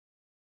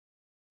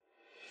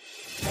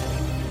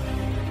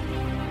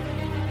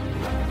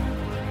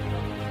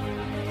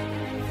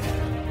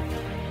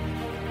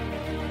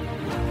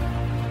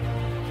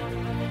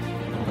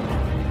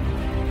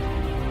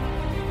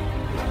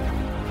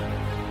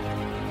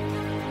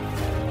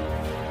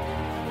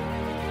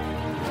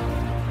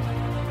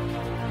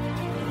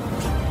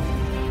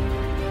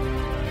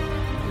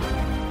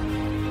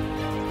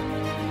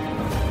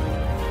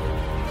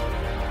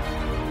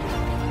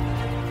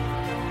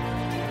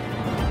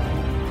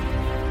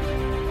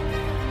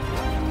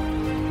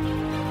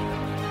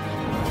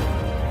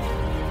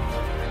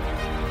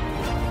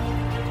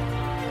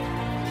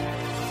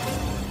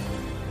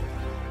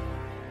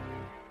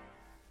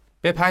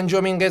به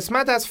 5مین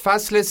قسمت از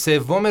فصل 3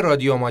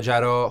 رادیو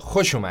ماجرا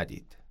خوش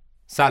اومدید.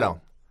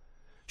 سلام.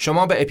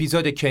 شما به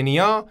اپیزود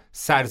کنیا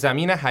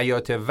سرزمین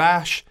حیات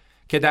وحش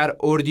که در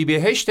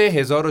اردیبهشت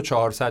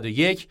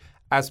 1401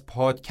 از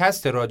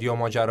پادکست رادیو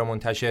ماجرا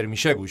منتشر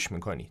میشه گوش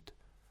میکنید.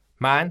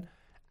 من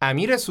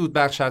امیر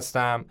سودبخش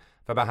هستم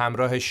و به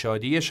همراه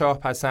شادی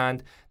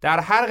شاهپسند در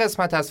هر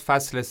قسمت از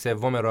فصل 3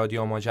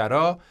 رادیو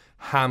ماجرا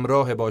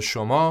همراه با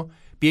شما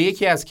به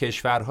یکی از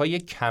کشورهای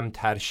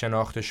کمتر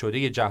شناخته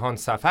شده جهان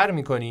سفر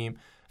میکنیم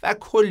و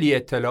کلی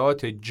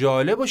اطلاعات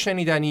جالب و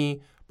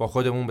شنیدنی با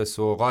خودمون به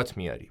سوغات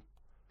میاریم.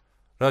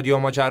 رادیو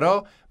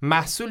ماجرا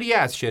محصولی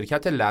از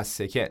شرکت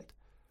لست‌سکند.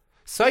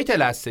 سایت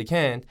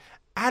لست‌سکند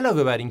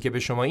علاوه بر این که به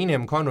شما این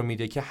امکان رو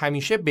میده که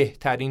همیشه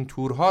بهترین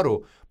تورها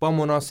رو با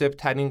مناسب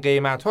ترین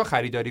قیمت‌ها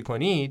خریداری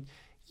کنید،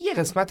 یه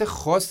قسمت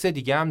خاص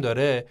دیگه هم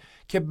داره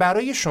که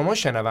برای شما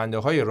شنونده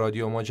های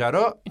رادیو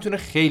ماجرا میتونه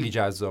خیلی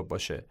جذاب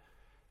باشه.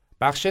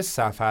 بخش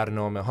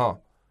سفرنامه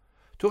ها.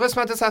 تو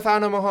قسمت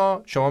سفرنامه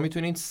ها شما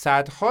میتونید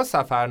صدها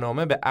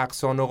سفرنامه به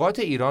اقصا نقاط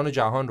ایران و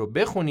جهان رو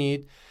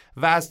بخونید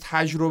و از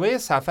تجربه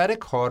سفر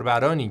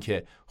کاربرانی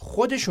که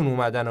خودشون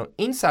اومدن و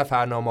این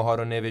سفرنامه ها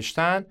رو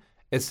نوشتن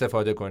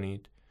استفاده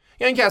کنید.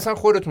 یا اینکه اصلا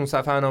خودتون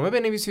سفرنامه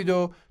بنویسید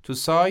و تو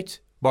سایت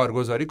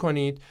بارگذاری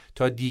کنید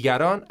تا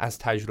دیگران از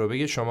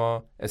تجربه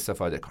شما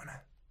استفاده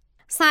کنن.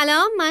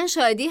 سلام، من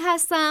شادی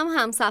هستم،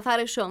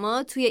 همسفر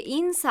شما توی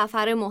این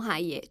سفر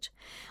مهیج.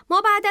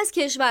 ما بعد از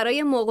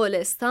کشورهای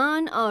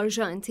مغولستان،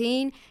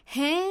 آرژانتین،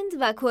 هند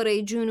و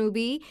کره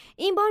جنوبی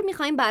این بار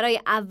میخوایم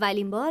برای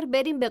اولین بار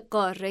بریم به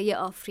قاره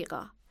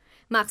آفریقا.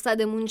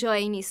 مقصدمون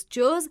جایی نیست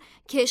جز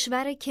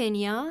کشور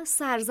کنیا،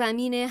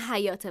 سرزمین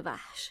حیات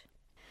وحش.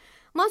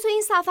 ما تو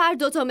این سفر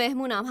 2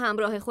 مهمون هم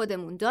همراه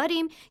خودمون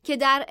داریم که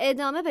در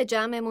ادامه به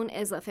جمعمون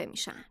اضافه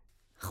میشن.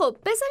 خب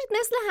بذارید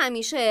مثل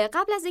همیشه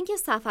قبل از اینکه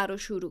سفر رو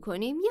شروع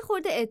کنیم یه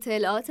خورده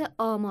اطلاعات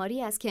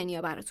آماری از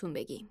کنیا براتون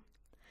بگیم.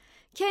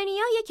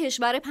 کنیا یک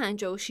کشور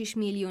 56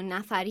 میلیون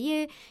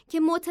نفریه که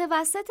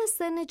متوسط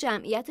سن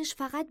جمعیتش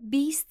فقط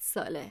 20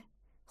 ساله.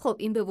 خب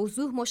این به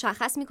وضوح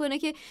مشخص میکنه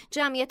که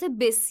جمعیت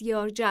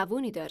بسیار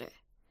جوونی داره.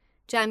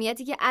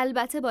 جمعیتی که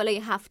البته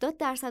بالای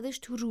 70%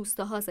 تو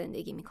روستاها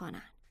زندگی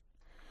میکنن.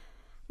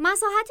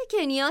 مساحت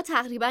کنیا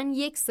تقریباً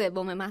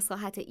 1/3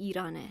 مساحت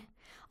ایرانه.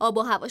 آب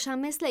و هواش هم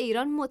مثل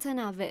ایران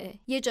متنوعه.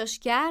 یه جاش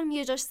گرم،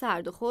 یه جاش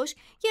سرد و خشک،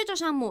 یه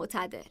جاش هم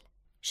معتدل.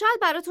 شاید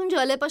براتون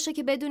جالب باشه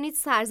که بدونید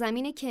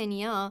سرزمین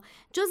کنیا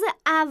جز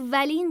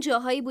اولین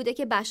جاهایی بوده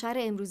که بشر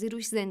امروزی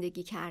روش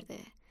زندگی کرده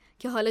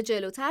که حالا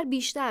جلوتر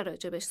بیشتر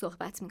راجبش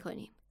صحبت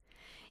میکنیم.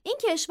 این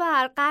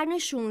کشور قرن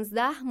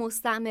 16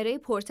 مستعمره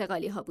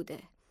پرتغالی ها بوده.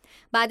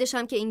 بعدش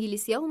هم که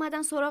انگلیسی ها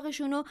اومدن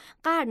سراغشون و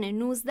قرن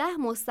 19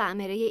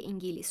 مستعمره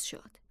انگلیس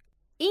شد.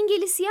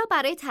 انگلیسی ها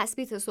برای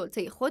تثبیت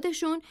سلطه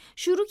خودشون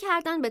شروع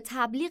کردن به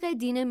تبلیغ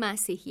دین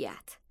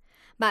مسیحیت.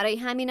 برای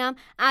همینم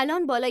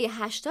الان بالای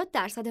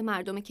 80%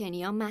 مردم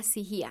کنیا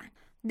مسیحی هن.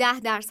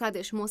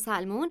 10%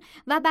 مسلمون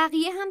و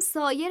بقیه هم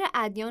سایر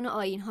ادیان و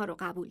آیین‌ها رو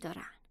قبول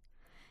دارن.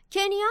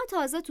 کنیا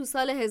تازه تو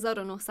سال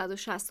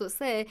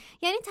 1963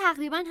 یعنی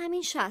تقریباً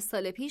همین 60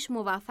 سال پیش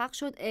موفق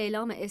شد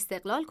اعلام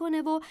استقلال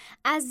کنه و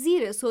از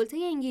زیر سلطه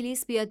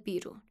انگلیس بیاد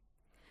بیرون.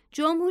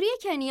 جمهوری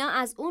کنیا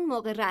از اون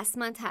موقع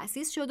رسما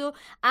تأسیس شد و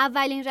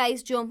اولین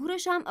رئیس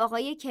جمهورش هم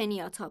آقای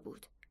کنیاتا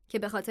بود که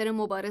به خاطر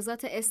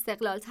مبارزات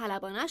استقلال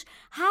طلبانش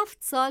 7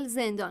 سال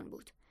زندان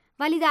بود.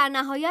 ولی در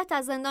نهایت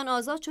از زندان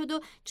آزاد شد و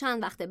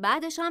چند وقت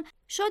بعدش هم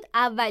شد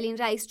اولین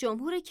رئیس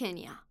جمهور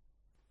کنیا.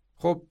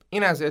 خب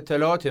این از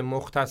اطلاعات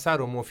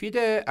مختصر و مفید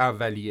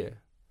اولیه.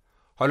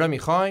 حالا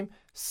میخوایم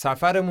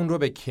سفرمون رو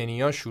به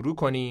کنیا شروع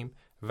کنیم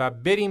و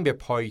بریم به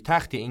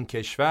پایتخت این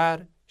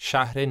کشور،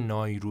 شهر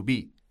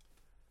نایروبی.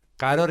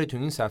 قراره تو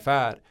این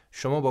سفر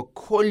شما با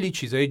کلی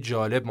چیزای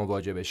جالب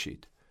مواجه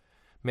بشید،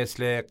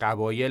 مثل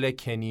قبایل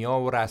کنیا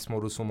و رسم و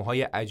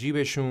رسوم‌های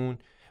عجیبشون،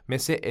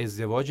 مثل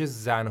ازدواج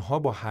زنها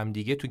با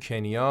همدیگه تو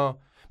کنیا،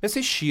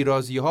 مثل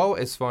شیرازی‌ها و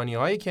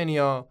اصفهانی‌های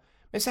کنیا،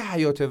 مثل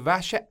حیات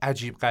وحش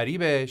عجیب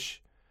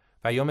غریبش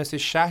و یا مثل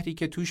شهری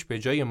که توش به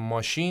جای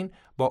ماشین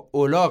با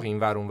الاغ این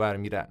ور اون ور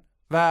میرن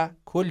و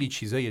کلی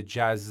چیزای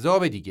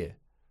جذاب دیگه.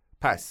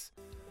 پس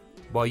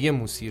با یه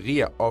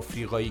موسیقی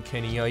آفریقایی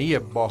کنیایی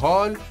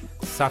باحال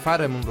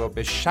سفرمون رو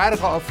به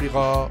شرق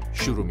آفریقا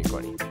شروع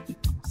می‌کنیم.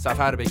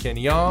 سفر به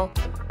کنیا،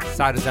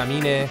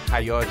 سرزمین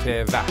حیات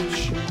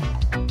وحش.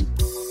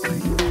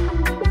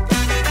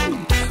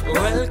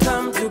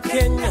 Welcome to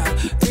Kenya,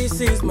 this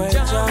is my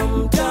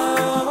jam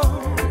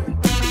town.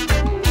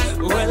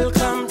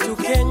 Welcome to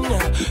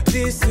Kenya,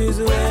 this is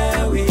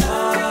where we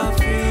are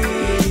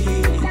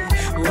free.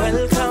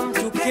 Welcome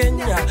to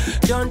Kenya,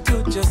 don't you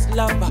just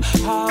love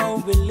how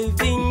we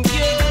living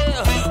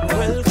here.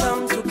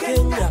 Welcome to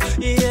Kenya,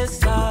 yes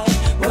I.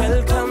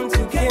 Welcome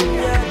to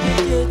Kenya,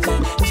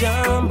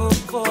 jambo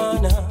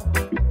kona,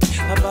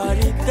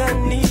 habari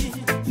gani?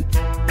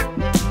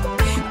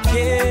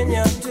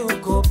 Kenya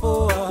tuko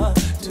poa,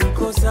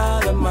 tuko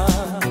salama.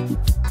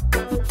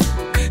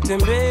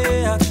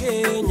 Tembea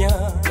Kenya,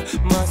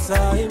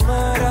 Masai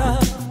Mara.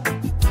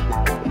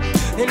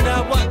 in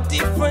our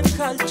different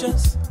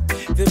cultures,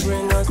 they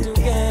bring us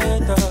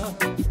together.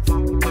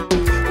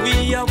 We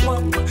are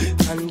one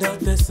under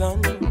the sun,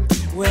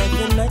 where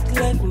the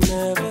nightlife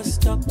never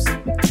stops.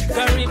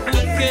 Karibu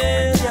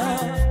Kenya,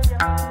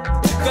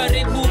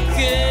 Karibu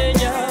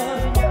Kenya.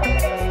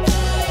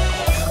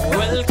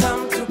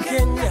 Welcome to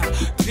Kenya,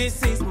 this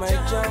is my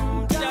jam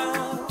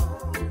down.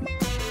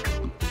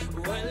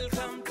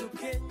 Welcome to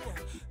Kenya,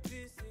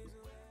 this is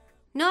where...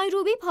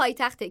 نایروبی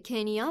پایتخت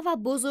کنیا و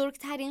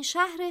بزرگترین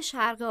شهر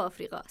شرق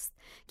آفریقا است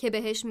که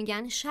بهش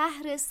میگن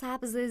شهر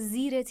سبز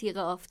زیر تیغ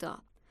آفتاب.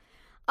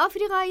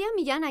 آفریقایی‌ها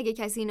میگن اگه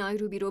کسی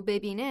نایروبی رو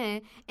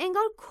ببینه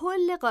انگار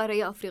کل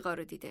قاره آفریقا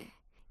رو دیده.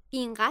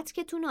 اینقدر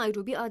که تو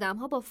نایروبی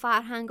آدم‌ها با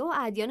فرهنگ‌ها و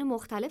ادیان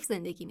مختلف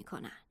زندگی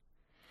میکنن.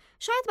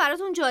 شاید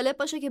براتون جالب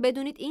باشه که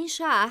بدونید این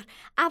شهر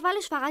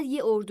اولش فقط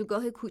یه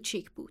اردوگاه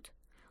کوچیک بود.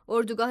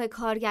 اردوگاه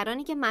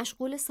کارگرانی که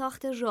مشغول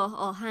ساخت راه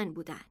آهن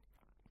بودن.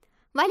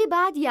 ولی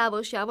بعد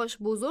یواش یواش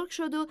بزرگ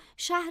شد و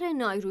شهر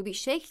نایروبی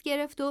شکل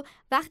گرفت و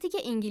وقتی که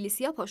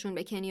انگلیسی‌ها پاشون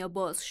به کنیا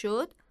باز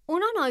شد،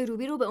 اونا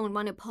نایروبی رو به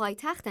عنوان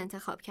پایتخت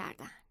انتخاب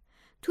کردن.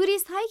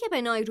 توریست هایی که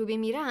به نایروبی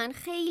میرن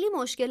خیلی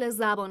مشکل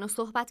زبان و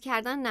صحبت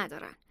کردن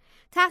ندارن.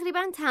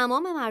 تقریبا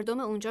تمام مردم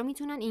اونجا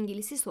میتونن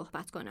انگلیسی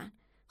صحبت کنن.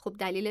 خب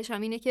دلیلش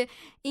هم اینه که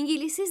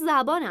انگلیسی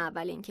زبان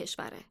اول این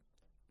کشوره.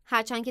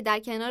 هرچند که در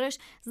کنارش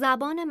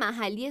زبان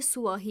محلی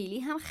سواحیلی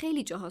هم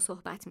خیلی جاها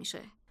صحبت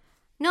میشه.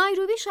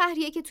 نایروبی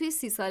شهریه که توی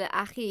 30 سال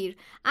اخیر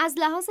از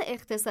لحاظ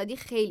اقتصادی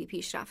خیلی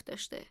پیشرفت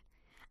داشته.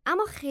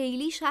 اما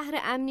خیلی شهر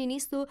امنی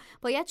نیست و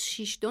باید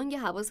شیش دنگ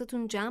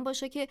حواستون جمع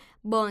باشه که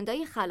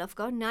باندای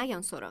خلافکار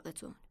نیان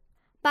سراغتون.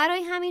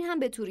 برای همین هم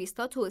به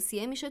توریستا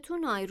توصیه میشه تو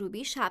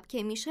نایروبی شب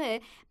که میشه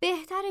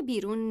بهتر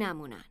بیرون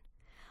نمونن.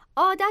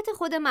 عادت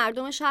خود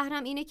مردم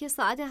شهرم اینه که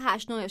ساعت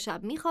 8-9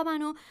 شب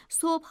میخوابن و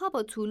صبحها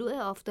با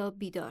طلوع آفتاب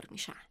بیدار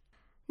میشن.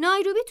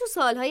 نایروبی تو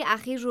سالهای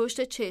اخیر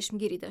رشد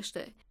چشمگیری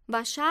داشته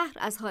و شهر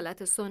از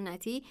حالت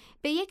سنتی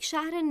به یک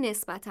شهر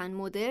نسبتاً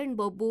مدرن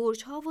با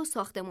برج‌ها و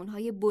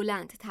ساختمان‌های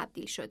بلند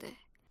تبدیل شده.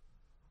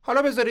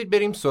 حالا بذارید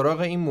بریم سراغ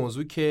این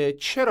موضوع که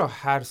چرا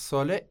هر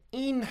ساله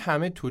این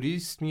همه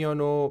توریست میان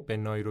و به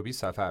نایروبی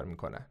سفر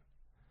میکنن.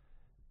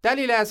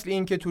 دلیل اصلی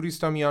این که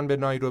توریستا میان به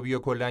نایروبی و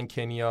کلاً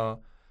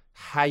کنیا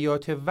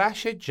حیات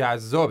وحش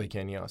جذاب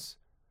کنیاست.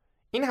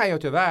 این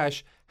حیات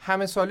وحش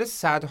همه ساله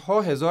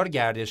صدها هزار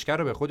گردشگر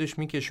رو به خودش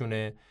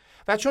میکشونه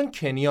و چون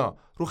کنیا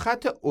رو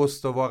خط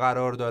استوا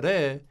قرار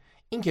داره،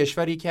 این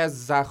کشور یکی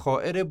از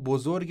ذخایر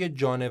بزرگ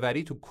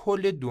جانوری تو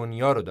کل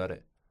دنیا رو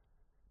داره.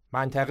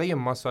 منطقه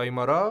ماسای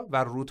مارا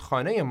و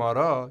رودخانه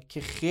مارا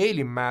که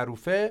خیلی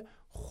معروفه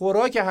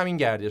خوراک همین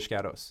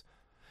گردشگراست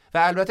و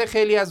البته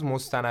خیلی از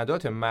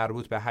مستندات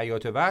مربوط به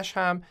حیات وحش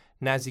هم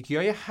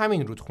نزدیکی‌های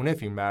همین رودخونه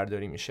فیلم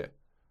برداری میشه.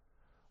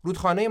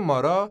 رودخانه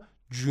مارا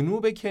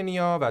جنوب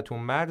کنیا و تو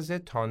مرز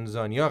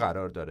تانزانیا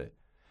قرار داره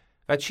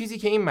و چیزی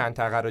که این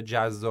منطقه رو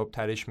جذاب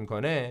ترش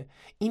میکنه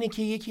اینه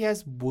که یکی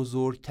از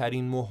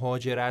بزرگترین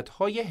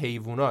مهاجرت‌های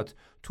حیوانات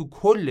تو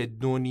کل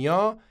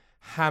دنیا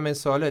همه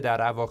ساله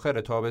در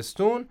اواخر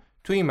تابستون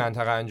تو این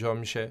منطقه انجام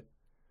میشه.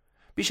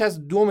 بیش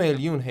از 2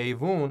 میلیون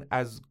حیوان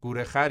از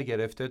گورخر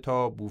گرفته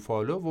تا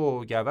بوفالو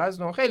و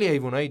گوزن و خیلی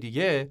حیوانای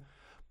دیگه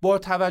با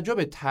توجه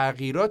به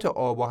تغییرات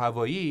آب و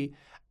هوایی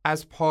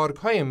از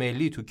پارک‌های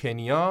ملی تو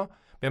کنیا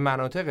به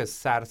مناطق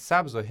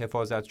سرسبز و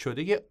حفاظت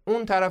شده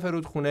اون طرف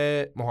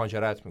رودخونه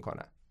مهاجرت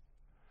میکنن.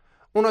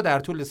 اونا در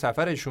طول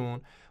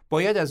سفرشون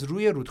باید از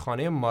روی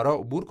رودخانه مارا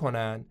عبور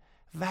کنن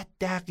و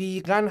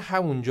دقیقاً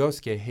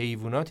همونجاست که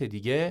حیوانات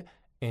دیگه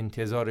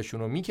انتظارشون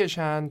رو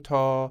میکشن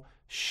تا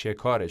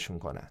شکارشون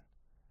کنن.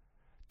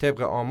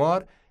 طبق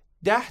آمار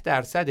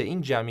 10%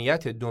 این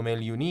جمعیت 2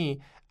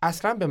 میلیونی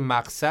اصلاً به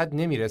مقصد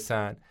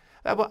نمیرسن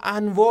و با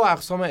انواع و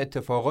اقسام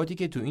اتفاقاتی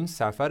که تو این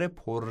سفر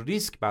پر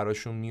ریسک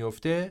براشون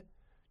میفته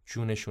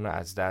جونشون رو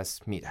از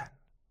دست میدن.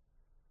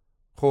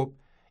 خب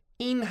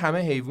این همه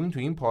حیوان تو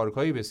این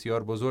پارک‌های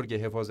بسیار بزرگ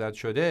حفاظت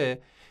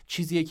شده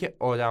چیزیه که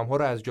آدم‌ها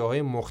رو از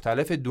جاهای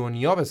مختلف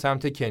دنیا به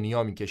سمت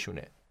کنیا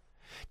میکشونه.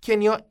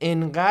 کنیا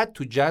انقدر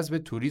تو جذب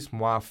توریست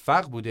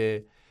موفق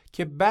بوده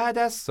که بعد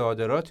از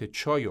صادرات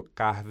چای و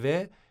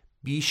قهوه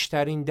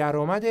بیشترین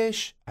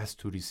درآمدش از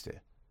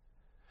توریسته.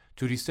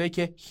 توریستایی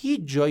که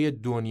هیچ جای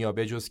دنیا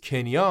به جز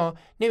کنیا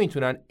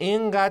نمیتونن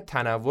اینقدر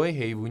تنوع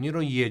حیوانی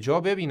رو یه جا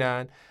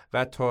ببینن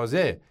و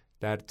تازه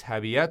در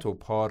طبیعت و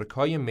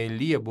پارک‌های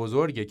ملی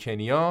بزرگ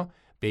کنیا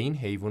به این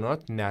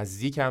حیوانات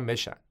نزدیک هم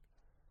بشن.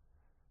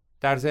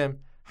 در ضمن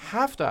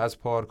 7 از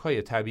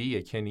پارک‌های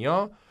طبیعی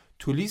کنیا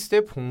تو لیست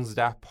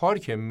 15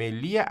 پارک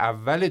ملی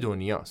اول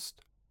دنیاست.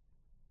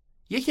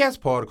 یکی از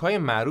پارک‌های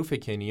معروف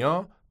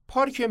کنیا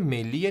پارک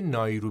ملی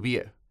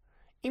نایروبیه.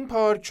 این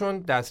پارک چون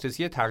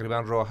دسترسی تقریبا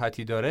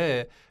راحتی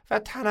داره و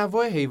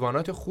تنوع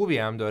حیوانات خوبی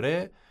هم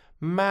داره،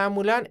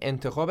 معمولاً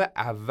انتخاب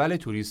اول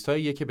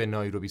توریستاییه که به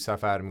نایروبی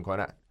سفر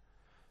میکنن.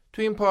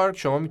 تو این پارک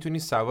شما میتونی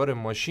سوار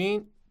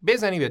ماشین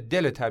بزنی به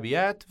دل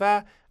طبیعت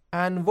و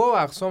انواع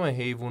و اقسام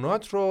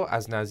حیوانات رو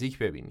از نزدیک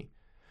ببینی.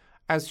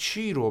 از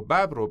شیر و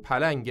ببر و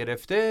پلنگ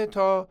گرفته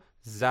تا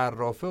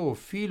زرافه و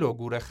فیل و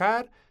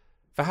گورخر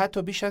و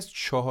حتی بیش از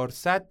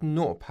 400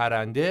 نوع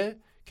پرنده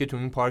که تو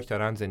این پارک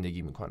دارن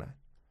زندگی میکنن.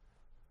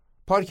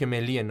 پارک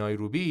ملی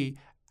نایروبی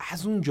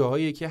از اون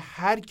جاهاییه که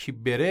هر کی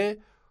بره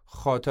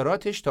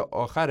خاطراتش تا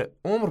آخر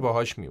عمر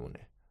باهاش میمونه.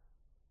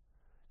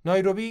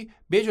 نایروبی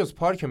بجز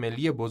پارک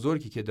ملی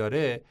بزرگی که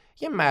داره،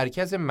 یه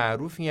مرکز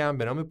معروفی هم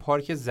به نام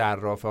پارک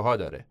زرافه ها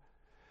داره.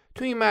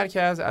 تو این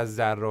مرکز از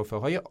زرافه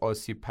های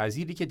آسیب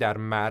پذیری که در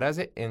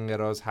معرض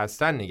انقراض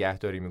هستن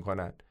نگهداری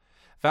میکنن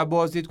و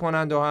بازدید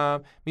کننده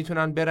هم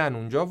میتونن برن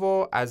اونجا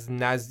و از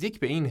نزدیک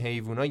به این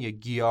حیوانای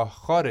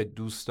گیاهخوار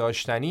دوست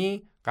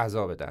داشتنی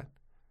غذا بدن.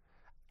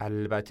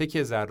 البته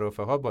که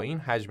زرافه ها با این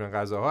حجم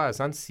غذاها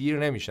اصلا سیر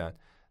نمیشن.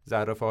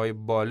 زرافه های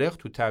بالغ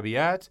تو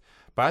طبیعت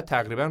باید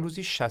تقریبا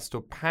روزی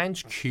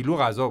 65 کیلو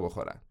غذا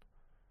بخورن.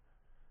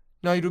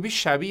 نایروبی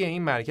شبیه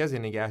این مرکز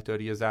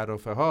نگهداری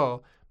زرافه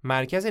ها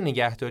مرکز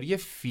نگهداری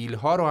فیل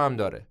ها رو هم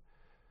داره.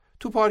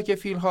 تو پارک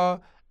فیل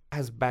ها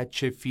از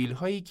بچه فیل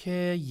هایی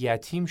که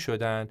یتیم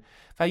شدن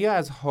و یا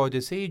از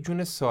حادثه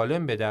جون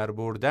سالم به در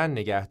بردن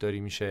نگهداری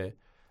میشه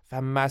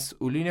و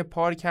مسئولین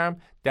پارک هم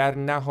در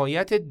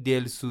نهایت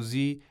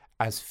دلسوزی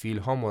از فیل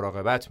ها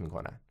مراقبت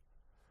میکنن.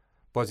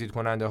 بازدید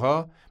کننده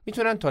ها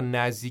میتونن تا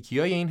نزدیکی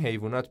های این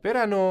حیوانات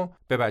برن و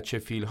به بچه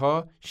فیل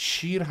ها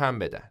شیر هم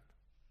بدن.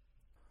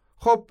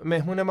 خب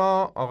مهمون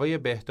ما آقای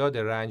بهداد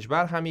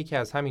رنجبر هم یکی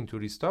از همین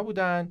توریستا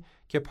بودن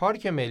که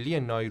پارک ملی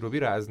نایروبی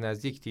رو از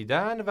نزدیک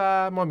دیدن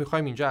و ما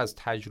میخوایم اینجا از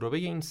تجربه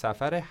این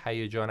سفر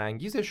هیجان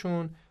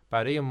انگیزشون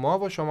برای ما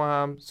و شما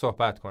هم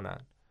صحبت کنن.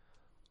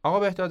 آقا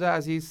بهداد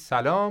عزیز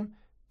سلام،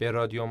 به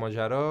رادیو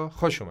ماجرا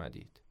خوش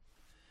اومدید.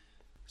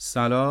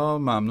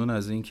 سلام، ممنون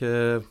از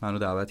اینکه منو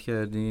دعوت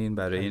کردین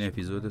برای این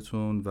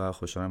اپیزودتون و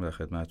خوشحالم در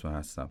خدمتتون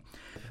هستم.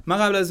 من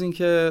قبل از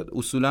اینکه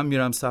اصولا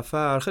میرم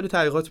سفر خیلی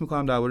تحقیقات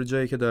میکنم درباره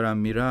جایی که دارم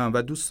میرم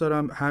و دوست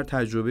دارم هر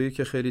تجربه‌ای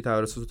که خیلی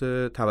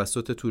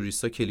توسط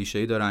توریستا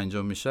کلیشه‌ای داره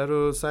انجام میشه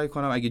رو سعی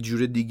کنم اگه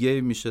جور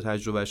دیگه میشه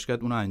تجربهش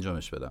کرد اونو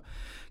انجامش بدم.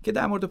 که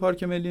در مورد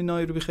پارک ملی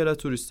نایروبی خیلی از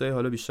توریستای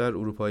حالا بیشتر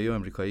اروپایی و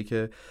آمریکایی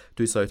که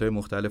توی سایت‌های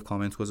مختلف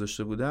کامنت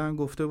گذاشته بودن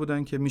گفته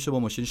بودن که میشه با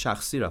ماشین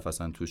شخصی رفت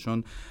اصلا تو،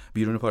 چون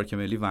بیرون پارک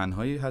ملی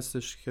ون‌هایی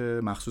هستش که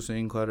مخصوص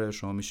این کاره،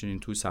 شما میشینین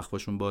توی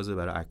سقفشون بازه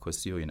برای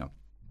عکاسی و اینا.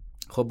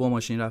 خب با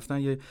ماشین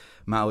رفتن یه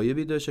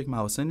معایبی داشت، یک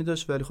محاسنی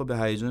داشت، ولی خب به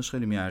هیجانش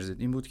خیلی میارزید.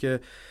 این بود که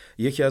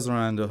یکی از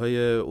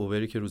راننده‌های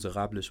اوبری که روز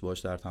قبلش باهاش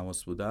در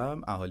تماس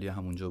بودم، اهالی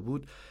همونجا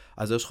بود،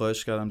 ازش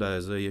خواهش کردم در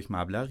ازای یک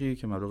مبلغی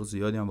که مبلغ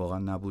زیادی هم واقعا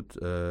نبود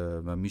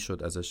و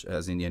میشد ازش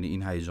از این یعنی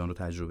این هیجان رو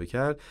تجربه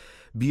کرد،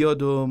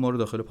 بیاد و ما رو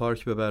داخل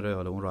پارک ببره،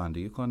 حالا اون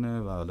رانندگی کنه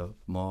و حالا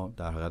ما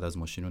در حقیقت از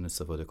ماشین اون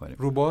استفاده کنیم.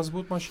 رو باز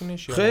بود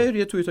ماشینش یا خیر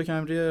یه تویوتا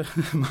کمری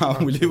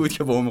معمولی بود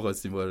که با اون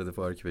می‌خواستیم وارد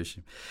پارک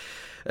بشیم.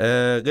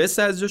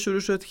 قصه از جا شروع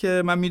شد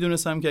که من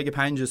میدونستم که اگه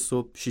 5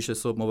 صبح 6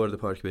 صبح ما وارد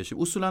پارک بشیم،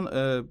 اصولا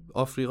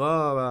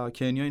آفریقا و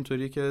کنیا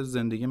اینطوریه که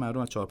زندگی مردم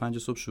از 4 5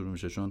 صبح شروع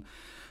میشه، چون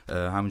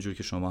همونجوری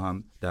که شما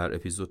هم در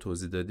اپیزود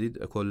توضیح دادید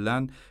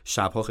کلا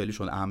شب‌ها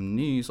خیلیشون امن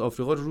نیست.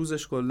 آفریقا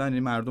روزش کلا این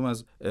مردم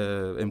از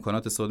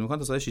امکانات استفاده میکنن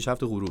تا ساعت 6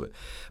 7 غروبه.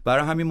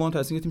 برای همین ما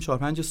تصمیم گرفتیم 4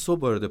 5 صبح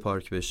وارد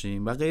پارک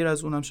بشیم و غیر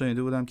از اونم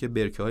شنیده بودم که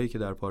برکه‌هایی که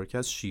در پارک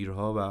هست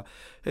شیرها و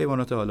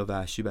حیوانات حالا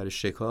وحشی برای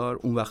شکار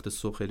اون وقت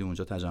صبح خیلی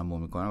اونجا تجمع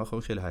میکنن و خب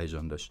خیلی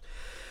هیجان داشت.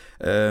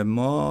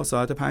 ما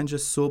ساعت 5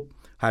 صبح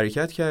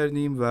حرکت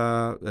کردیم و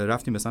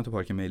رفتیم به سمت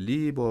پارک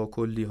ملی با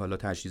کلی حالا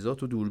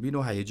تجهیزات و دوربین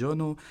و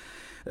هیجان و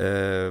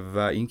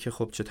اینکه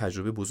خب چه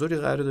تجربه بزرگی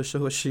قرار داشته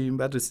باشیم.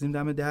 بعد رسیدیم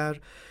دم در،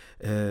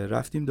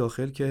 رفتیم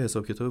داخل که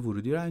حساب کتاب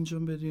ورودی رو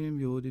انجام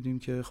بدیم. یهو دیدیم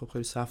که خب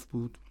خیلی صف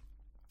بود،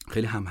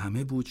 خیلی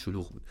همهمه بود،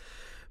 شلوغ بود.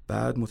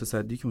 بعد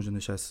متصدی که اونجا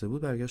نشسته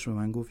بود برگشت به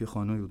من گفت، یه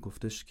خانمی بود،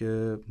 گفتش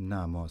که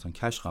نه ما اصلا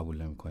کش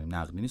قبول نمی‌کنیم،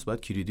 نقدی نیست، باید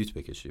کریدیت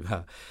بکشی.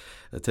 و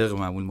طبق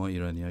معمول ما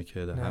ایرانی‌ها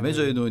که در همه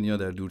جای دنیا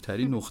در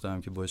دورترین نقطه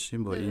هم که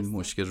باشیم با این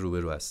مشکل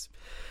روبرو هستیم.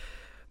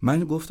 من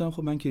گفتم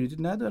خب من کریدیت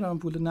ندارم،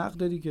 پول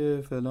نقد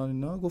دیگه فلان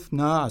اینا. گفت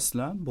نه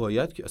اصلا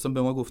باید که اصلا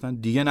به ما گفتن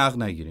دیگه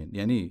نقد نگیرین،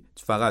 یعنی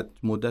فقط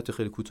مدت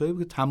خیلی کوتاهی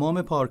بود که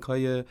تمام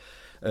پارک‌های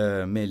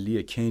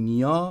ملی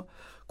کنیا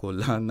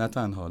کلا نه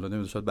تنها حالا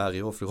نمیدونم شاید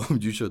بقیه آفریقا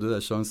اینجوری شده، در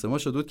شانس ما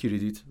شده بود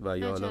کریدیت و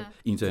یا حالا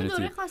اینترنتی.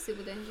 دوره خاصی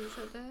بوده اینجوری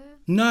شده؟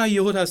 نه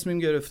یهو تصمیم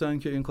گرفتن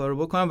که این کارو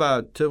بکنن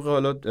و طبق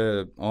حالا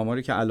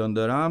آماری که الان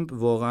دارم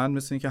واقعا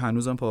مثل اینکه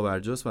هنوزم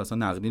پاورجاست و اصلا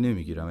نقدی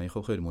نمیگیرم. این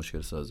خب خیلی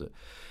مشکل سازه.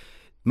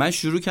 من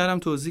شروع کردم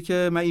توضیح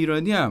که من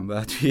ایرانی ام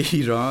و توی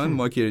ایران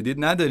ما کریدیت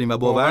نداریم و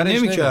باور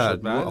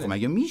نمی‌کرد.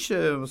 مگه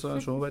میشه مثلا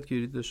شما باید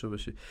کریدیت داشته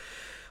باشی؟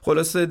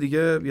 خلاصه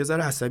دیگه یه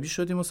ذره عصبی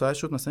شدیم و ساعت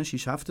شد مثلا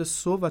 6 7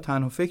 صبح و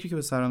تنها فکری که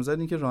به سرم زد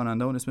این که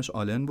راننده اون اسمش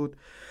آلن بود.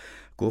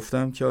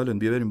 گفتم که آلن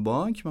بیا بریم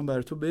بانک، من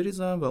برای تو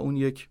بریزم. و اون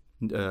یک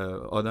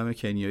آدم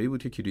کنیایی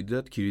بود که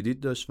کریدیت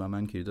داشت و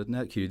من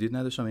کریدیت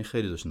نداشتم. این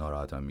خیلی داشت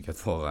ناراحتم میکرد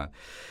واقعا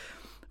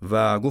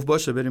و گفت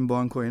باشه بریم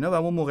بانک و اینا.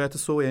 و ما موقعیت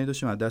صبح یعنی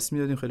داشتیم از دست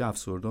میدادیم، خیلی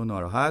افسرده و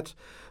ناراحت.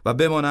 و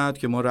بماند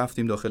که ما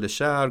رفتیم داخل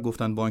شهر،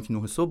 گفتن بانک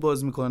 9 صبح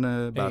باز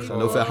میکنه،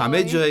 برخلاف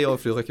همه جای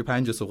آفریقا که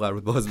 5 صبح قرار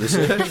بود باز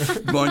بشه.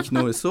 بانک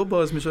 9 صبح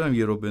باز میشه،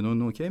 یه رو به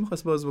 9 اوکی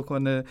میخواست باز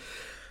بکنه.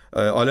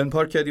 آلن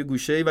پارک کرد یه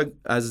گوشه‌ای و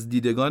از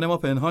دیدگان ما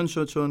پنهان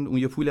شد، چون اون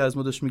یه پولی از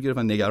ما داشت میگرفت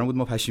و نگران بود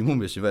ما پشیمون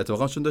بشیم و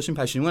اتفاقا چون داشتیم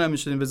پشیمون هم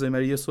میشدیم بذاریم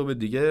برای یه صبح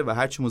دیگه و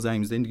هر چی زنگ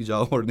می‌زدیم دیگه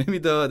جواب ما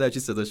نمیداد، هر چی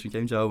صداش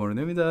می‌کردیم جواب ما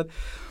نمیداد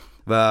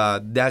و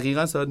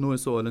دقیقاً ساعت 9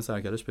 صبح آلن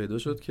سرکلش پیدا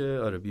شد که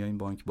آره بیا این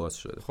بانک باز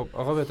شده. خب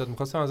آقا بهتات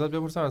می‌خواستم ازت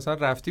بپرسم اصلا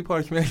رفتی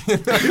پارک ملی؟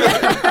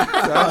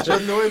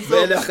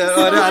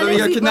 آره الان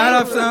یا که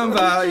نرفتم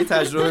و این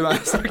تجربه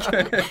محسوب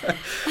کرد.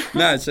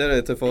 نه چرا،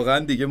 اتفاقا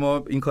دیگه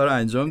ما این کارو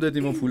انجام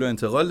دادیم و پولو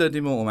انتقال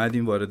دادیم و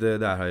اومدیم وارد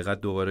در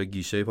حقیقت دوباره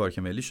گیشه پارک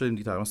ملی شدیم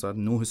دیگه. تقریبا ساعت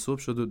 9 صبح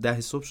شد و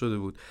 10 صبح شده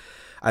بود.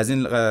 از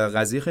این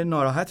قضیه خیلی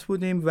ناراحت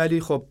بودیم،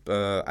 ولی خب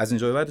از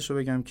اینجا به بعدش رو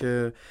بگم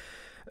که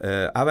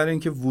اول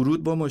اینکه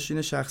ورود با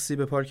ماشین شخصی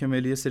به پارک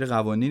ملی یه سری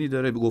قوانینی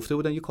داره. گفته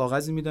بودن یه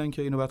کاغذی میدن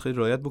که اینو باید خیلی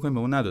رعایت بکنیم، به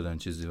ما ندادن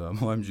چیزی و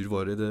ما همینجوری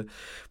وارد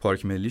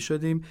پارک ملی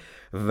شدیم.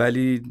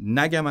 ولی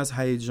نگم از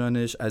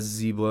هیجانش، از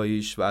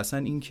زیباییش و اصلا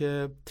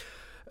اینکه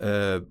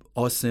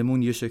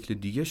آسمون یه شکل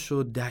دیگه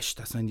شد،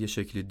 دشت اصلا یه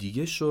شکل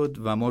دیگه شد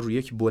و ما روی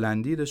یک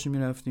بلندی داشتیم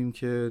میرفتیم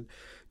که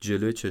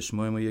جلوی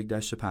چشمای ما یک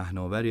دشت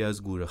پهناوری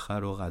از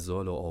گورخر و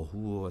غزال و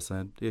آهو و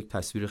اصلا یک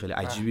تصویر خیلی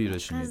عجیبی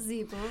داشتیم.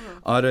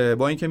 آره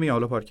با اینکه میگم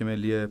حالا پارک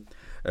ملی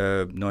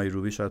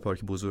نایروبی شاید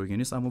پارک بزرگی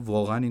نیست، اما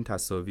واقعا این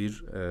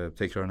تصاویر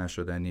تکرار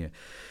نشدنیه.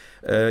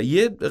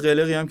 یه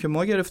قلقی هم که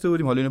ما گرفته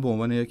بودیم، حالا اینو به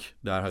عنوان یک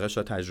در حقیقت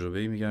شاید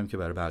تجربه‌ای میگم که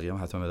برای بقیه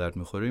هم حتما به درد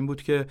می‌خوره، این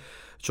بود که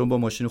چون با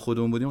ماشین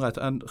خودمون بودیم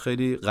قطعا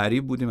خیلی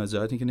غریب بودیم از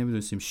جهت اینکه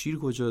نمی‌دونستیم شیر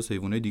کجاست،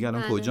 حیوانات دیگه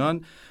الان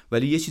کجان،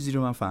 ولی یه چیزی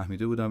رو من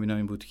فهمیده بودم،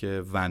 این بود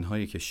که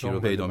ون‌هایی که شیر رو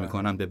پیدا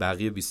می‌کنن به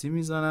بقیه بیسی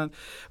میزنن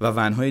و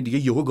ون‌های دیگه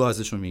یهو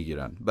گازشو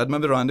میگیرن. بعد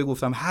من به راننده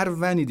گفتم هر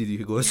ونی دیدی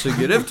که گازشو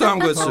گرفت تو هم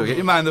گازشو گرفت.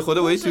 این بنده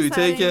خدا با این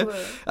توییتری که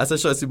اصلا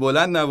شاسی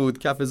بلند نبود،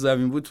 کف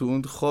زمین بود، تو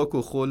اون خاک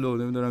و خل و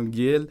نمی‌دونم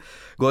گل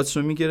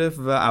گازشو میگرفت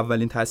و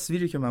اولین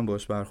تصویری که من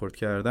باهاش برخورد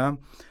کردم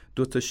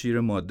 2 شیر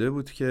ماده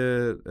بود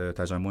که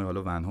تجمع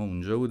حالا ونها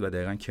اونجا بود و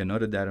دقیقاً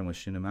کنار در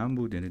ماشین من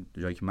بود، یعنی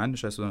جایی که من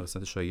نشسته بودم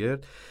قسمت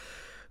شاگرد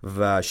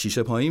و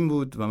شیشه پایین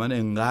بود و من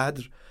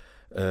انقدر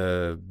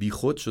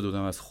بیخود شده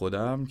بودم از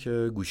خودم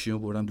که گوشیمو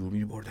بردم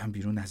دوربین بردم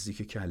بیرون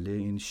نزدیک کله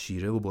این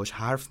شیره و باهاش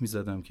حرف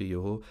می‌زدم که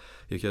یهو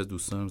یکی از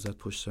دوستانم زد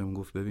پشتم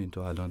گفت ببین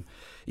تو الان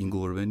این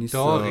گربه نیست،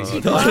 آره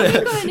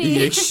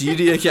یک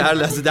شیریه که هر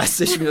لحظه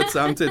دستش میاد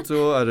سمت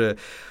تو. آره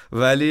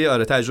ولی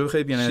آره تجربه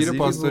خیلی بی‌نظیری بود. شیر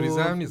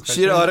پاستوریزه هم نیست،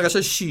 شیر آره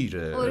قشنگ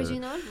شیره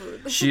اورجینال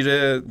بود،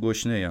 شیر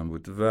گشنه هم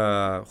بود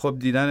و خب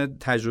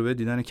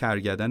دیدن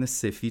کرگدن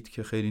سفید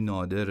که خیلی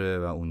نادره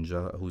و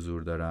اونجا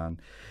حضور دارن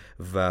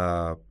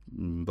و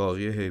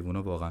باقی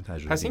حیوونا واقعا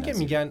تجربه. پس این که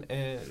میگن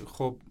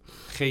خب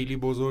خیلی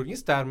بزرگ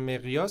نیست در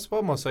مقیاس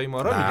با ماسای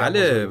مارا میگن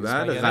بله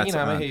یعنی این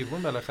همه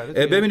حیوان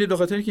بالاخره ببینید به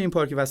خاطر اینکه این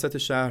پارک وسط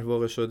شهر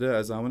واقع شده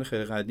از زمان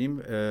خیلی قدیم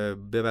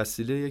به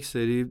وسیله یک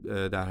سری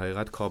در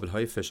حقیقت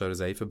کابل‌های فشار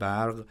ضعیف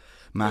برق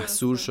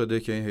محصور شده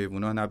که این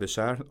حیونا نه به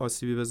شهر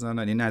آسیبی بزنن،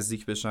 یعنی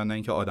نزدیک بشن، نه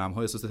اینکه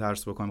آدم‌ها احساس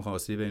ترس بکنن میخوان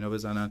آسیبی به اینا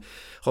بزنن.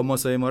 خب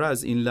ماسای مارا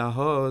از این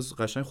لحاظ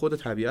قشنگ خود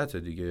طبیعت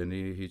دیگه،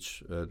 یعنی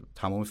هیچ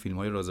تمام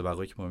فیلم‌های راز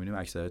بقایی که ما می‌بینیم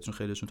اکثریتشون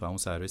خیلیشون تو همون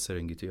صحرای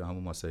سرنگیتی یا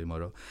همون ماسای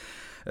مارا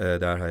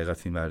در حقیقت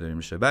فیلم برداری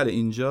میشه. بله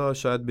اینجا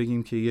شاید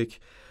بگیم که یک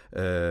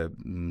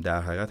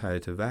در حقیقت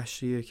حیات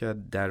وحشیه که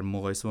در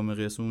مقایسه با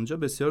مقیاس اونجا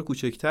بسیار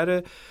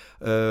کوچکتره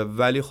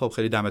ولی خب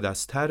خیلی دم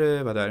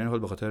دست‌تره و در این حال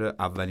به خاطر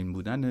اولین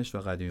بودنش و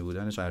قدیمی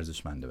بودنش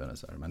ارزشمنده به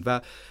نظر من.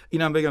 و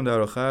اینم بگم در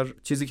آخر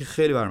چیزی که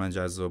خیلی برای من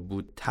جذاب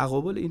بود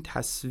تقابل این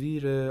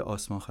تصویر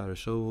آسمان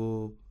خراشا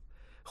و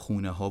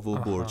خونه ها و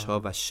برج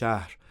ها و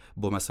شهر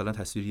با مثلا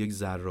تصویر یک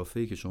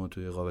زرافه‌ای که شما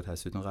توی قاب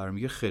تصویرتون قرار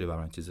میگیره خیلی برای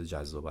من چیز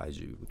جذاب و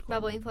عجیبی بود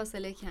و با این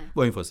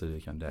فاصله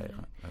کم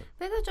دقیقاً.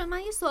 بهتات جان من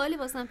یه سوالی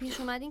واسم پیش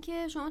اومد، این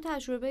که شما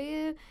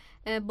تجربه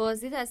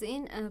بازدید از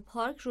این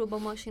پارک رو با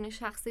ماشین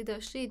شخصی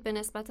داشتید به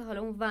نسبت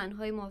حالا اون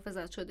ون‌های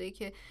محافظت شده‌ای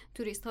که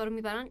توریست‌ها رو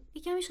میبرن،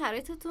 یکمی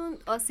شرایطتون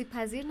آسیب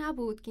پذیر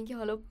نبود که اینکه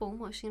حالا با اون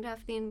ماشین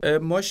رفتین؟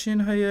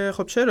 ماشین‌های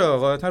خب چرا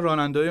غالبا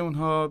راننده‌های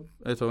اونها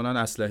احتمالاً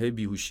اسلحه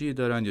بیهوشی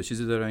دارن یا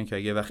چیزی دارن که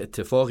اگه وقت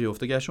اتفاقی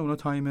افتاد گرچه اونها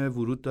تایم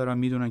ورود دارن،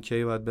 میدونن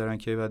کی باید برن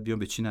کی باید بیان،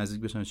 به چی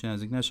نزدیک بشن چی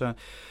نزدیک نشن.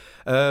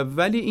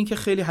 ولی اینکه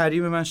خیلی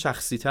حریم من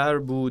شخصی تر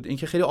بود،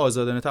 اینکه خیلی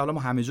آزادانه تر، حالا ما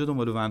همه جا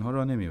دنبال ون‌ها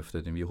راه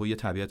نمیافتادیم، یه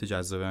طبیعت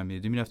جذابی هم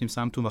می‌دیدیم می‌رفتیم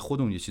سمتون و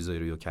خودمون یه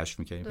چیزایی رو کشف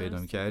می‌کردیم پیدا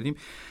می‌کردیم.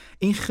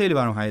 این خیلی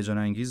برام هیجان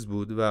انگیز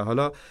بود. و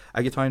حالا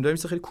اگه تایم داریم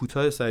خیلی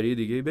کوتاه سریع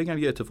دیگه بگم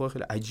یه اتفاق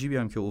خیلی عجیبی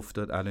هم که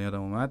افتاد الان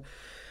یادم اومد.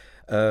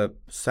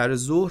 سر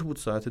ظهر بود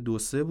ساعت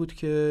 2-3 بود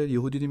که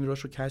یهو دیدیم راهش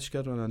رو کج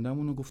کرد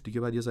رانندمون و گفت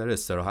دیگه بعد یه ذره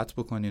استراحت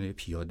بکنین یه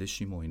پیاده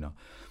شیم و اینا.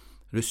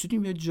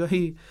 رسیدیم یه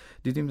جایی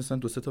دیدیم مثلا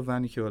 2-3 تا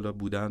ونی که حالا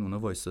بودن اونا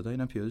وایساده،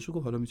 اینم پیاده شو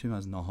گفت حالا میتونیم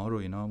از ناهار و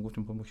اینا. هم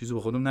گفتیم ما چیزی به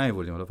خودمون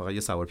نیاوردیم، حالا فقط یه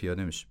سوار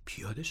پیاده میشه.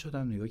 پیاده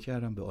شدم نگاه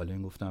کردم به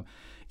آلن گفتم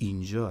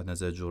اینجا از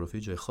نظر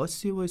جغرافیایی جای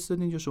خاصی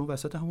وایسادین اینجا شما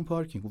وسط همون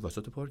پارکینگ؟ گفت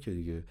وسط پارک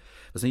دیگه،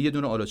 مثلا یه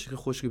دونه آلاچیق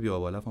خشک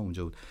بیابالف هم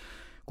اونجا بود.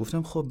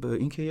 گفتم خب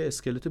این که یه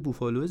اسکلت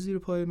بوفالو زیر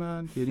پای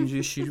من، یعنی اینجا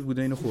یه شیر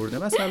بوده اینو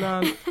خورده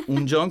مثلا،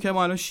 اونجا هم که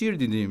ما الان شیر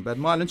دیدیم، بعد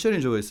ما الان چرا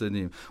اینجا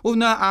وایسادیم؟ گفت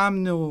نه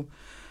امنه.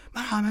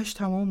 من همش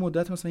تمام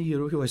مدت مثلا یه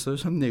رو که وایساده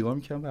داشتم نگاه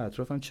می‌کردم به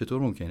اطرافم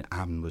چطور ممکنه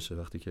امن باشه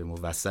وقتی که ما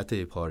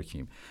وسط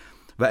پارکیم.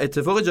 و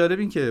اتفاق جالب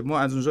این که ما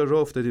از اونجا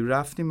راه افتادیم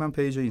رفتیم، من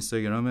پیج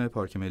اینستاگرام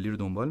پارک ملی رو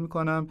دنبال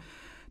میکنم،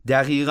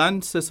 دقیقاً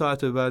 3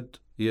 ساعت بعد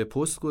یه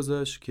پست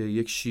گذاشت که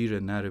یک شیر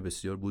نر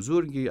بسیار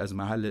بزرگی از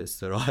محل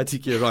استراحتی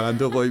که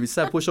راننده وای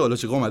میسه پشت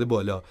آلاچیقا اومده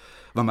بالا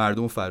و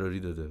مردم فراری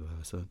داده.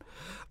 مثلا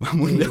من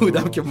مونده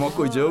بودم که ما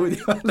کجا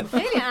بودیم.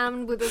 خیلی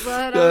امن بوده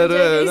ظاهرا.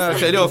 نه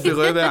خیلی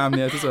آفریقایی به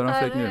امنیت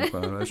ظاهرا فکر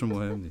نمی‌کنن، براشون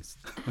مهم نیست.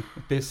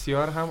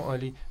 بسیار هم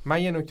عالی.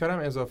 من یه نکته هم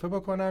اضافه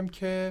بکنم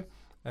که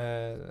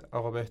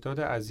آقا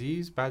بهداد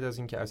عزیز بعد از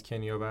اینکه از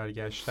کنیا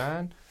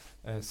برگشتن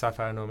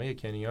سفرنامه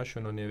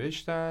کنیاشون رو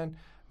نوشتن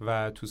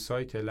و تو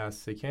سایت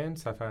لست سکند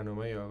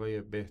سفرنامه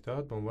آقای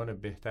بهداد به عنوان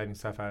بهترین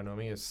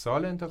سفرنامه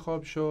سال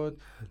انتخاب شد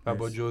و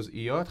با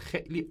جزئیات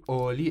خیلی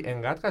عالی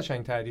انقدر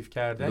قشنگ تعریف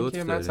کردن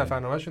که من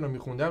سفرنامه‌شون رو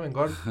میخوندم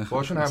انگار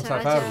باشون هم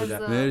سفر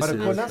بودم.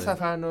 کلا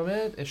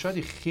سفرنامه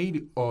اشادی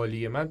خیلی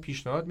عالیه. من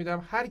پیشنهاد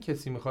میدم هر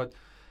کسی میخواد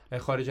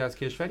خارج از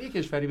کشور، یه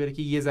کشوری بره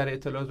که یه ذره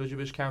اطلاعات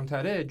راجبش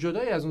کمتره،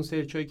 جدای از اون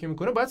سرچایی که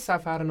میکنه باید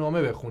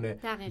سفرنامه بخونه.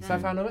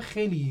 سفرنامه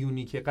خیلی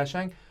یونیکه،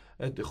 قشنگ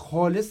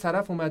خالص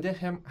طرف اومده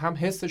هم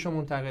حسشو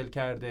منتقل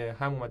کرده،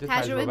 هم اومده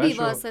تجربه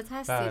بی‌واسطه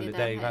هست.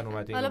 دقیقاً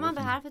اومده. حالا من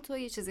به حرف تو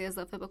یه چیزی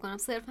اضافه بکنم،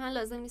 صرفاً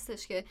لازم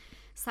نیستش که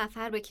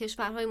سفر به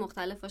کشورهای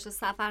مختلف باشه.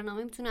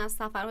 سفرنامه میتونه از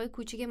سفرهای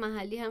کوچیک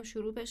محلی هم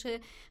شروع بشه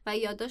و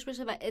یادداشت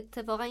بشه و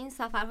اتفاقا این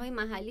سفرهای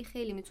محلی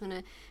خیلی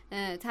میتونه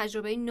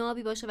تجربه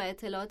نابی باشه و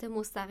اطلاعات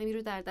مستقیمی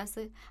رو در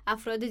دست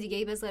افراد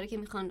دیگه‌ای بذاره که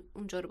میخوان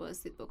اونجا رو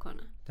بازدید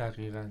بکنن.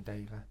 دقیقاً.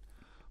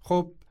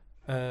 خب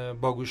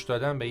با گوش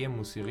دادن به یه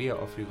موسیقی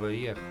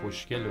آفریقایی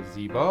خوشگل و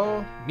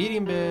زیبا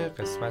میریم به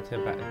قسمت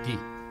بعدی.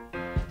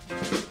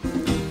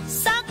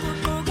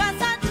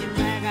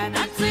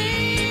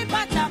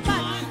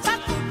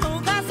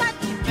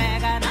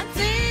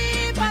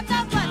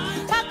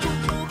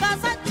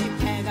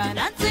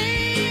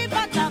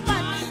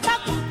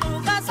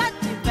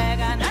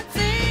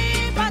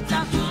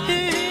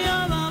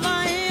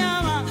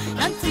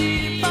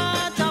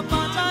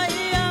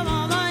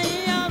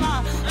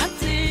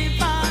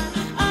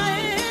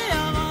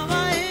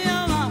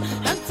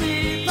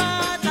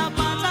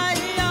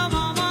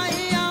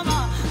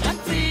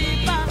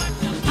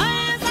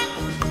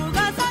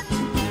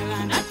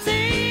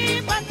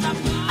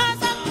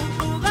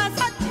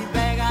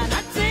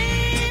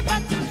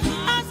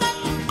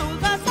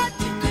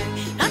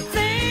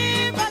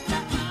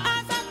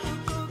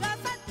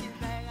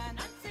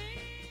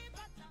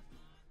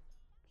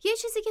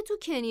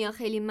 کنیا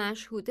خیلی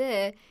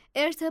مشهوده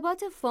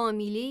ارتباط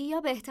فامیلی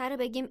یا بهتره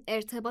بگیم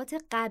ارتباط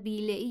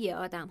قبیله‌ای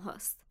آدم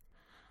هاست.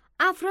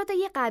 افراد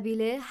یه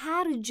قبیله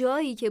هر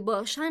جایی که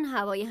باشن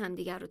هوای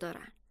همدیگر رو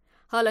دارن.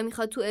 حالا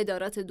میخواد تو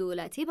ادارات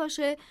دولتی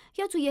باشه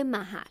یا تو یه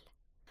محل.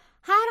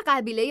 هر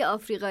قبیله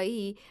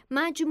آفریقایی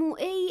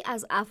مجموعه ای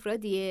از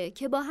افرادیه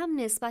که با هم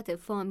نسبت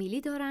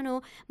فامیلی دارن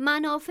و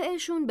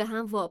منافعشون به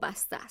هم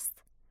وابسته است.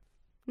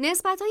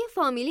 نسبت‌های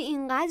فامیلی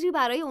اینقدری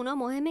برای اونا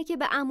مهمه که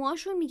به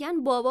عموهاشون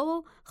میگن بابا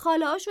و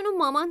خاله‌هاشون و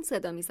مامان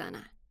صدا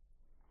میزنن.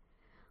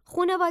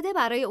 خانواده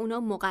برای اونا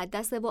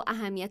مقدسه و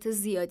اهمیت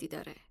زیادی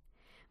داره.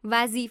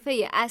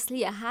 وظیفه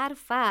اصلی هر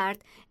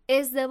فرد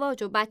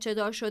ازدواج و بچه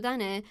دار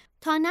شدنه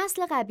تا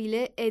نسل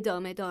قبیله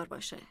ادامه دار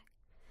باشه.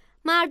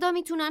 مردا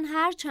میتونن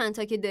هر چند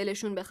تا که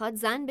دلشون بخواد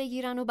زن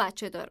بگیرن و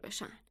بچه دار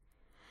بشن.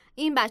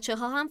 این بچه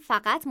ها هم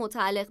فقط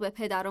متعلق به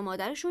پدر و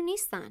مادرشون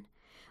نیستن.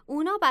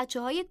 اونا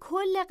بچه های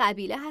کل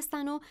قبیله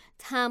هستن و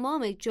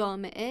تمام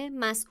جامعه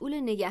مسئول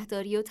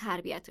نگهداری و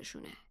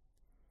تربیتشونه.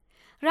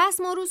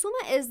 رسم و رسوم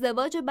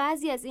ازدواج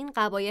بعضی از این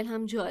قبایل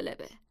هم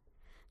جالبه.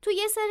 تو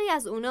یه سری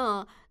از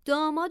اونا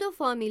داماد و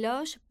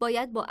فامیلاش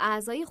باید با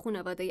اعضای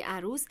خانواده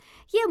عروس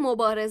یه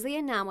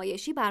مبارزه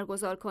نمایشی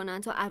برگزار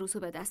کنن تا عروسو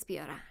به دست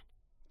بیارن.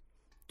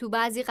 تو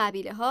بعضی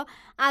قبیله ها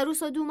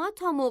عروس و دوماد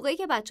تا موقعی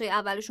که بچه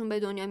اولشون به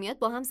دنیا میاد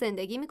با هم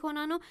زندگی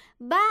میکنن و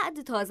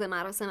بعد تازه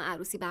مراسم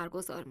عروسی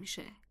برگزار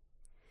میشه.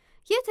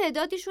 یه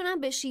تعدادیشون هم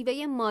به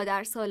شیوه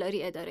مادر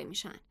سالاری اداره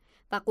میشن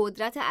و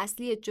قدرت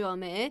اصلی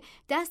جامعه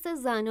دست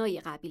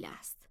زنای قبیله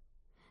است.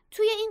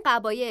 توی این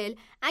قبایل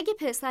اگه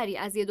پسری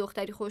از یه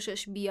دختری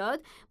خوشش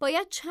بیاد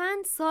باید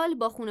چند سال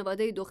با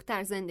خانواده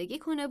دختر زندگی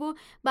کنه و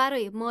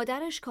برای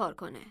مادرش کار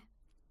کنه.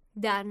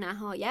 در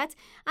نهایت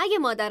اگه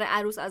مادر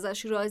عروس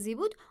ازش راضی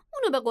بود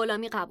اونو به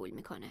غلامی قبول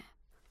میکنه.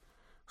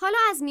 حالا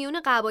از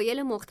میون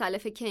قبایل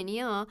مختلف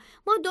کنیا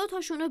ما 2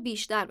 تاشون رو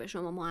بیشتر به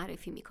شما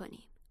معرفی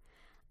میکنیم.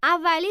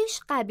 اولیش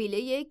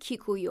قبیله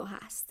کیکویو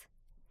هست.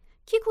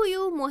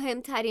 کیکویو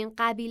مهمترین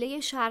قبیله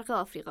شرق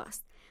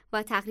آفریقاست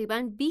و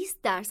تقریباً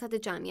 20%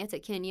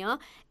 جمعیت کنیا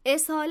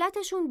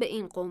اصالتشون به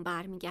این قوم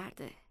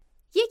برمیگرده.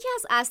 یکی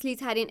از اصلی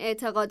ترین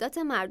اعتقادات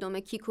مردم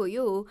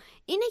کیکویو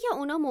اینه که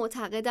اونا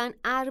معتقدن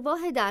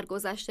ارواح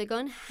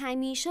درگذشتگان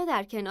همیشه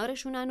در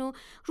کنارشونن و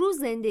رو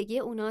زندگی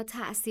اونا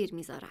تأثیر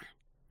میذارن.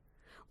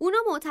 اونا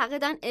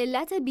معتقدن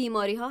علت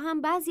بیماری ها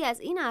هم بعضی از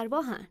این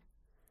ارواحن.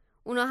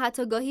 اونا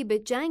حتی گاهی به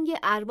جنگ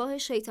ارواح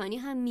شیطانی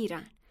هم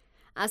میرن.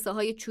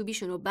 عصاهای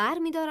چوبیشون رو بر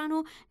میدارن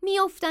و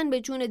میافتن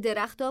به جون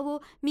درختا و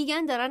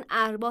میگن دارن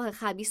ارواح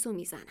خبیث رو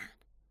میزنن.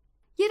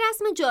 یه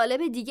رسم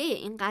جالب دیگه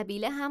این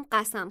قبیله هم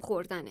قسم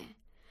خوردنه.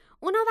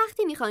 اونا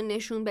وقتی میخوان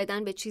نشون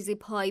بدن به چیزی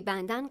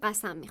پایبندن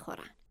قسم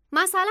میخورن.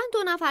 مثلا 2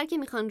 نفر که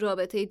میخوان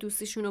رابطه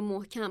دوستیشون رو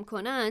محکم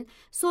کنن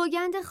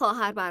سوگند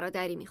خواهر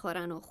برادری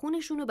میخورن و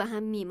خونشون رو به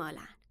هم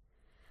میمالن.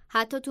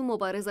 حتی تو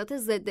مبارزات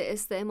ضد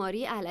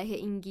استعماری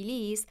علیه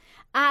انگلیس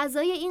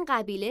اعضای این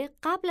قبیله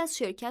قبل از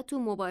شرکت تو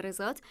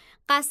مبارزات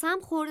قسم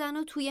خوردن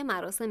و توی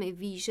مراسم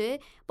ویژه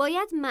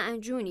باید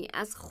معجونی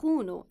از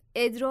خون و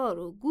ادرار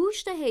و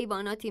گوشت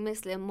حیواناتی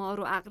مثل مار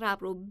و عقرب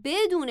رو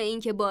بدون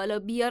اینکه بالا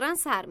بیارن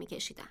سر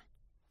میکشیدن.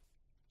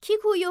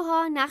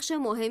 کیکویوها نقش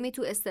مهمی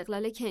تو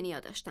استقلال کنیا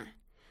داشتن،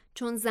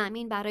 چون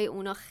زمین برای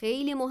اونا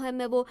خیلی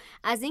مهمه و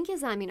از اینکه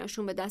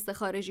زمیناشون به دست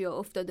خارجی‌ها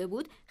افتاده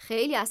بود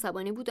خیلی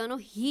عصبانی بودن و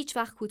هیچ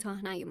وقت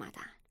کوتاه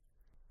نیومدن.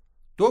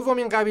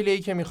 دومین قبیله‌ای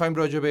که می‌خوایم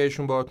راجع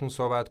بهشون باهاتون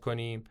صحبت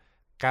کنیم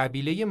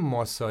قبیله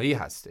ماسایی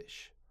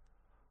هستش.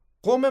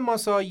 قوم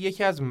ماسایی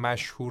یکی از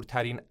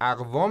مشهورترین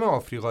اقوام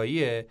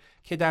آفریقاییه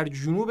که در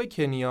جنوب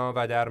کنیا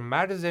و در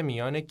مرز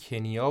میان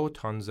کنیا و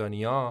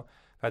تانزانیا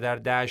و در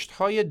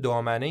دشت‌های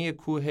دامنه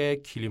کوه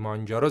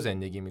کلیمانجارو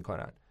زندگی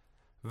می‌کنن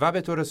و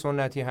به طور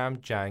سنتی هم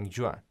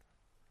جنگجوان.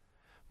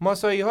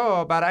 ماسایی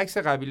ها برعکس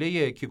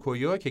قبیله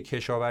کیکویو که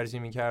کشاورزی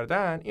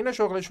می‌کردن، اینا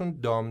شغلشون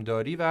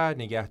دامداری و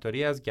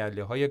نگهداری از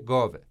گله‌های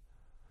گاوه.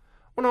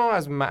 اونا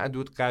از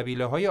معدود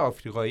قبیله‌های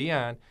آفریقایی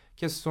هن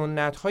که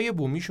سنت‌های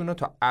بومیشون رو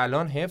تا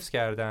الان حفظ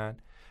کردن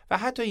و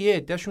حتی یه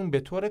عده‌شون به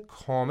طور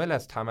کامل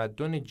از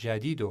تمدن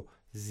جدید و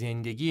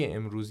زندگی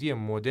امروزی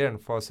مدرن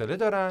فاصله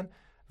دارن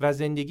و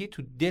زندگی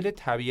تو دل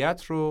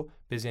طبیعت رو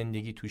به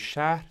زندگی تو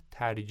شهر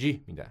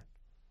ترجیح میدن.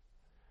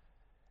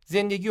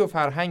 زندگی و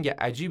فرهنگ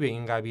عجیب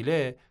این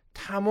قبیله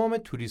تمام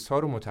توریست ها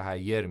رو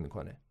متحیر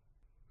میکنه.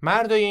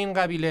 مردای این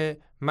قبیله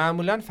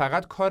معمولاً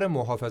فقط کار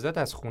محافظت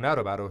از خونه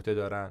رو بر عهده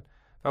دارن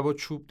و با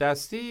چوب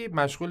دستی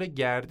مشغول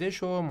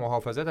گردش و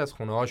محافظت از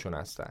خونه هاشون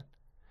هستن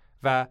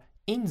و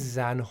این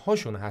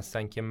زنهاشون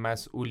هستن که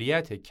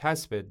مسئولیت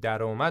کسب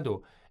درآمد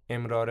و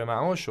امرار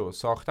معاش و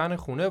ساختن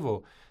خونه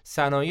و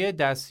صنایع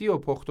دستی و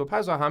پخت و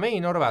پز و همه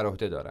اینا رو بر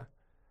عهده دارن.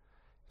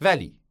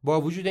 ولی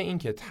با وجود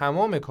اینکه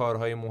تمام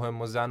کارهای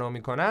مهم و زنا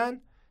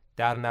میکنن،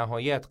 در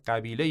نهایت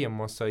قبیله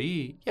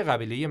ماسایی یه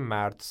قبیله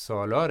مرد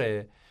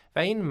سالاره و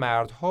این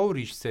مردها و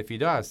ریش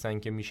سفیدا هستن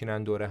که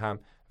میشینن دور هم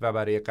و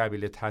برای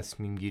قبیله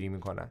تصمیم گیری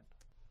میکنن.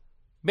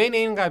 بین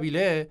این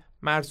قبیله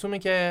مرسومه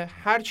که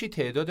هرچی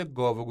تعداد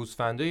گاو و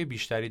گوسفندای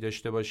بیشتری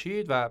داشته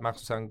باشید و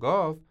مخصوصا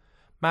گاو،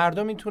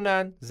 مردم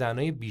میتونن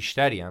زنای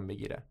بیشتری هم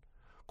بگیرن.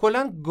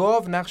 کلاً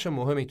گاو نقش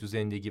مهمی تو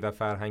زندگی و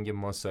فرهنگ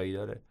ماسایی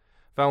داره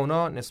و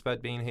اونا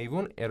نسبت به این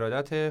حیوان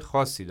ارادت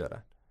خاصی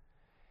دارن.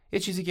 یه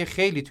چیزی که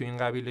خیلی تو این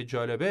قبیله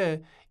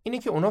جالبه اینه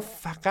که اونا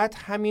فقط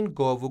همین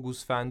گاو و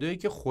گوسفندایی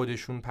که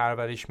خودشون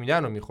پرورش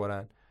میدن رو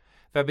میخورن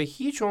و به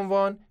هیچ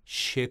عنوان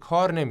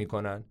شکار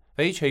نمیکنن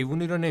و هیچ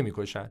حیوانی رو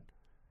نمیکشن،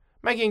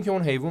 مگه اینکه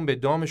اون حیوان به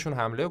دامشون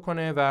حمله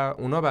کنه و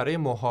اونا برای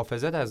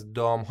محافظت از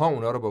دامها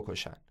اونا رو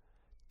بکشن.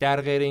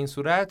 در غیر این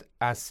صورت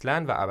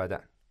اصلاً و ابداً.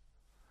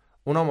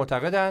 اونا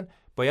معتقدن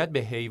باید به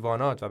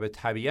حیوانات و به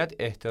طبیعت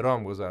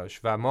احترام گذاشت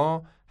و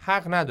ما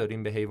حق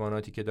نداریم به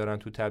حیواناتی که دارن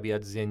تو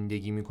طبیعت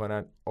زندگی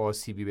میکنن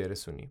آسیبی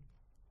برسونیم.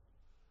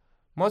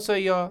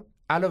 ماسایی‌ها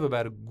علاوه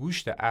بر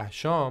گوشت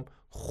احشام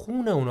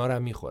خون اونا رو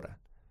میخورن.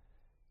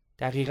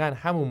 دقیقاً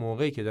همون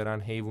موقعی که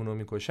دارن حیوانو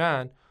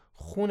میکشن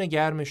خون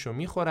گرمش رو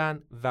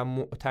میخورن و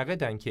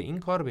معتقدن که این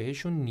کار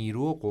بهشون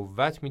نیرو و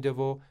قوت میده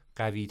و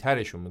قوی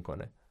ترشون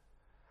میکنه.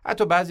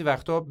 حتی بعضی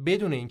وقتا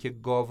بدون اینکه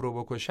گاو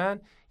رو بکشن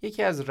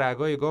یکی از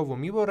رگای گاو رو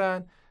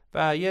میبرن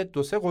و یه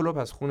 2-3 قلوب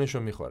از خونش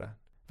رو میخورن.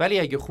 ولی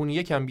اگه خون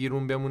یکم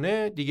بیرون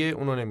بمونه دیگه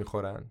اونو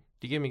نمیخورن.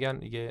 دیگه میگن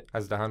دیگه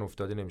از دهن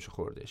افتاده نمیشه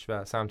خوردش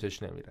و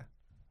سمتش نمیرن.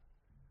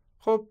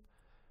 خب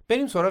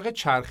بریم سراغ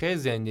چرخه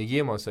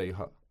زندگی ماسایی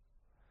ها.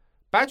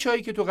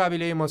 بچه‌هایی که تو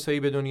قبیله ماسایی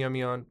به دنیا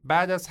میان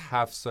بعد از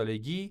 7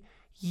 سالگی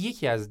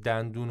یکی از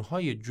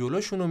دندونهای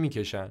جلوشون رو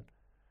میکشن.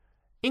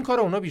 این کار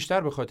اونا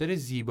بیشتر به خاطر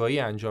زیبایی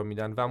انجام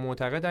میدن و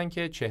معتقدن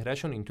که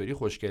چهرهشون اینطوری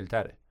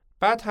خوشگل‌تره.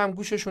 بعد هم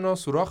گوششون رو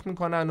سوراخ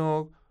میکنن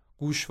و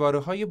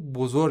گوشواره‌های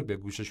بزرگ به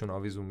گوششون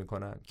آویزون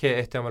میکنن که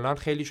احتمالاً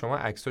خیلی شما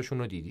عکساشون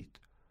رو دیدید.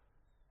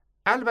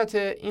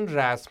 البته این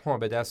رسم‌ها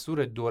به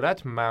دستور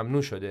دولت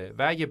ممنوع شده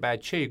و اگه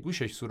بچه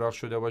گوشش سوراخ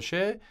شده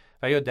باشه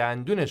و یا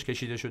دندونش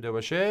کشیده شده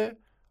باشه،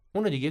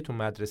 اونو دیگه تو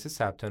مدرسه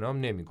ثبت نام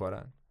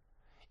نمی‌کنن.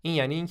 این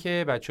یعنی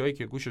اینکه بچه‌هایی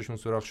که گوششون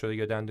سوراخ شده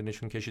یا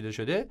دندونشون کشیده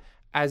شده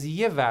از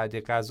یه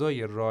وعده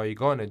غذای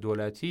رایگان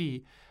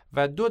دولتی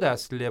و 2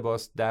 دست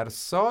لباس در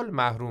سال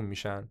محروم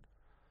میشن.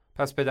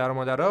 پس پدر و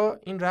مادرها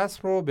این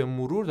رسم رو به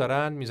مرور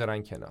دارن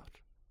میذارن کنار.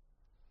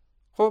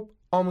 خب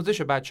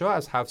آموزش بچه‌ها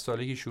از 7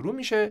 سالگی شروع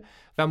میشه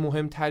و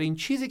مهمترین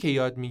چیزی که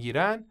یاد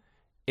میگیرن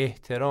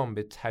احترام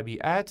به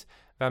طبیعت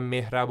و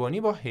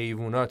مهربانی با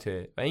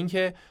حیواناته و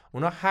اینکه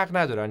اونا حق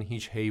ندارن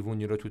هیچ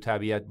حیوانی رو تو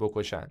طبیعت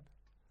بکشن.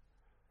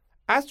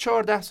 از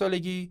 14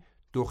 سالگی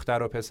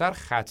دختر و پسر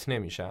ختنه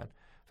میشن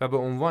و به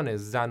عنوان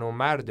زن و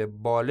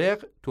مرد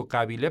بالغ تو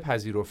قبیله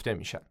پذیرفته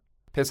میشن.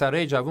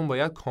 پسرای جوون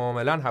باید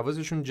کاملا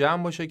حواسشون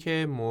جمع باشه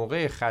که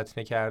موقع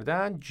ختنه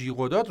کردن جیغ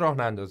و داد راه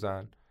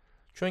نندازن،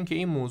 چون که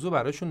این موضوع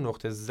براشون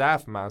نقطه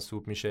ضعف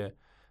محسوب میشه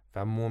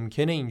و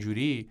ممکنه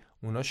اینجوری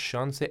اونا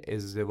شانس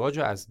ازدواج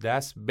رو از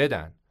دست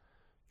بدن،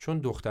 چون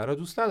دخترها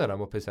دوست ندارن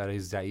با پسرای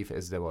ضعیف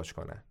ازدواج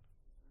کنن.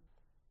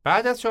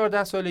 بعد از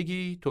 14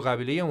 سالگی تو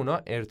قبیله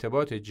اونا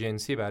ارتباط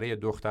جنسی برای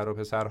دختر و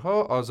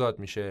پسرها آزاد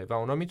میشه و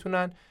اونا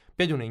میتونن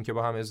بدون اینکه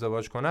با هم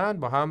ازدواج کنن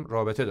با هم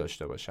رابطه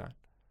داشته باشن.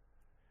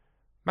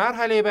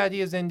 مرحله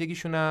بعدی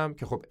زندگیشون هم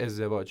که خب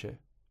ازدواجه.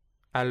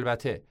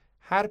 البته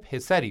هر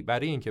پسری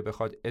برای اینکه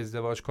بخواد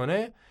ازدواج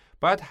کنه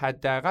باید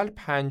حداقل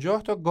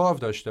 50 تا گاو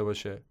داشته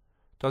باشه.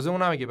 تازه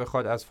اونم اگه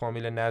بخواد از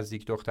فامیل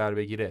نزدیک دختر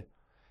بگیره.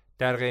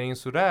 در غیر این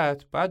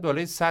صورت باید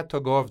بالای 100 تا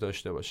گاو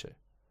داشته باشه.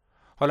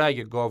 حالا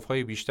اگه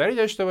گاوهای بیشتری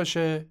داشته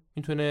باشه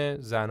میتونه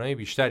زنای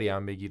بیشتری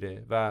هم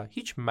بگیره و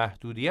هیچ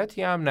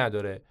محدودیتی هم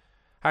نداره.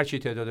 هرچی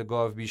تعداد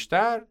گاو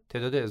بیشتر،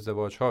 تعداد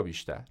ازدواج‌ها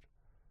بیشتر.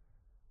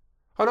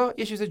 حالا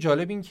یه چیز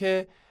جالب این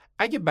که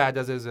اگه بعد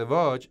از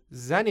ازدواج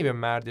زنی به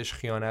مردش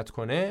خیانت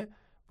کنه،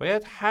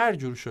 باید هر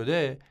جور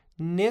شده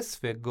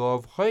نصف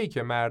گاوهایی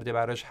که مرد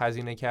براش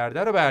هزینه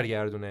کرده رو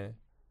برگردونه.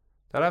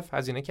 طرف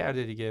هزینه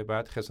کرده دیگه،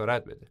 باید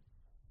خسارت بده.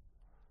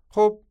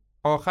 خب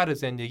آخر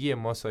زندگی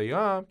ماسایی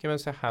هم که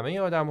مثل همه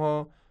آدم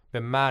ها به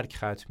مرگ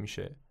ختم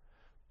میشه،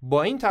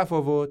 با این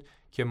تفاوت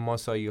که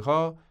ماسایی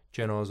ها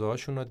جنازه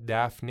هاشون رو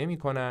دفن نمی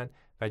کنن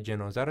و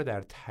جنازه رو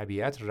در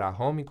طبیعت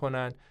رها می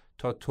کنن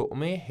تا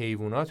طعمه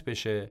حیوانات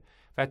بشه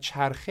و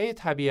چرخه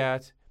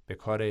طبیعت به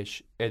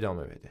کارش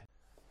ادامه بده.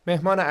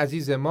 مهمان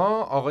عزیز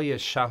ما آقای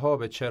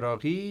شهاب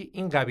چراغی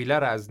این قبیله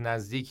رو از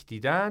نزدیک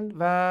دیدن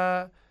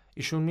و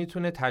ایشون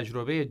میتونه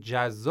تجربه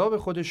جذاب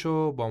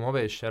خودشو با ما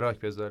به اشتراک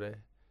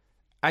بذاره.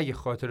 اگه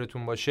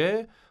خاطرتون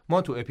باشه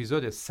ما تو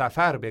اپیزود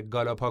سفر به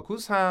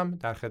گالاپاگوس هم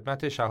در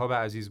خدمت شهاب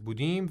عزیز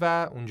بودیم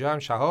و اونجا هم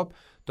شهاب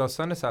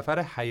داستان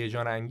سفر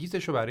هیجان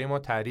انگیزش رو برای ما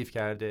تعریف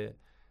کرده.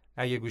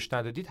 اگه گوش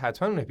ندادید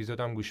حتما اون اپیزود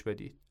هم گوش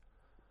بدید.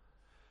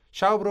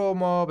 شهاب رو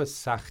ما به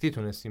سختی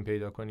تونستیم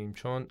پیدا کنیم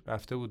چون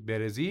رفته بود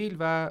برزیل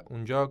و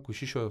اونجا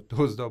گوشیشو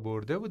دزدا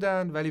برده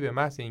بودن، ولی به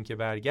محض اینکه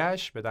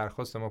برگشت به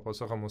درخواست ما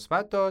پاسخ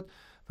مثبت داد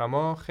و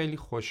ما خیلی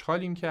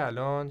خوشحالیم که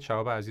الان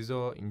شهاب عزیز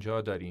رو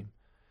اینجا داریم.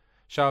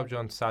 شهاب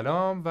جان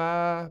سلام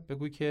و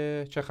بگو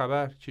که چه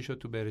خبر، چی شد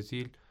تو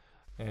برزیل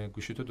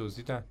گوشیتو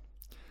دزدیدن؟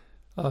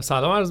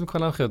 سلام عرض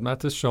میکنم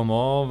خدمت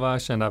شما و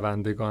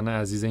شنوندگان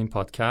عزیز این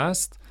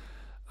پادکست.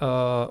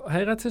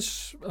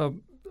 حقیقتش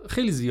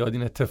خیلی زیاد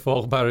این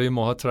اتفاق برای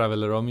ماها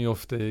ترافلرها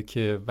میفته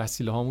که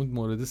وسیله هامون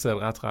مورد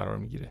سرقت قرار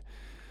میگیره.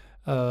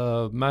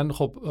 من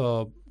خب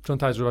چون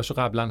تجربهشو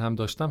قبلا هم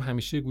داشتم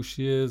همیشه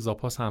گوشی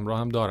زاپاس همراه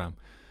هم دارم.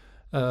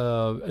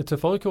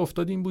 اتفاقی که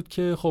افتاد این بود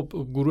که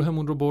خب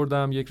گروهمون رو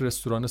بردم یک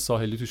رستوران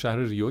ساحلی تو شهر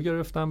ریو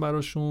گرفتم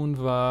براشون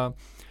و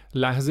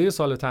لحظه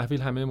سال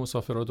تحویل همه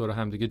مسافرها دور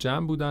هم دیگه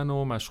جمع بودن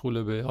و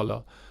مشغول به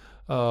حالا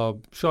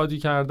شادی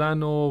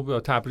کردن و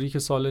تبریک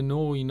سال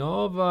نو و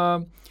اینا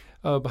و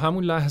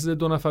همون لحظه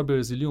 2 نفر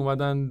برزیلی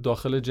اومدن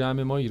داخل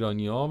جمع ما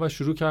ایرانی‌ها و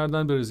شروع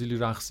کردن برزیلی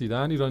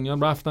رقصیدن.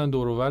 ایرانیان رفتن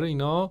دور و بر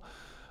اینا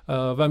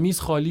و میز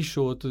خالی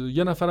شد.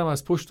 یه نفرم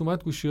از پشت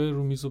اومد گوشی‌های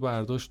رو میز رو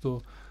برداشت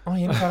و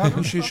یعنی فقط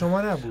گوشی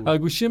شما نبود؟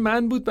 گوشی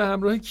من بود به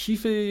همراه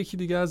کیف یکی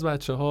دیگه از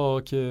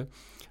بچه‌ها که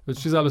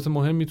چیز البته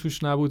مهمی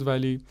توش نبود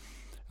ولی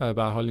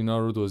به حال اینا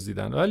رو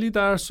دزدیدن. ولی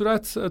در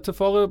صورت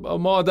اتفاق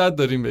ما عادت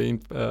داریم به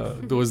این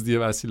دزدی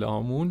وسیله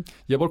هامون.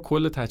 یه بار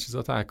کل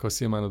تجهیزات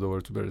عکاسی منو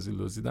دوباره تو برزیل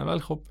دزدیدن ولی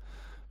خب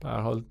به هر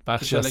حال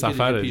بخشی از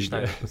سفر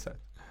دیگه.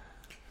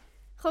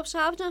 خب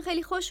شهاب جان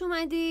خیلی خوش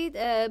اومدید.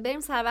 بریم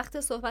سر وقت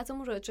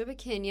صحبتمون راجع به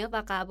کنیا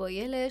و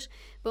قبایلش.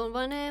 به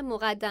عنوان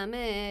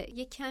مقدمه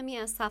یک کمی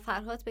از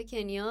سفرهات به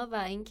کنیا و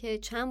اینکه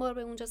چند بار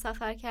به اونجا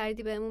سفر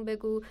کردی بهمون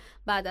بگو.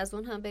 بعد از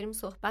اون هم بریم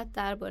صحبت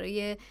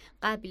درباره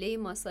قبیله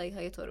ماسایی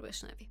های تو رو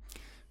بشنویم.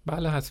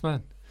 بله حتما.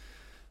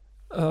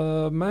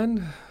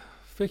 من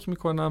فکر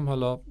میکنم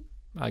حالا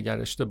اگر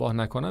اشتباه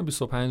نکنم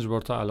 25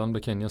 بار تا الان به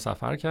کنیا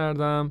سفر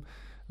کردم،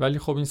 ولی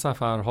خب این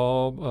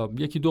سفرها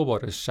 1-2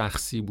 بارش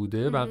شخصی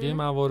بوده، بقیه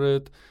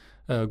موارد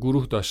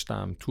گروه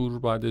داشتم، تور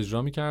باید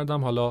اجرا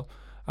می‌کردم. حالا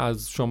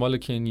از شمال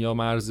کنیا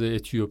مرز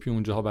اتیوپی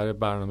اونجاها برای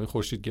برنامه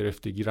خورشید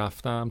گرفتگی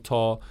رفتم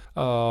تا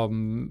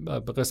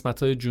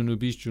قسمت‌های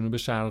جنوبیش، جنوب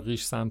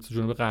شرقیش، سمت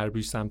جنوب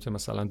غربیش، سمت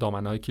مثلا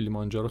دامنه‌های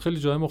کلیمانجارو، خیلی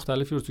جای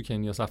مختلفی رو تو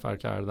کنیا سفر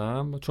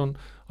کردم چون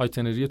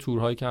آیتنری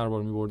تورهایی که هر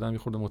بار می‌بردم یه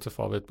خورده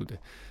متفاوت بوده.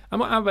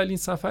 اما اولین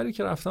سفری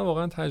که رفتم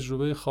واقعا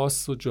تجربه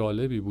خاص و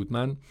جالبی بود.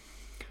 من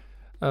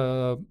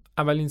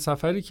اولین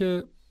سفری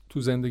که تو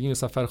زندگی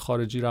سفر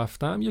خارجی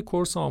رفتم یه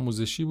کورس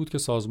آموزشی بود که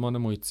سازمان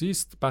محیط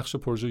زیست بخش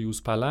پروژه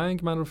یوز پلنگ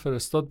من رو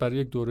فرستاد برای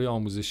یک دوره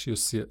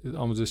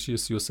آموزشی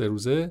 33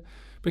 روزه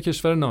به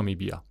کشور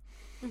نامیبیا.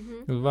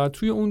 و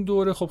توی اون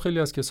دوره خب خیلی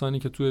از کسانی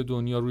که توی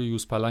دنیا روی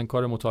یوز پلنگ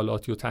کار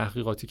مطالعاتی و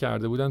تحقیقاتی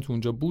کرده بودن تو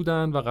اونجا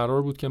بودن و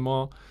قرار بود که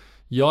ما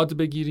یاد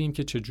بگیریم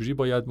که چجوری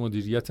باید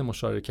مدیریت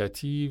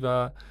مشارکتی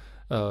و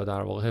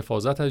در واقع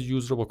حفاظت از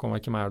یوز رو با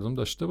کمک مردم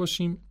داشته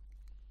باشیم.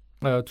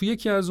 تو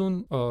یکی از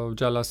اون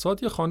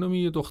جلسات یه خانمی،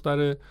 یه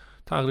دختر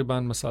تقریبا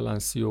مثلا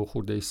 30 و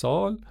خورده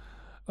سال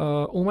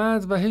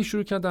اومد و هی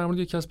شروع کرد در مورد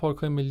یکی از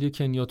پارک‌های ملی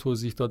کنیا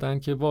توضیح دادن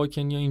که وا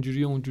کنیا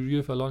اینجوریه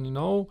اونجوریه فلان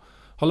اینا. و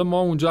حالا ما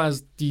اونجا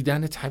از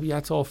دیدن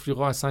طبیعت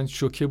آفریقا اصلا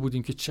شوکه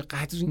بودیم که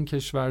چقدر این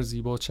کشور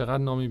زیبا،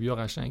 چقدر نامیبیا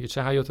قشنگه،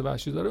 چه حیات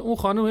وحشی داره. اون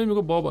خانم هی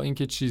میگه بابا این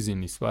که چیزی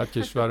نیست، باید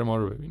کشور ما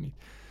رو ببینید.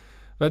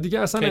 و دیگه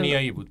اصلا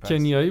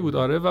کنیایی بود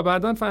آره. و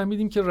بعداً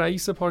فهمیدیم که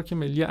رئیس پارک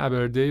ملی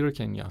ابردیر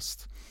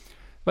کنیاست.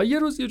 و یه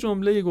روز یه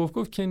جمله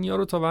گفت کنیا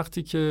رو تا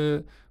وقتی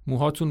که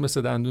موهاتون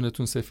مثل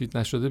دندونتون سفید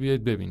نشده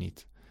بیایید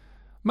ببینید.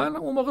 من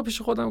اون موقع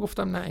پیش خودم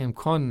گفتم نه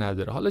امکان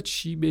نداره، حالا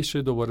چی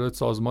بشه دوباره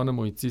سازمان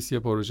محیط زیست یه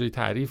پروژه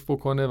تعریف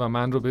بکنه و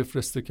من رو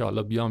بفرسته که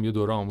حالا بیام یه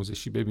دوره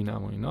آموزشی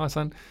ببینم و اینا.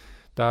 اصلا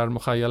در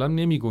مخیلم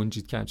نمی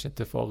گنجید که همچین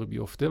اتفاقی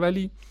بیفته،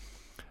 ولی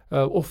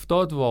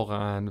افتاد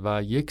واقعا.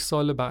 و 1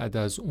 سال بعد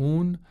از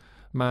اون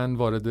من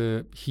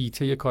وارد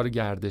هیته کار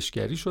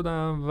گردشگری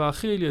شدم و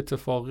خیلی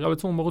اتفاقی.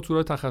 البته اون موقع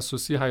تورای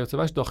تخصصی حیات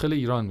وحش داخل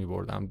ایران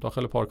می‌بردم،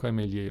 داخل پارک‌های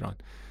ملی ایران.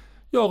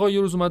 یه آقا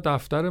یه روز اومد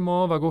دفتر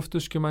ما و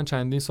گفتش که من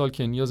چندین سال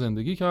کنیا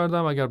زندگی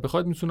کردم، اگر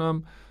بخواید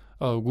میتونم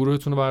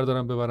گروهتون رو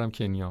بردارم ببرم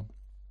کنیا.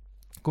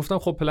 گفتم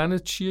خب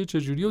پلنت چیه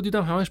چجوری؟ و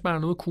دیدم همش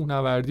برنامه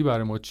کوهنوردی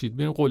برای ما چید،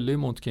 بریم قله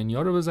مونت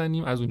کنیا رو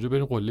بزنیم، از اونجا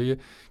بریم قله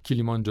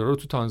کلیمانجارو رو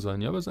تو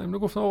تانزانیا بزنیم.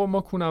 گفتم آقا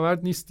ما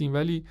کوهنورد نیستیم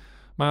ولی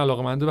من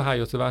علاقه‌مند به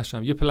حیات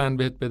وحشم، یه پلن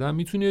بهت بدم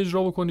میتونی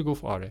اجرا بکنی؟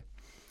 گفت آره.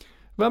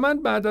 و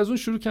من بعد از اون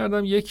شروع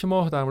کردم 1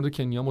 ماه در مورد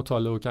کنیا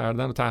مطالعه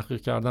کردن و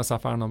تحقیق کردن،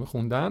 سفرنامه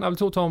خوندن.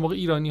 البته تا اون موقع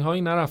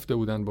ایرانی‌هایی نرفته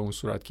بودن به اون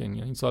صورت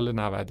کنیا، این سال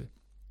 90.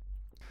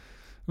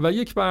 و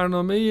یک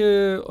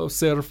برنامه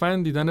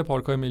صرفاً دیدن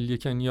پارک‌های ملی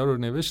کنیا رو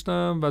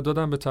نوشتم و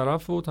دادم به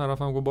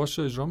طرفم گفت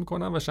باشه اجرا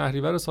می‌کنم. و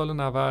شهریور سال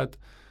 90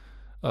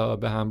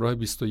 به همراه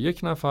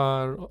 21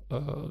 نفر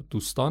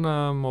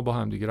دوستانم ما با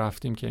هم دیگه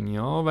رفتیم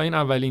کنیا و این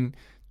اولین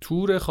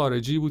تور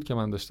خارجی بود که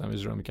من داشتم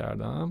اجرا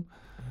می‌کردم.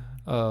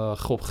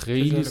 خب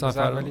خیلی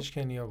سفر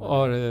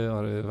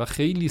آره و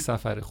خیلی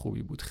سفر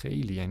خوبی بود،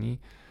 خیلی، یعنی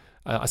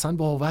اصلا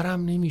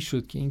باورم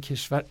نمیشد که این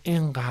کشور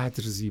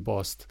اینقدر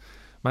زیباست.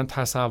 من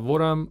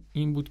تصورم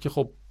این بود که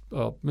خب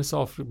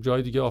مثل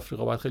جای دیگه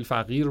آفریقا باید خیلی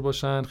فقیر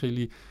باشن،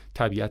 خیلی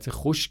طبیعت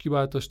خشکی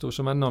باید داشته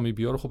باشه. من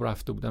نامیبیا رو خب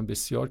رفته بودم،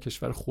 بسیار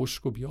کشور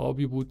خشک و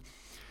بیابی بود.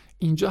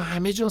 اینجا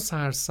همه جا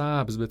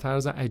سرسبز، به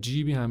طرز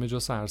عجیبی همه جا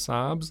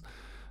سرسبز.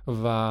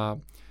 و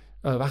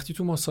وقتی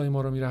تو ماسای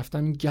مارا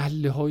میرفتم این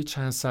گله های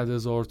چند صد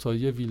هزار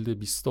تایی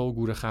ویلدبیستا و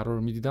گوره خرا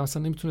رو میدیدم،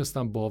 اصلا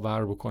نمیتونستم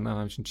باور بکنم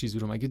همچین چیزی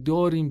رو مگه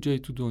داریم جایی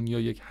تو دنیا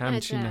یک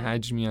همچین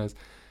حجمی از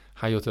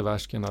حیات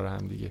وحش کنار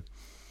هم دیگه.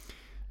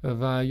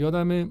 و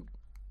یادم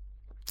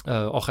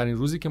آخرین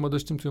روزی که ما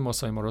داشتیم توی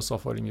ماسای مارا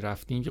سافاری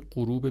میرفتیم، یه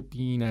غروب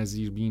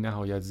بی‌نظیر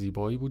بی‌نهایت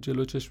زیبایی بود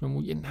جلو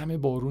چشممون، یه نم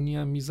بارونی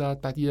هم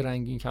میزد، بعد یه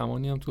رنگین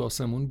کمانی هم تو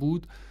آسمون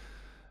بود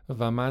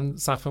و من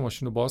سقف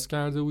ماشین رو باز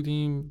کرده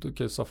بودیم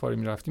که سافاری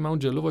میرفتیم. من اون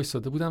جلو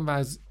وایساده بودم و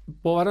از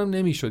باورم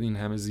نمیشد این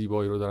همه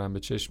زیبایی رو دارم به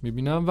چشم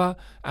میبینم و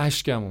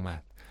اشکم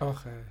اومد.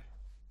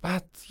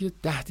 بعد یه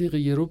 10 دقیقه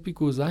یه روبی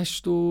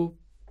گذشت و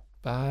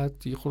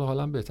بعد یه خورده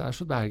حالم بهتر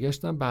شد.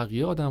 برگشتم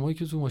بقیه آدمایی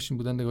که تو ماشین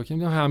بودن نگاه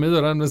کردم، همه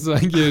دارن مثل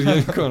من گریه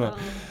میکنن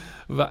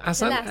و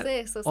اصلا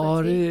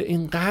آره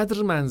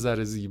اینقدر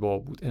منظر زیبا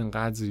بود،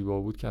 اینقدر زیبا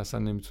بود که اصلا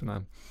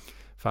نمیتونم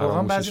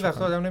واقعا بعضی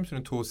وقتا آدم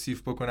نمیتونه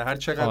توصیف بکنه، هر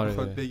چقدر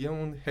بخواد بگه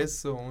اون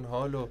حس و اون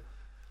حال و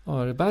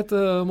آره. بعد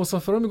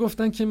مسافران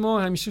میگفتن که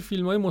ما همیشه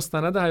فیلم‌های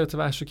مستند حیات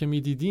وحش رو که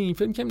میدیدیم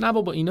فکر می‌کنیم نه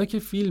بابا اینا که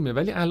فیلمه،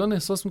 ولی الان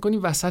احساس می‌کنیم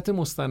وسط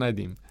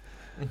مستندیم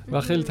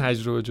و خیلی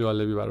تجربه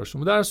جالبی براشون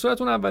بود. در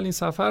صورت اون اولین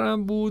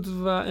سفرم بود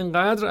و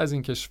انقدر از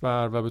این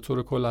کشور و به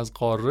طور کل از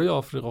قاره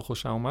آفریقا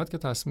خوشم اومد که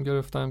تصمیم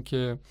گرفتم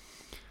که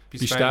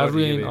بیشتر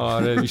روی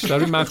این بیشتر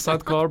روی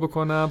مقصد کار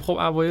بکنم. خب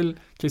اوایل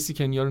کسی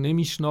کنیا رو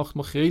نمیشناخت،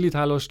 ما خیلی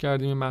تلاش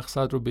کردیم این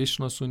مقصد رو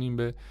بشناسونیم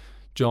به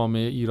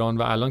جامعه ایران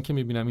و الان که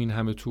میبینم این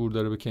همه تور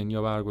داره به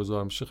کنیا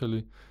برگزار میشه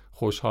خیلی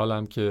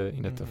خوشحالم که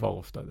این اتفاق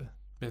افتاده.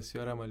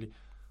 بسیار عالی.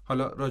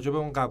 حالا راجع به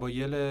اون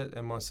قبایل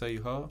ماسایی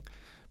ها،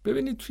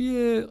 ببینید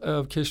توی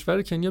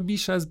کشور کنیا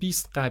بیش از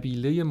 20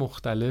 قبیله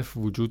مختلف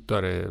وجود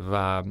داره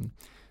و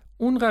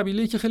اون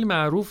قبیله‌ای که خیلی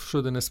معروف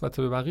شده نسبت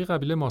به بقیه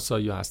قبیله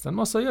ماسایی هستن.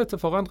 ماسایی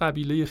اتفاقا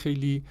قبیله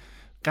خیلی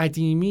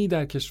قدیمی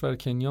در کشور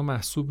کنیا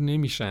محسوب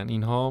نمیشن.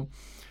 اینها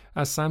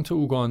از سمت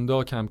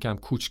اوگاندا کم کم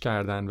کوچ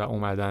کردن و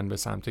اومدن به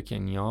سمت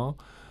کنیا،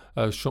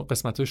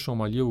 قسمت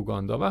شمالی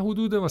اوگاندا، و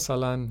حدود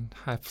مثلا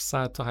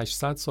 700 تا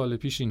 800 سال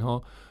پیش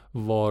اینها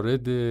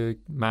وارد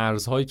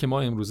مرزهایی که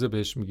ما امروزه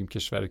بهش میگیم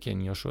کشور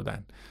کنیا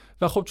شدن.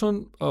 و خب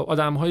چون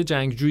آدم‌های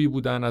جنگجویی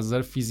بودن، از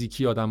نظر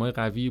فیزیکی آدم‌های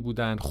قوی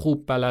بودن،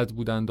 خوب بلد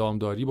بودن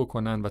دامداری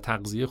بکنن و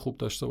تغذیه خوب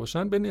داشته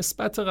باشن، به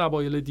نسبت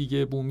قبایل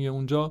دیگه بومی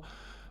اونجا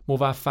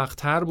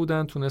موفق‌تر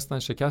بودن، تونستن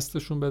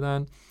شکستشون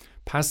بدن،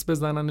 پس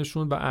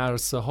بزننشون و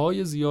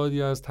عرصه‌های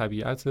زیادی از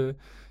طبیعت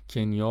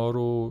کنیا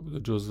رو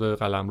جزو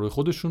قلمرو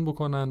خودشون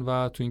بکنن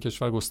و تو این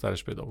کشور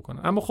گسترش پیدا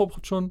بکنن. اما خب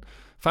چون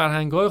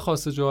فرهنگ‌های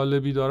خاص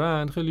جالبی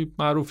دارن خیلی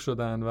معروف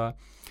شدن و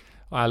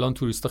الان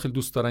توریست‌ها خیلی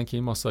دوست دارن که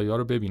این ماسایی‌ها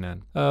رو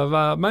ببینن.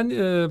 و من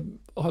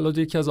حالا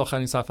یکی از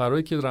آخرین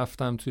سفرهایی که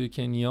رفتم توی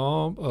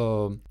کنیا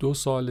 1.5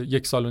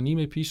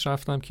 سال پیش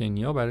رفتم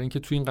کنیا برای اینکه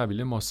توی این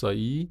قبیله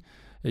ماسایی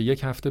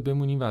یک هفته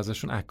بمونیم و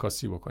ازشون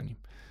عکاسی بکنیم.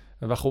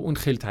 و خب اون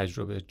خیلی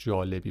تجربه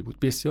جالبی بود.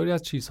 بسیاری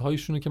از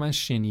چیزهایشون که من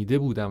شنیده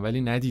بودم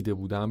ولی ندیده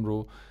بودم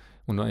رو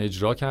اونا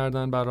اجرا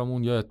کردن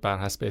برامون، یا بر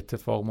حسب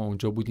اتفاق ما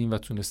اونجا بودیم و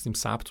تونستیم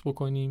ثبت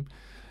بکنیم.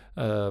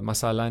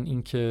 مثلا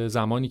این که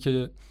زمانی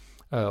که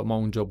ما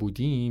اونجا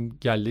بودیم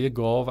گله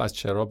گاو از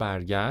چرا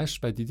برگشت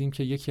و دیدیم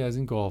که یکی از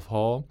این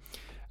گاوها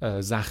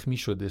زخمی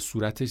شده،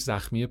 صورتش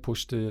زخمیه،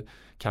 پشت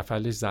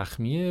کفلش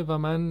زخمیه و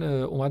من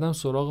اومدم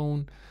سراغ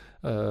اون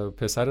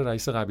پسر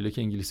رئیس قبیله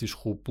که انگلیسیش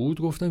خوب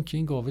بود، گفتم که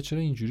این گاوه چرا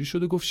اینجوری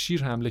شده؟ گفت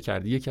شیر حمله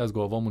کرده، یکی از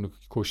گاوامونو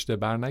کشته،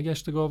 بر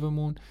نگشته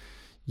گاومون،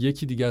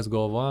 یکی دیگه از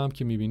گاوا هم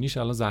که میبینیش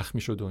الان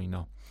زخمی شده و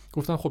اینا.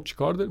 گفتم خب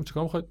چیکار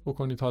میخواید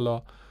بکنید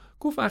حالا؟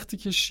 گفت وقتی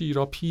که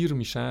شیرا پیر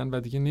میشن و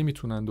دیگه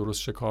نمیتونن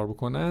درست شکار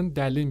بکنن،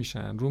 دله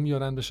میشن، رو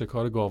میارن به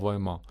شکار گاوای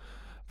ما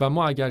و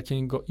ما اگر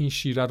که این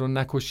شیره رو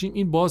نکشیم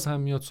این باز هم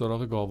میاد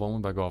سراغ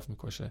گاوامون و گاو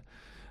میکشه.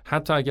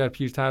 حتی اگر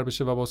پیرتر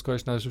بشه و باز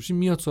کارش نداشته باشیم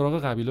میاد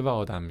سراغ قبیله و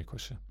آدم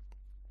میکشه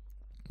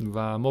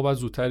و ما باید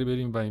زودتری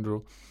بریم و این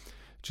رو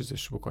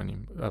چیزش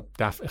بکنیم،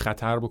 دفع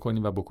خطر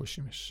بکنیم و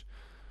بکشیمش.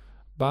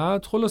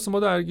 بعد خلاصه ما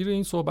درگیر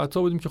این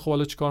صحبت‌ها بودیم که خب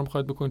حالا چیکار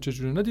می‌خواید بکنید، چه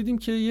جوری؟ دیدیم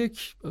که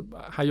یک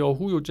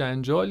هیاهوی و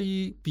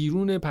جنجالی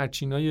بیرون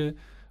پرچینای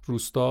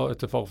روستا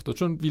اتفاق افتاد،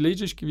 چون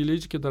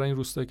ویلیجی که دارن، این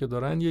روستایی که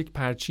دارن یک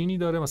پرچینی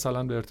داره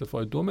مثلا به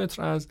ارتفاع 2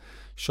 متر از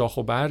شاخ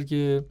و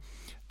برگ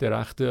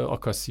درخت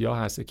آکاسیا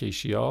هست،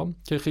 اکیشیا،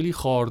 که خیلی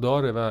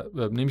خارداره و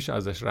نمیشه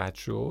ازش رد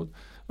شد،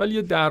 ولی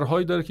یه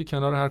درهایی داره که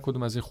کنار هر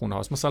کدوم از این خونه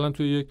هاست. مثلا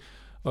توی یک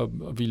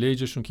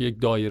ویلیجشون که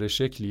یک دایره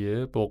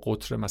شکلیه با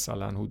قطر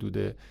مثلا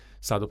حدود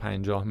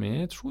 150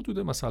 متر، حدود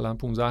مثلا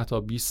 15 تا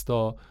 20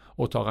 تا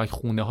اتاقک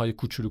خونه های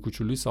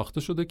کوچولویی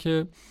ساخته شده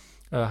که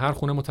هر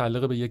خونه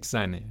متعلق به یک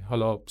زنه،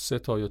 حالا 3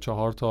 تا یا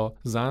 4 تا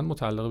زن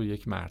متعلق به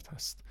یک مرد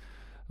هست.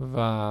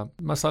 و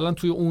مثلا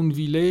توی اون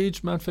ویلیج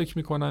من فکر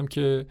میکنم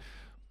که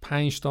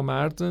 5 تا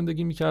مرد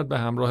زندگی میکرد به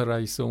همراه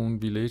رئیس اون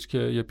ویلیج که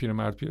یه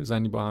پیرمرد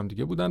پیرزنی با هم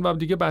دیگه بودن و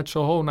دیگه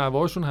بچه‌ها و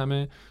نوه‌هاشون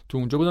همه تو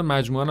اونجا بودن.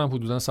 مجموعاً هم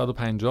حدوداً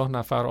 150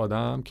 نفر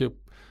آدم که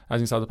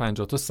از این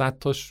 150 تا 100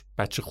 تاش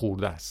بچه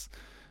خورده است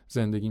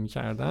زندگی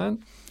میکردن.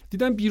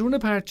 دیدم بیرون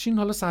پرچین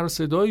حالا سر و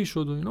صدایی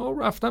شد و اینا،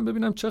 رفتم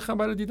ببینم چه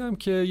خبره. دیدم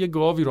که یه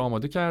گاوی رو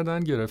آماده کردن،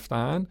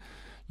 گرفتن،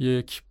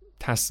 یک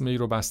تسمه‌ای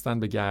رو بستن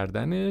به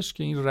گردنش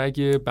که این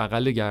رگ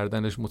بغل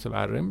گردنش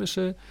متورم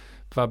بشه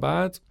و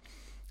بعد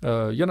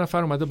یه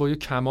نفر اومده با یه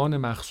کمان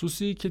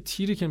مخصوصی که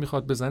تیری که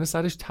میخواد بزنه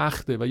سرش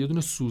تخته و یه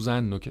دونه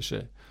سوزن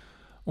نوکشه،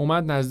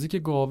 اومد نزدیک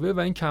گاوه و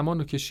این کمان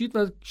رو کشید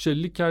و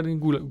شلیک کرد،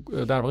 این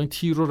در واقع این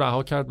تیر رو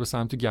رها کرد به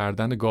سمت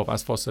گردن گاو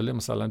از فاصله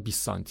مثلا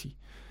 20 سانتی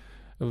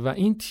و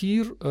این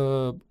تیر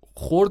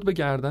خورد به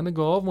گردن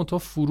گاو منتها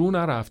فرو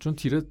نرفت، چون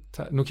تیر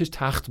نوکش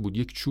تخت بود،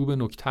 یک چوب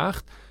نوک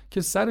تخت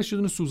که سرش یه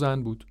دونه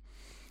سوزن بود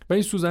و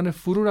این سوزن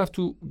فرو رفت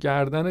تو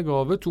گردن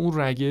گاوه، تو اون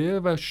رگه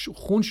و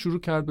خون شروع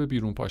کرد به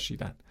بیرون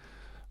پاشیدن،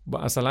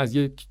 مثلا از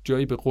یک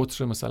جایی به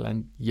قطر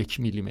مثلا 1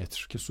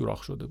 میلیمتر که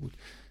سوراخ شده بود.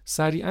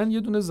 سریعا یه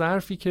دونه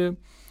ظرفی که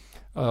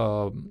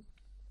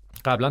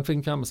قبلا فکر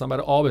می‌کردم مثلا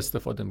برای آب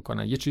استفاده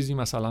میکنن، یه چیزی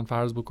مثلا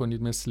فرض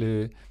بکنید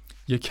مثل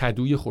یه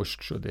کدوی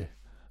خشک شده،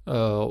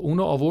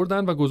 اونو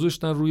آوردن و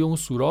گذاشتن روی اون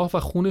سوراخ و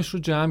خونش رو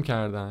جمع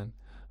کردن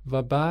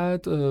و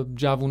بعد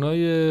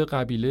جوانای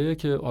قبیله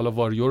که حالا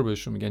واریور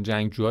بهشون میگن،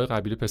 جنگجوهای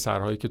قبیله،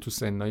 پسرهایی که تو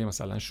سنای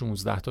مثلا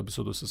 16 تا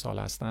 22 سال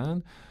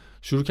هستن،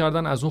 شروع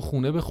کردن از اون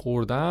خونه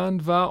بخوردن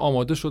و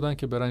آماده شدن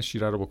که برن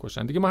شیره رو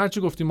بکشن. دیگه ما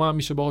هرچی گفتیم ما هم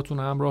میشه باهاتون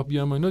همراه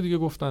بیام و اینا، دیگه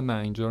گفتن نه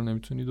اینجا رو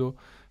نمیتونید و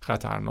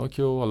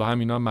خطرناکه و حالا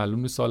همینا هم معلوم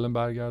نیست سالم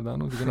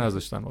برگردن و دیگه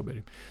نذاشتن ما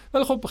بریم.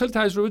 ولی خب خیلی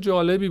تجربه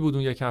جالبی بود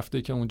اون یک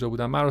هفته که اونجا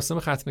بودم. مراسم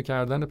ختنه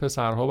کردن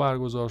پسرها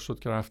برگزار شد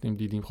که رفتیم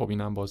دیدیم. خب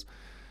اینم باز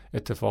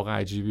اتفاق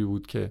عجیبی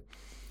بود که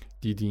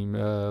دیدیم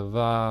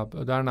و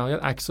در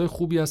نهایت عکسای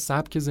خوبی از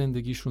سبک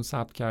زندگیشون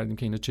ثبت کردیم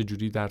که اینا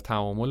چجوری در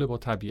تعامل با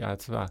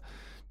طبیعت و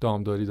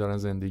دامداری دارن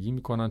زندگی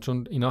میکنن،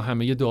 چون اینا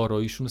همه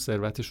داراییشون و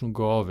ثروتشون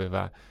گاوه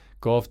و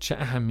گاو چه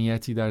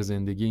اهمیتی در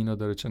زندگی اینا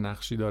داره، چه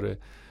نقشی داره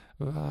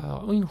و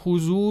این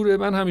حضور.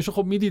 من همیشه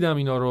خب میدیدم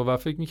اینا رو و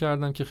فکر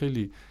میکردم که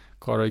خیلی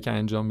کارهایی که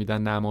انجام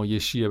میدن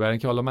نمایشیه، برای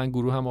اینکه حالا من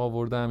گروه هم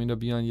آوردم اینا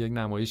بیان یک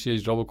نمایشی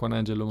اجرا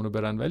بکنن جلومون رو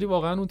برن، ولی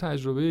واقعا اون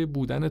تجربه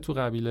بودن تو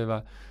قبیله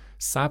و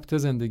ثبت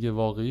زندگی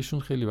واقعیشون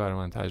خیلی برای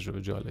من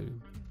تجربه جالبی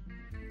بود.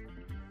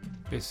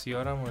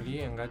 بسیارم عالی.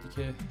 اینقدری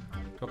که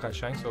تو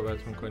قشنگ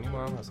صحبت میکنی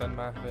ما هم مثلا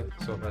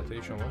محو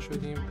صحبتهای شما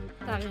شدیم.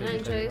 دقیقاً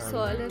جای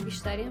سوال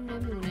بیشتری هم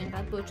نمیمونه،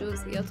 اینقدر با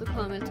جزئیات و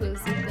کامل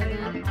توضیح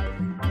دادن.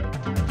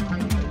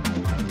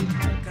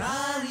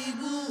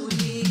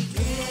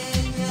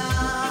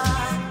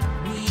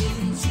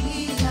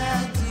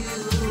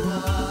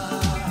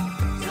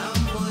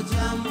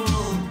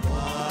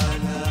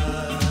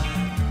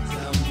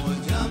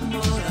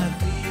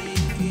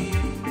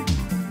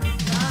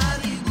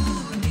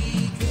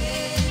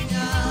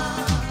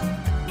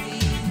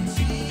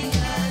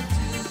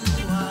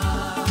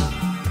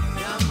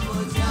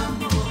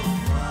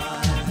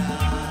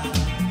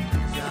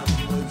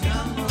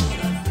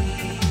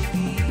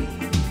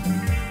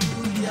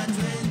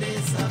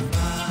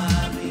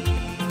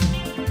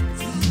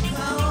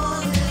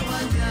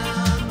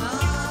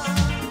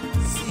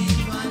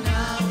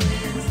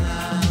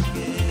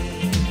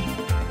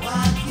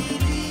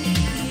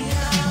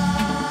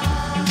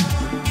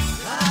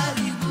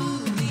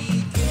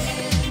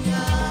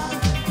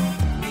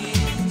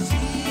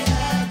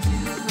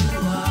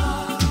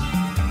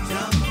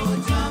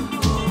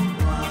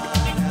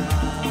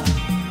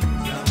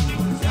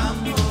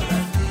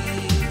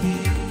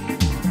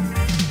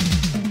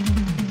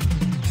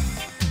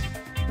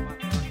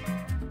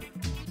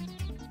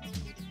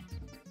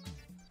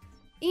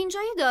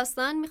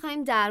 داستان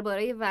میخوایم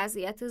درباره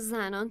وضعیت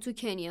زنان تو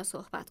کنیا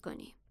صحبت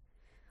کنیم.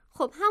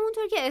 خب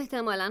همونطور که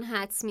احتمالاً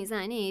حدس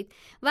میزنید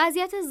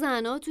وضعیت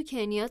زنان تو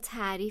کنیا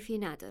تعریفی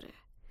نداره.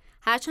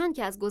 هرچند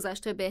که از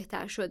گذشته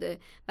بهتر شده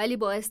ولی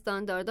با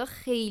استانداردها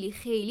خیلی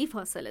خیلی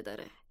فاصله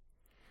داره.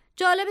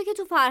 جالبه که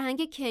تو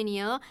فرهنگ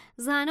کنیا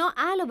زنها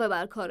علاوه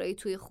بر کارهای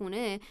توی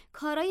خونه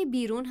کارهای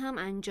بیرون هم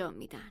انجام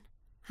میدن.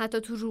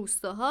 حتی تو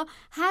روستاها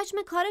حجم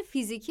کار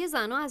فیزیکی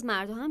زنها از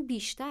مردها هم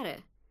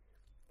بیشتره.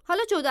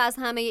 حالا جدا از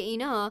همه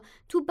اینا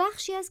تو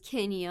بخشی از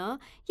کنیا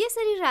یه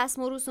سری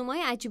رسم و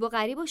رسومای عجیب و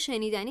غریب و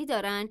شنیدنی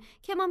دارن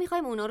که ما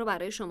میخوایم اونا رو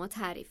برای شما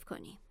تعریف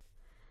کنیم.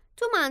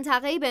 تو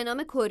منطقه‌ای به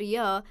نام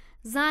کوریا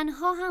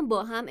زنها هم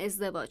با هم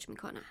ازدواج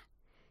میکنن.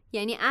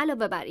 یعنی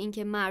علاوه بر این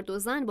که مرد و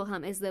زن با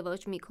هم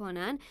ازدواج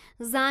میکنن،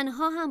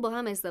 زنها هم با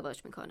هم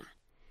ازدواج میکنن.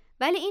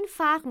 ولی این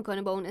فرق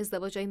میکنه با اون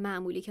ازدواجای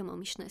معمولی که ما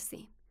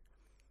میشناسیم.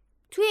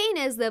 توی این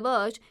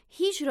ازدواج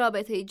هیچ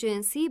رابطه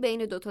جنسی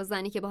بین دوتا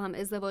زنی که با هم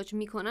ازدواج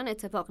میکنن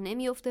اتفاق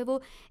نمیفته و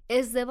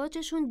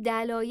ازدواجشون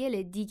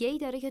دلایل دیگه‌ای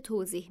داره که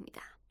توضیح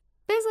میدم.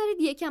 بذارید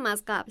یکم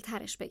از قبل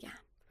ترش بگم.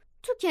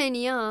 تو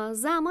کنیا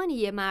زمانی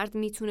یه مرد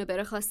میتونه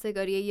بره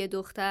خواستگاری یه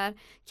دختر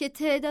که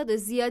تعداد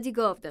زیادی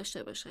گاو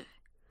داشته باشه.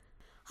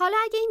 حالا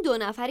اگه این دو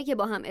نفری که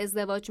با هم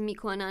ازدواج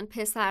میکنن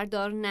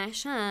پسردار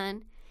نشن،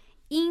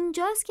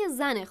 اینجاست که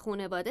زن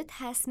خانواده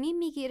تصمیم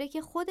میگیره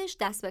که خودش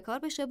دست به کار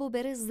بشه و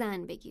بره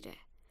زن بگیره.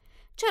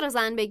 چرا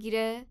زن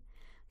بگیره؟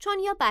 چون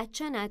یا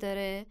بچه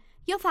نداره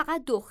یا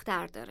فقط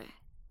دختر داره.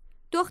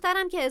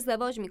 دخترم که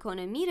ازدواج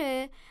میکنه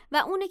میره و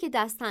اونه که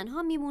دست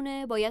تنها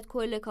میمونه، باید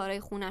کل کارهای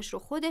خونش رو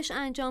خودش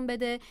انجام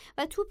بده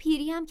و تو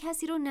پیری هم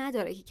کسی رو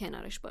نداره که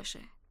کنارش باشه.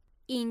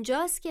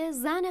 اینجاست که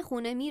زن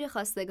خونه میره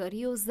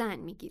خواستگاری و زن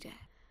میگیره.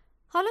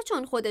 حالا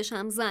چون خودش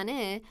هم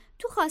زنه،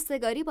 تو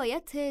خواستگاری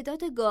باید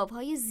تعداد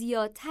گاوهای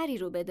زیادتری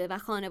رو بده و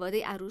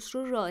خانواده عروس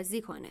رو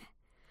راضی کنه.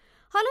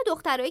 حالا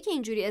دخترایی که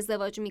اینجوری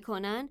ازدواج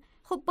میکنن،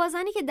 خب با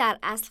زنی که در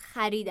اصل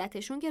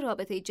خریدتشون که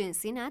رابطه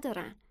جنسی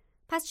ندارن.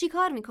 پس چی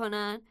کار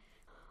میکنن؟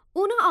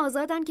 اونا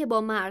آزادن که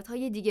با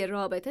مردهای دیگه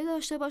رابطه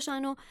داشته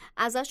باشن و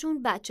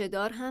ازشون بچه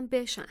دار هم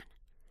بشن.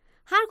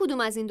 هر کدوم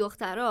از این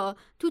دخترها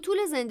تو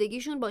طول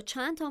زندگیشون با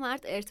چند تا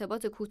مرد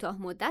ارتباط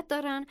کوتاه مدت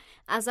دارن،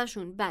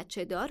 ازشون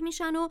بچه دار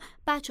میشن و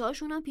بچه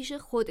هاشون هم پیش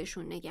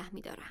خودشون نگه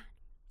میدارن.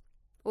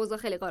 اوضاع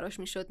خیلی قاراش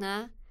میشد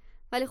نه؟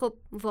 ولی خب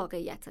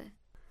واقعیته.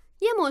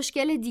 یه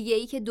مشکل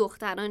دیگه‌ای که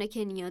دختران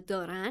کنیا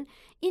دارن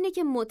اینه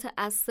که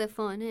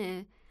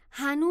متاسفانه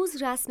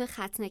هنوز رسم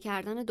ختنه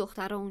کردن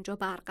دخترها اونجا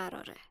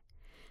برقراره.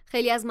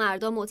 خیلی از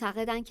مردا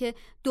معتقدن که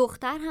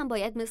دختر هم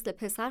باید مثل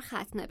پسر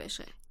ختنه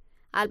بشه.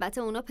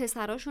 البته اونا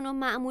پسراشون رو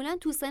معمولاً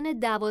تو سن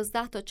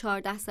 12 تا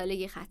 14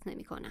 سالگی ختنه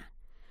میکنن.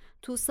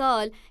 تو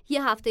سال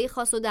یه هفته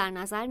خاص رو در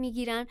نظر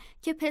میگیرن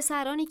که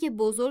پسرانی که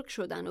بزرگ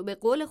شدن و به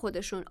قول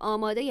خودشون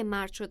آماده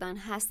مرد شدن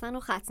هستن و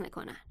ختنه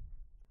کنن.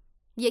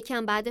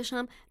 یکم بعدش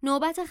هم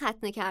نوبت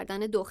ختنه کردن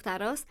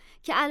دختراست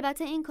که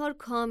البته این کار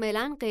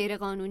کاملاً غیر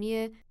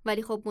قانونیه،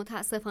 ولی خب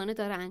متاسفانه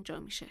داره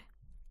انجام میشه.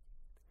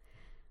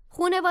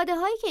 خانواده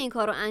هایی که این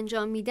کار رو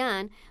انجام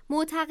میدن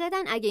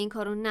معتقدن اگه این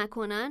کار رو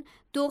نکنن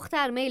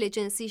دختر میل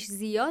جنسیش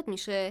زیاد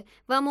میشه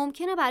و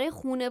ممکنه برای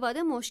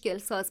خانواده مشکل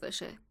ساز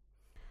بشه.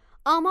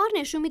 آمار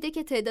نشون میده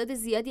که تعداد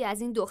زیادی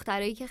از این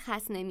دخترایی که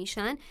ختنه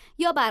میشن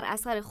یا بر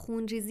اثر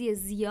خونریزی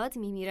زیاد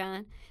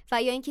میمیرن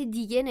و یا اینکه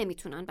دیگه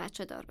نمیتونن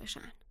بچه دار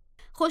بشن.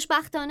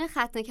 خوشبختانه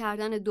ختنه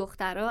کردن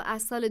دخترها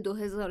از سال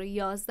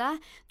 2011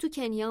 تو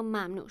کنیا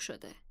ممنوع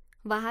شده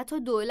و حتی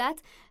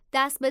دولت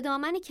دست به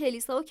دامن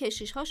کلیسا و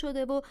کشیش‌ها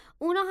شده و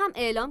اونا هم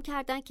اعلام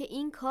کردن که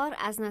این کار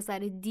از نظر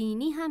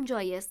دینی هم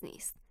جایز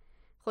نیست.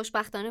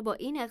 خوشبختانه با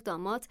این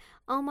اقدامات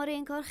آمار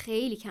این کار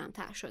خیلی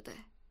کمتر شده.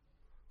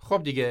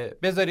 خب دیگه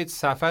بذارید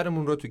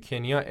سفرمون رو تو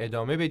کنیا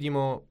ادامه بدیم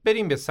و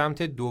بریم به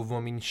سمت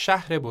دومین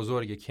شهر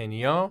بزرگ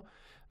کنیا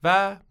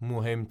و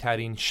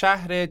مهمترین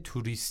شهر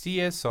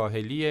توریستی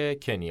ساحلی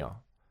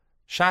کنیا،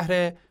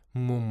 شهر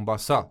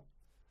مومباسا.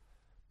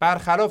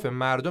 برخلاف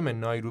مردم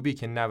نایروبی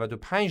که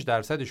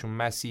 95%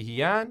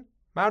 مسیحیان،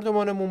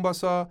 مردمان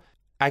مومباسا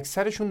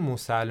اکثرشون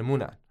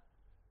مسلمونن.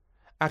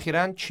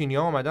 اخیراً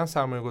چینی‌ها اومدن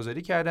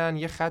سرمایه‌گذاری کردن،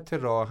 یه خط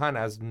راهن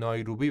از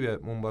نایروبی به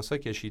مومباسا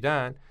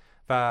کشیدن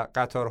و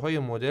قطارهای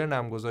مدرن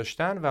هم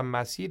گذاشتن و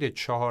مسیر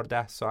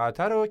 14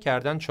 ساعته رو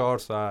کردن 4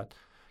 ساعت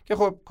که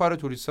خب کار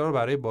توریست‌ها رو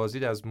برای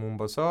بازدید از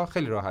مومباسا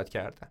خیلی راحت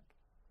کردن.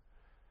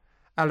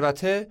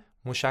 البته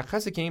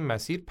مشخصه که این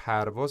مسیر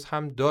پرواز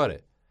هم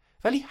داره،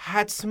 ولی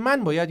حتماً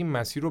باید این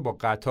مسیر رو با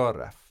قطار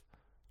رفت.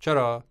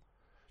 چرا؟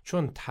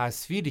 چون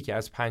تصویری که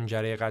از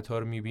پنجره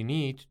قطار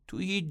میبینید تو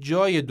هیچ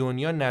جای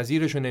دنیا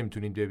نظیرش رو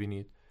نمیتونید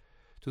ببینید.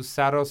 تو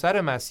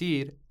سراسر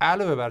مسیر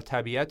علاوه بر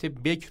طبیعت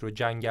بکر و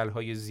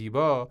جنگل‌های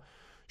زیبا،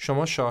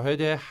 شما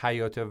شاهد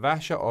حیات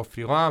وحش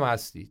آفریقا هم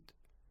هستید.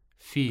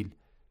 فیل،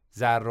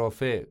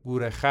 زرافه،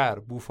 گورخر،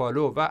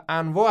 بوفالو و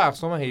انواع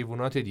اقسام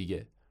حیوانات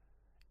دیگه.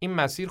 این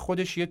مسیر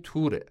خودش یه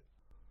توره.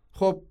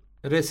 خب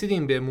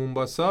رسیدیم به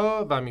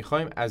مومباسا و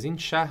میخوایم از این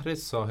شهر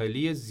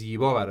ساحلی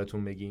زیبا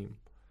براتون بگیم.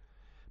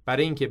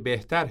 برای اینکه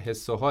بهتر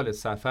حس و حال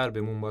سفر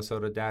به مومباسا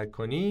رو درک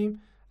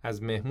کنیم،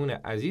 از مهمون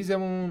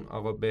عزیزمون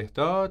آقا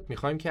بهداد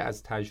میخوایم که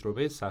از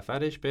تجربه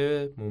سفرش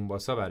به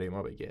مونباسا برای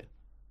ما بگه.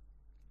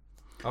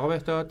 آقا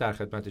بهداد در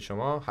خدمت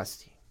شما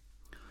هستیم.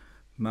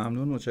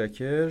 ممنون،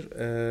 متشکر.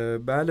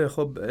 بله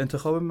خب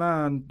انتخاب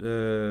من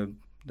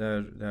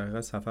در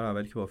حقیقت سفر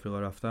اولی که به آفریقا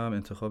رفتم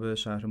انتخاب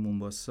شهر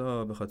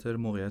مونباسا به خاطر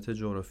موقعیت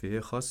جغرافیایی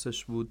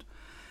خاصش بود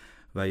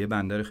و یه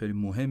بندر خیلی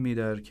مهمی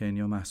در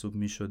کنیا محسوب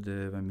می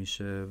شده و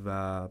میشه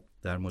و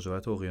در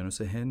مجاورت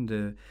اقیانوس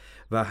هند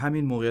و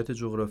همین موقعیت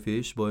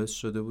جغرافیاییش باعث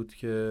شده بود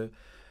که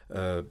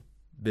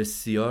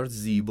بسیار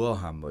زیبا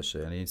هم باشه.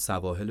 یعنی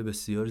سواحل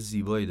بسیار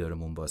زیبایی داره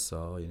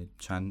مونباسا، یعنی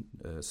چند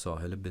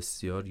ساحل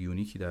بسیار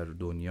یونیکی در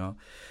دنیا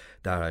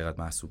در حقیقت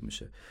محسوب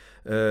میشه.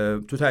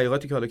 تو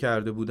تحقیقاتی که حالا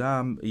کرده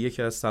بودم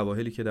یکی از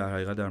سواحلی که در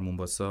حقیقت در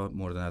مونباسا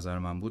مورد نظر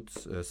من بود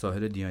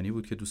ساحل دیانی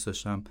بود که دوست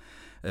داشتم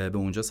به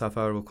اونجا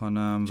سفر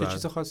بکنم. چه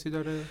چیز خاصی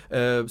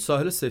داره؟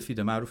 ساحل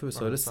سفیده، معروف به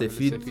ساحل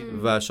سفید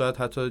و شاید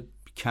حتی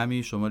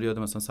کمی شما رو یاد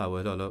مثلا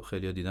سواحل، حالا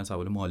خیلی دیدن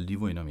سواحل مالدیو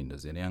و اینا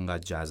میندازه، یعنی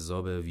انقدر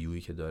جذاب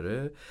ویویی که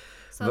داره.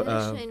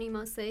 ساحل شنی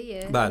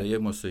ماسه‌ایه. بله، یه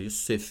ماسه‌ای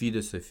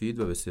سفید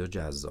و بسیار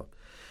جذاب.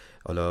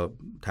 حالا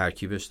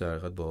ترکیبش در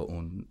حقیقت با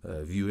اون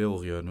ویو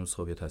اقیانوس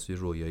خب یه تصویر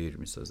رویایی رو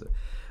میسازه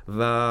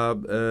و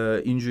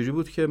اینجوری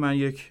بود که من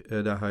یک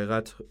در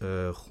حقیقت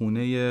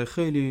خونه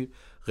خیلی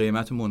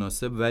قیمت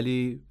مناسب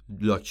ولی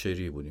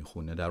لاکچری بود این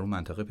خونه در اون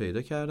منطقه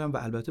پیدا کردم و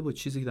البته با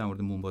چیزی که در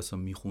مورد مونباسا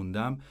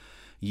میخوندم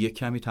یک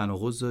کمی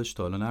تناقض داشت.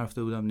 تا حالا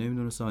نرفته بودم،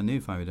 نمیدونستم و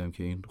نمیفهمیدم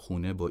که این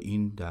خونه با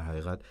این در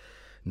حقیقت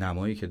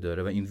نمایی که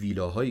داره و این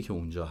ویلاهایی که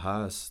اونجا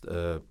هست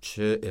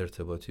چه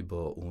ارتباطی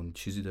با اون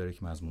چیزی داره که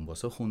من از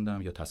مونباسا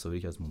خوندم یا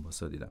تصاویری که از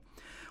مونباسا دیدم.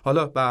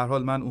 حالا به هر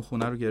حال من اون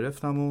خونه رو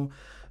گرفتم و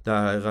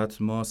در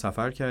حقیقت ما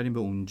سفر کردیم به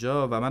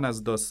اونجا و من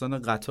از داستان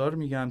قطار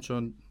میگم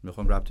چون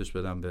میخوام ربطش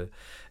بدم به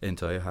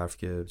انتهای حرف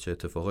که چه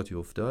اتفاقاتی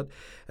افتاد.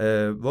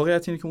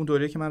 واقعیت اینه که اون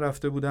دوره‌ای که من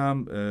رفته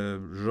بودم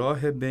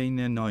راه بین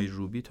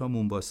نایروبی تا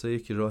مونباسا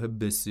یک راه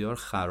بسیار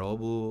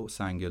خراب و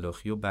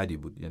سنگلاخی و بدی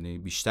بود، یعنی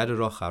بیشتر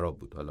راه خراب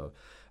بود. حالا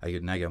اگر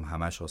نگم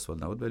همش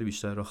آسفالت نبود ولی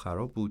بیشتر راه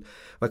خراب بود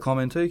و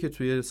کامنت هایی که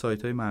توی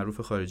سایت های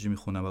معروف خارجی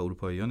میخونن و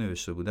اروپایی‌ها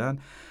نوشته بودن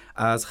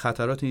از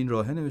خطرات این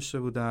راه نوشته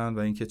بودن و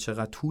اینکه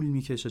چقدر طول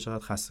میکشه،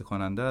 چقدر خسته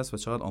کننده است و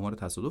چقدر آمار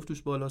تصادف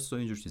توش بالاست و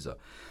اینجور چیزا.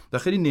 و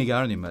خیلی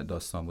نگران این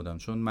داستان بودم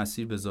چون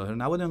مسیر به ظاهر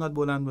نبود انقدر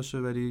بلند باشه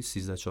ولی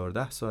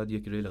 13-14 ساعت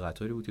یک ریل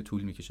قطاری بود که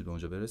طول میکشید به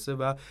اونجا برسه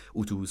و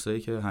اتوبوسایی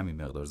که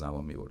همین مقدار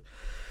زمان میبرد.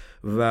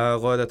 و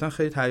قاعدتا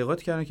خیلی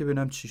تحقیقات کردن که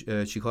ببینم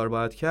چی کار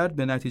باید کرد.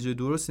 به نتیجه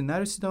درستی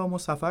نرسیدم و ما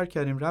سفر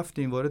کردیم،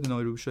 رفتیم وارد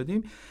نایروبی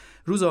شدیم.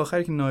 روز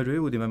آخری که نایروبی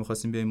بودیم و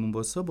می‌خواستیم بریم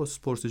مونباسا با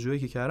پرسجویی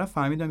که کردم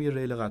فهمیدم یه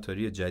ریل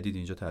قطاری جدید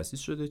اینجا تأسیس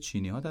شده،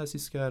 چینی‌ها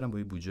تأسیس کردن با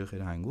یه بودجه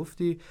خیلی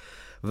هنگفتی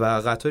و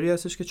قطاری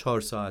هستش که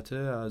 4 ساعته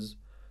از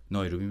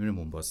نایروبی میره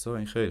مونباسا و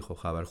این خیلی خوب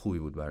خبر خوبی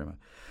بود برای من.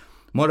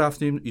 ما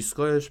رفتیم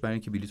ایستگاهش برای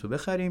اینکه بلیطو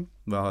بخریم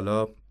و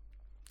حالا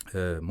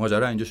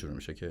ماجرا اینجا شروع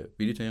میشه که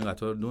بلیط این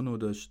قطار دو نوع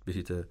داشت،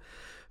 بلیط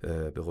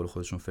به قول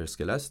خودشون فرست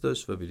کلاس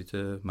داشت و بلیط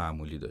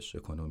معمولی داشت،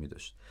 اکونومی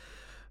داشت.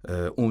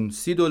 اون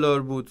 $30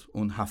 بود،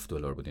 اون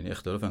 $7 بود، یعنی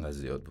اختلاف انقدر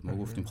زیاد بود. ما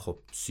گفتیم خب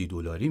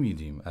 $30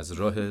 میدیم، از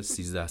راه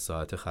 13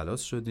 ساعته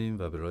خلاص شدیم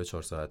و به راه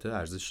 4 ساعته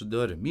ارزش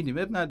داره، میدیم،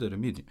 اب نداره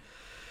میدیم.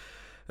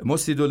 ما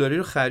 $30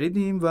 رو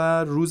خریدیم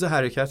و روز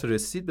حرکت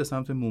رسید به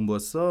سمت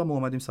مونباسا. ما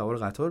اومدیم سوار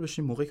قطار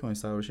بشیم. موقعی که ما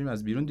سوار بشیم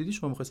از بیرون دیدی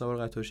شما میخوای سوار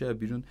قطار شی، از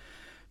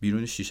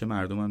بیرون شیشه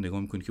مردم هم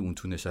نگاه میکنی که اون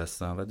تو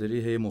نشستن و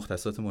داری هی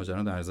مختصات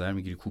ماجرا در نظر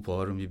میگیری، کوپه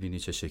ها رو میبینی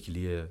چه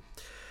شکلیه.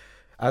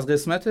 از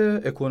قسمت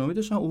اکونومی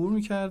داشتم عبور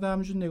میکردم،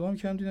 همینجوری نگاه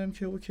میکردم دیدم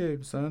که اوکی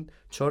مثلا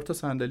 4 تا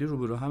صندلی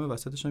روبرو همه،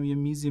 وسطش هم یه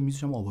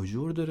میزش هم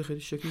آباژور داره، خیلی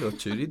شکل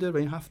لاچری داره و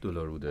این $7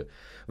 بوده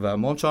و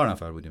ما هم 4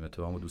 نفر بودیم،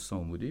 اتفاقا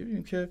دوستامون بودیم.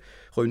 دیدیم که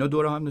خب اینا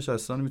دور هم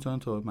نشستن میتونن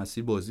تا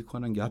مسیر بازی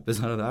کنن، گپ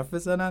بزنن، حرف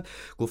بزنن.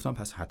 گفتم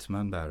پس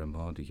حتما برای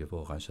ما دیگه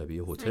واقعا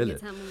شبیه هتله.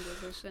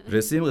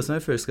 رسیدیم قسمت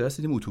فرست کلاس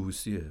دیدیم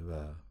اتوبوسیه و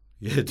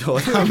یه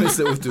دادم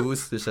مثل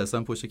اتوبوس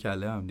نشستن پشت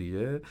کله هم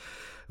دیگه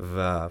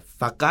و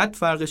فقط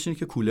فرقش اینه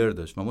که کولر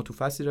داشت. ما تو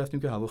فصلی رفتیم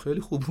که هوا خیلی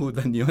خوب بود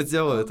و نیازی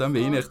واقعا به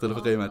این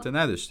اختلاف قیمته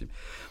نداشتیم.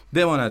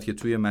 بماند که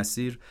توی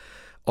مسیر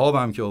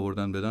آبم که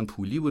آوردن بدن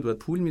پولی بود و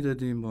پول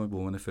میدادیم ما به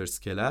عنوان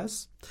فرست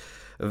کلاس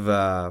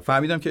و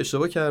فهمیدم که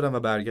اشتباه کردم و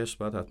برگشت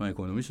بعد حتما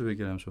اکونومیشو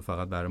بگیرم چون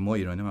فقط برای ما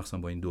ایرانی مخصوصا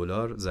با این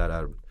دلار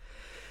ضرر بود.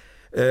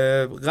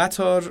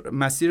 قطار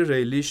مسیر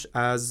ریلیش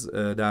از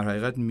در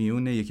حقیقت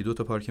میون 1-2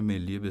 تا پارک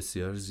ملی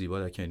بسیار زیبا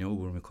در کنیا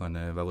عبور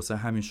میکنه و واسه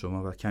همین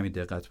شما و کمی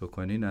دقت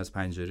بکنین از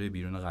پنجره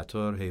بیرون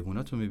قطار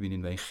حیوانات رو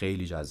میبینین و این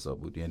خیلی جذاب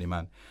بود. یعنی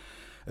من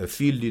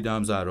فیل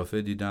دیدم،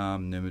 زرافه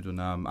دیدم،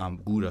 نمیدونم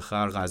گور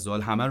خر،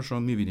 غزال، همه رو شما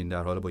میبینین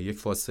در حال با یک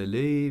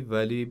فاصله،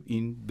 ولی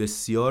این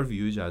بسیار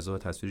ویو جذاب،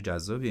 تصویر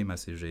جذابی این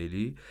مسیر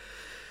ریلی.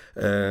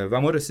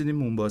 و ما رسیدیم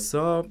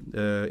مونباسا.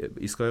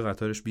 ایستگاه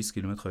قطارش 20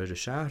 کیلومتر خارج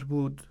شهر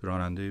بود.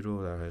 راننده‌ای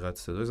رو در حقیقت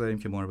صدا زدیم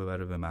که ما رو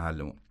ببره به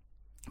محلمون.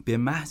 به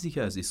محضی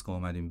که از ایستگاه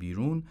اومدیم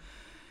بیرون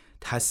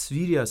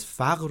تصویری از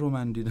فقر رو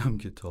من دیدم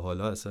که تا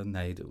حالا اصلا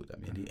ندیده بودم.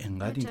 یعنی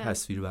انقدر این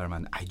تصویر بر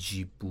من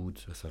عجیب بود،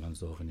 مثلا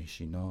زاغ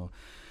نشینا،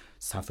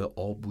 صف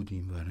آب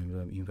بودیم و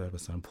اینور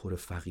مثلا پر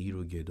فقیر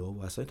و گدا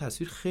و اصلا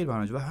تصویر خیلی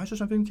برنامه‌ریزی و همش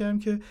داشتم فکر می‌کردم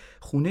که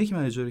خونه‌ای که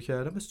من اجاره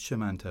کردم بس چه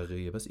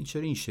منطقه‌ایه، بس این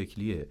چرا این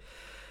شکلیه.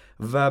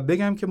 و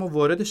بگم که ما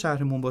وارد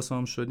شهر مونباسا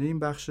هم شدیم،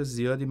 بخش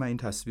زیادی من این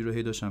تصویر رو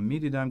هی داشتم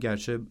می‌دیدم،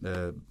 گرچه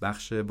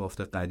بخش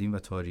بافت قدیم و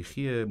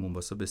تاریخی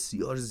مونباسا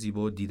بسیار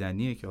زیبا و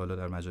دیدنیه که حالا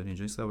در مجال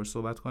اینجا نیست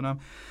صحبت کنم.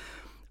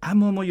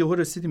 اما ما یهو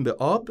رسیدیم به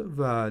آب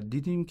و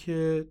دیدیم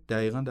که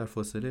دقیقاً در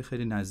فاصله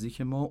خیلی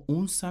نزدیک ما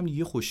اون سمت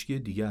یه خشکی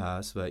دیگه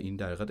هست و این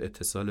در حقیقت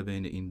اتصال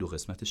بین این دو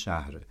قسمت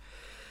شهره.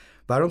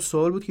 برام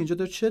سوال بود که اینجا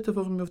داره چه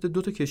اتفاقی میفته.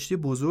 2 تا کشتی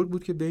بزرگ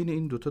بود که بین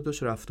این 2 تا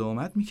داشت رفت و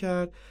آمد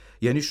میکرد،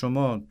 یعنی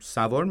شما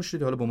سوار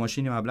میشدید، حالا با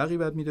ماشین مبلغی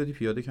بعد میدادی،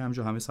 پیاده که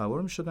همینجا همه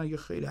سوار میشدن، یه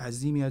خیلی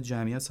عظیمی از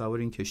جمعیت سوار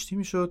این کشتی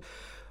میشد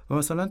و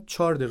مثلا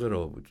 4 دقیقه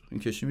راه بود این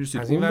کشتی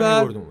میرسید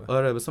اونور.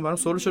 آره مثلا برام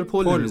سوال چرا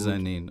پل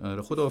نمیزنین؟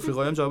 آره خود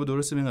آفریقایی هم جواب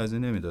درستی به این قضیه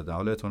نمیدادن،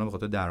 حالا احتمالاً به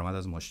خاطر درآمد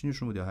از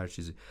ماشینشون بود یا هر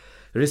چیزی.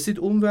 رسید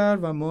اونور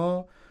و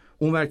ما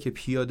اونور که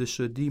پیاده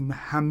شدیم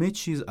همه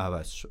چیز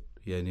عوض شد.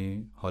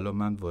 یعنی حالا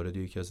من وارد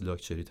یکی از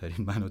لاکچری ترین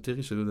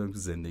مناطقی شده بودم که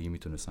زندگی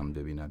میتونستم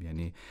ببینم،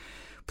 یعنی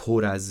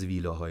پر از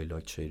ویلاهای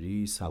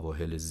لاکچری،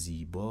 سواحل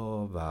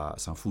زیبا و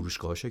اصلا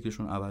فروشگاه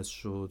شکلشون عوض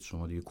شد.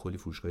 شما دیگه کلی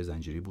فروشگاه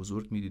زنجیری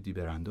بزرگ میدیدی،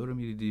 برندا رو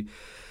میدیدی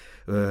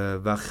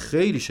و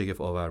خیلی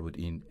شگفت آور بود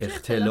این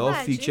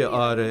اختلافی که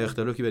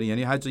اختلافی بین،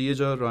 یعنی حتی یه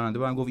جا راننده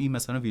من گفت این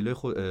مثلا ویلای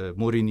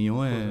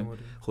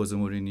خوزه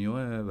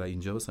مورینیوه و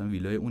اینجا مثلا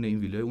ویلای اونه، این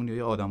ویلای اونه،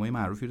 یا آدمای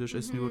معروفی داشت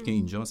اسمی بود که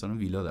اینجا مثلا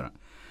ویلا دارن.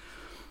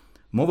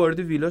 ما وارد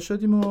ویلا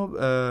شدیم و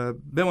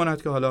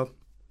بماند که حالا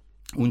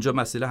اونجا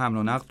مسئله حمل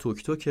و نقل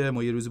توک توکه،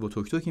 ما یه روزی با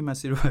توک توک این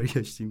مسیر رو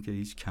برگشتیم که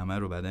هیچ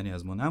کمر و بدنی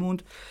از ما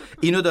نموند.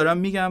 اینو دارم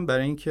میگم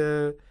برای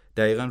اینکه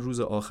دقیقاً روز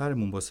آخر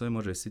مونباسا ما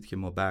رسید که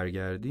ما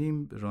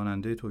برگردیم،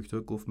 راننده توک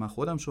توک گفت من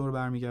خودم شما رو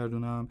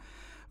برمیگردونم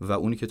و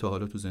اونی که تا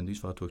حالا تو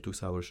زندگیش فقط توک توک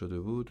سوار شده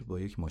بود با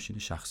یک ماشین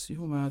شخصی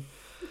اومد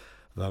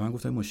و من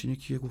گفتم ماشین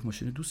کیه؟ گفت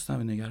ماشین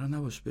دوستمه، نگران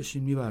نباش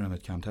بشین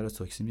میبرمت، کمتر از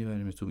تاکسی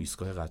میبریم تو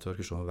ایستگاه قطار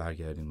که شما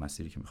برگردین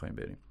مسیری که می‌خوایم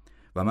بریم.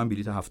 و من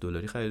بلیط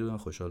 $7 خریده بودم،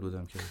 خوشحال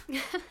بودم که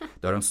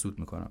دارم سود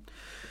میکنم.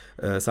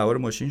 سوار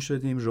ماشین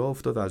شدیم، راه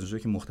افتاد و از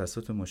اونجایی که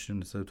مختصات ماشین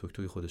نسبت توک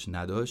توک خودش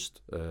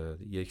نداشت،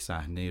 یک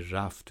صحنه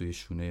رفت توی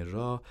شونه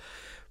راه،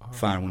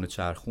 فرمون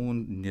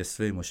چرخون،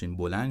 نصفه ماشین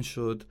بلند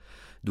شد،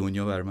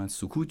 دنیا بر من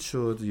سکوت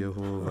شد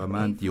یهو و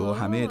من یهو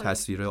همه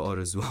تصویر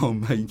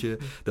آرزوام و اینکه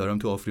دارم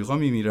تو آفریقا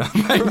میمیرم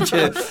و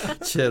اینکه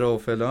چرا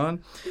فلان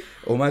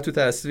اومد تو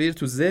تصویر،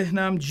 تو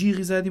ذهنم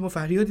جیغی زدیم و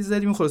فریادی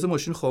زدیم و خلاصه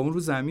ماشین خوابون رو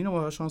زمین و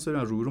ما شانس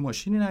داشتیم رو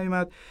ماشینی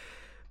نیومد.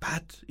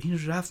 بعد این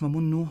رفت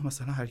ما 9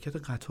 مثلا حرکت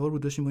قطار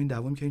بود داشتیم با این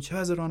دعوا می‌کردیم چه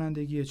از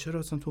رانندگیه، چرا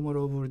اصلا تو ما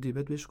رو آوردی.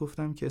 بعد بهش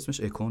گفتم که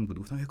اسمش اکان بود،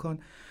 گفتم اکان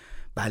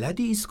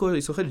بلدی ایستگاه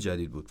خیلی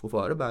جدید بود. گفت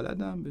آره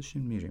بلدم،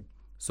 بشین میریم.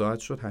 ساعت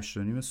شد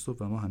 8:30 صبح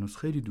و ما هنوز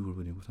خیلی دور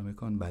بودیم. گفتم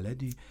اکان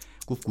بلدی؟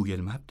 گفت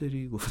گوگل مپ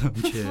داری؟ گفتم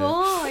که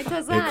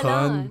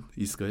اکان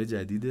ایستگاه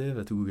جدیده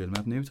و تو گوگل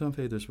مپ نمیتونم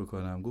پیداش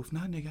بکنم. گفت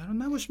نه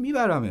نگران نباش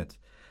میبرمت.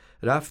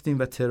 رفتیم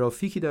و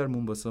ترافیکی در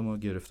مونباسا ما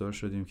گرفتار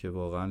شدیم که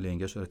واقعا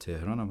لنگش در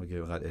تهران هم اگه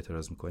اینقدر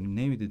اعتراض میکنیم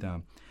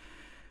نمیدیدم.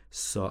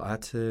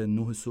 ساعت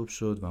 9 صبح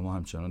شد و ما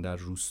همچنان در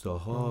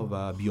روستاها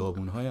و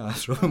بیابونهای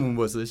اطراف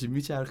مونباسا داشتیم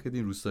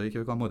میچرخیدیم، روستایی که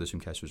بگم ما داشتیم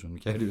کشفشون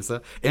میکردیم،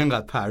 مثلا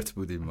اینقدر پرت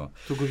بودیم ما.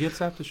 تو گوگل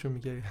ثبتشون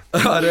می‌کردی؟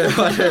 آره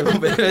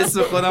به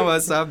اسم خودم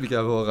واسه ثبت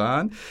می‌کردم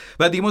واقعا.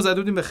 بعد دیگه ما زده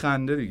بودیم به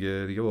خنده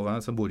دیگه واقعا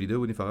اصلا بریده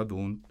بودیم، فقط به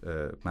اون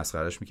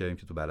مسخرهش می‌کردیم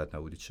که تو بلد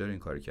نبودی چرا این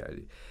کارو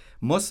کردی.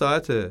 ما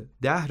ساعت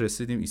 10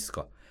 رسیدیم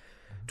ایستگاه.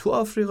 تو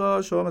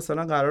آفریقا شما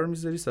مثلا قرار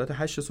میذاری ساعت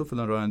 8 صبح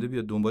فلان راننده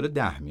بیاد دنبال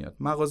 10 میاد،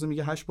 مغازه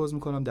میگه 8 باز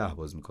میکنم 10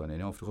 باز میکنه،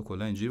 یعنی آفریقا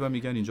کلا اینجوری و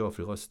میگن اینجا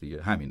آفریقاست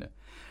دیگه همینه.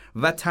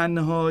 و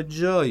تنها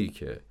جایی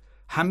که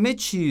همه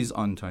چیز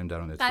آن تایم در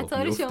اون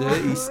اتفاق میفته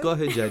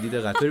ایستگاه جدید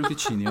قطاری که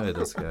چینی‌ها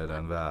احداث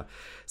کردن و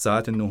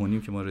ساعت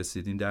 9:30 که ما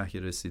رسیدیم 10 که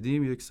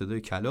رسیدیم یک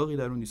صدای کلاغی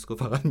در اون ایستگاه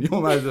فقط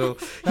میومد و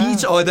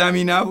هیچ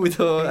آدمی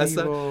نبود و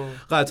اصلا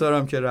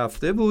قطارم که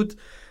رفته بود.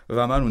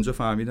 و من اونجا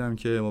فهمیدم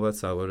که ما باید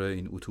سوار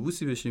این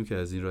اتوبوسی بشیم که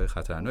از این راه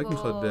خطرناک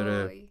میخواد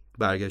بره.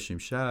 برگشتیم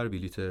شهر،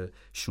 بلیت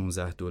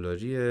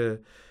 $16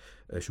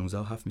 16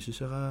 و 7 میشه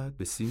چقدر؟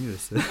 به 30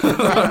 میرسه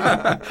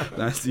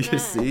نزدیک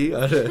 30.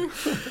 آره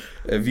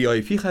وی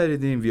آی پی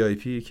خریدیم، وی آی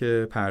پی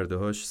که پرده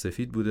هاش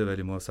سفید بوده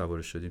ولی ما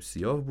سوارش شدیم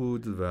سیاه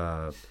بود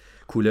و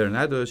کولر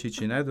نداشت،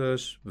 هیچی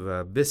نداشت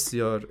و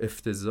بسیار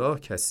افتضاح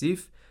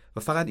کثیف. و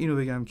فقط اینو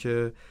بگم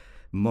که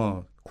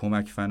ما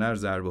کمک فنر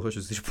ضربه هاشو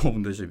زیر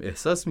پامون داشتیم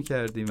احساس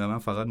میکردیم و من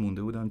فقط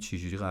مونده بودم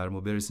چجوری قرار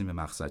ما برسیم به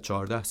مقصد.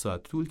 14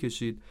 ساعت طول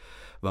کشید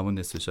و ما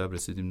نصف شب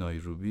رسیدیم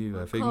نایروبی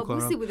و فکر می‌کنم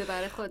کابوسی بوده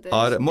برای خودش.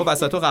 آره ما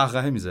وسطا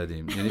قهقهه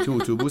می‌زدیم، یعنی تو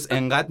اتوبوس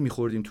انقدر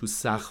می‌خوردیم تو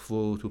سقف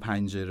و تو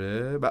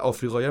پنجره و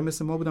آفریقایی‌ها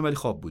مثل ما بودن ولی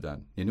خواب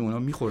بودن، یعنی اونا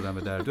می‌خوردن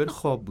به درد ولی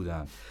خواب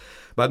بودن.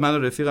 بعد من و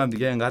رفیقم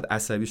دیگه انقدر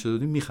عصبی شده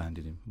بودیم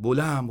میخندیدیم،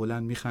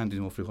 بلند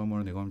میخندیدیم. آفریقا ما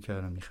رو نگاه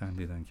می‌کردن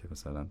میخندیدن که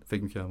مثلا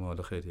فکر می‌کردم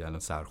حالا خیلی الان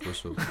سرخوش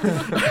شد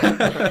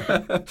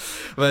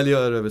ولی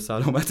آره به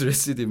سلامت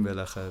رسیدیم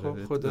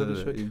بالاخره. خدا رو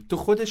شکر. تو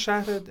خود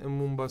شهر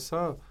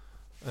مونباسا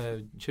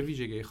چه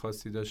ویژگی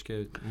خاصی داشت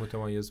که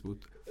متمایز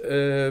بود؟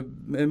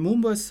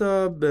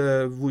 مونباسا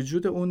به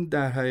وجود اون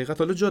در حقیقت،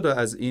 حالا جدا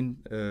از این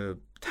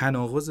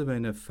تناقض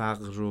بین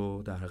فقر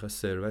و در حقیقت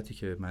ثروتی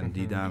که من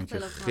دیدم که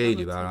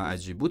خیلی برام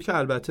عجیب بود، که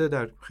البته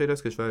در خیلی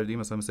از کشورهای دیگه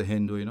مثل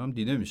هند و اینا هم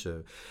دیده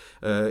میشه،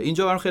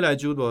 اینجا برام خیلی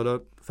عجیب بود با حالا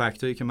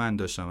فکتایی که من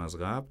داشتم از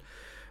قبل.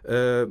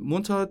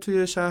 منتها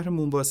توی شهر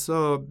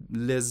مونباسا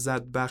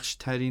لذت بخش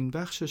ترین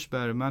بخشش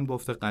برای من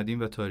بافت قدیم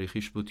و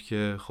تاریخیش بود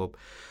که خب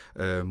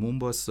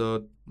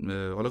مونباسا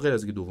حالا غیر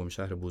از اینکه دومین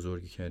شهر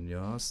بزرگ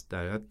کنیاست، در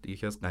حقیقت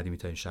یکی از قدیمی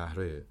ترین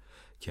شهرهای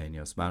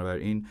کنیاست.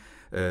 بنابراین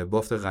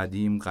بافت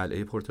قدیم،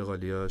 قلعه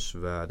پرتغالیاش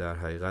و در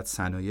حقیقت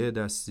صنایع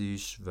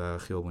دستیش و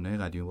خیابونای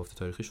قدیم بافت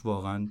تاریخیش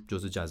واقعا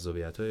جزو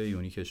جذابیت‌های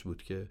یونیکش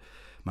بود که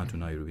من تو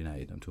نایروبی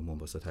ندیدم. تو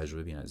مونباسا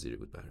تجربه بی‌نظیری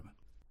بود برای من.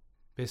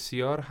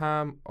 بسیار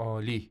هم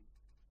عالی.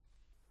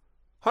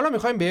 حالا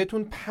میخوایم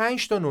بهتون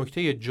 5 تا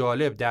نکته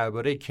جالب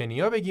درباره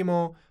کنیا بگیم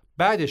و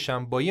بعدش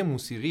هم با یه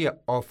موسیقی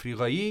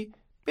آفریقایی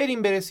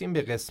برسیم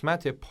به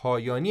قسمت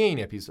پایانی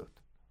این اپیزود.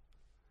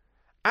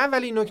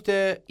 اولین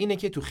نکته اینه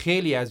که تو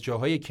خیلی از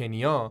جاهای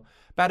کنیا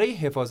برای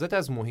حفاظت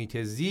از محیط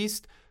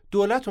زیست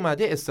دولت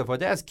اومده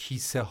استفاده از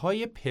کیسه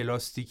های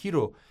پلاستیکی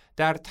رو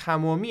در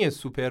تمامی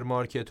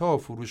سوپرمارکت ها و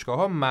فروشگاه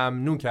ها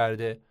ممنوع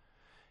کرده.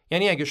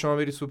 یعنی اگه شما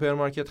بری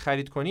سوپرمارکت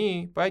خرید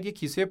کنی باید یه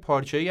کیسه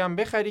پارچه‌ای هم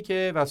بخری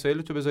که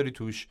وسایلتو بذاری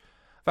توش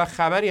و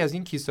خبری از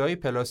این کیسه های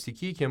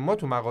پلاستیکی که ما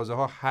تو مغازه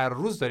ها هر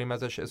روز داریم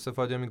ازش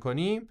استفاده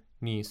میکنیم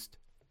نیست.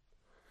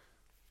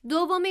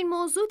 دومین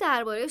موضوع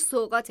درباره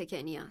سوغات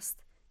کنیاست.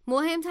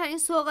 مهمترین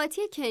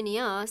سوغاتی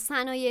کنیا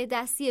صنایع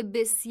دستی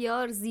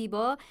بسیار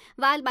زیبا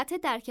و البته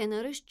در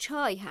کنارش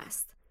چای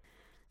هست.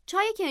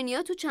 چای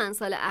کنیا تو چند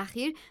سال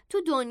اخیر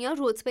تو دنیا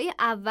رتبه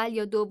اول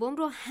یا دوم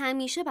رو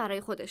همیشه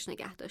برای خودش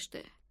نگه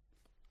داشته.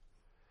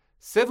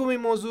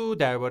 سومین موضوع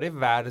درباره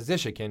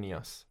ورزش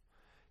کنیاست.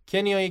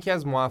 کنیا یکی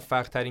از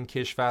موفق ترین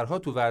کشورها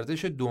تو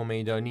ورزش دو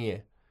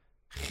میدانیه.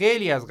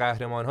 خیلی از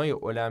قهرمان‌های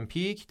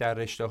المپیک در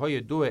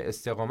رشته‌های 2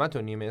 استقامت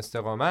و نیمه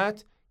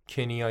استقامت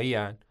کنیایی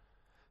هستند.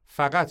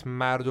 فقط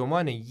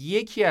مردمان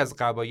یکی از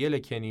قبایل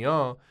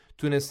کنیا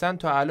تونستن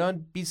تا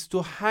الان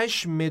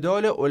 28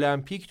 مدال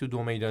المپیک تو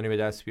 2 میدانی به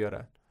دست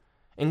بیارن.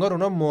 انگار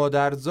اونا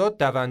مادرزاد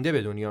دونده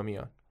به دنیا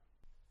میان.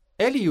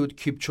 الیود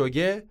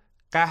کیپچوگه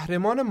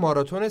قهرمان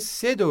ماراتون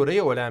 3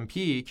 دوره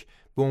المپیک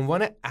به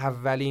عنوان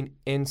اولین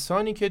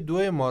انسانی که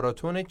 2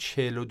 ماراتون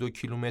 42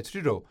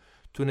 کیلومتری رو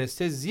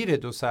تونسته زیر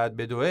 2 ساعت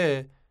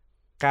بدوه،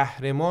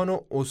 قهرمان و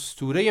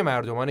اسطوره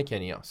مردمان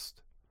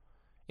کنیاست.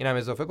 اینم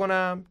اضافه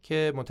کنم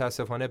که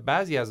متاسفانه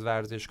بعضی از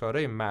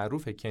ورزشکارای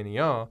معروف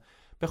کنیا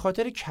به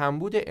خاطر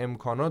کمبود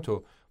امکانات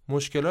و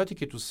مشکلاتی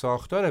که تو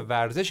ساختار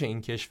ورزش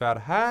این کشور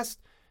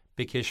هست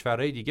به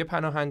کشورهای دیگه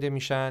پناهنده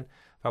میشن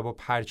و با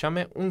پرچم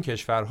اون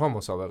کشورها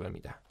مسابقه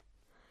میدن.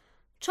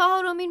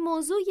 چهارمین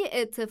موضوع یه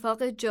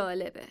اتفاق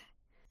جالبه.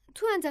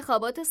 تو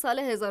انتخابات سال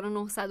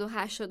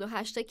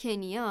 1988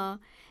 کنیا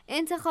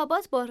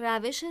انتخابات با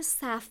روش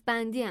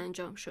صفبندی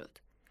انجام شد.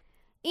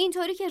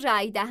 اینطوری که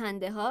رأی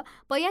دهنده ها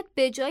باید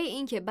به جای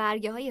اینکه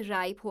برگه های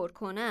رأی پر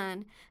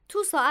کنن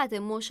تو ساعت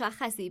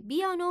مشخصی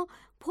بیان و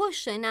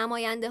پشت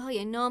نماینده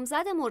های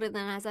نامزد مورد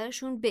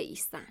نظرشون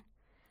بایستن.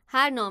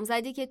 هر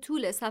نامزدی که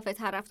طول صف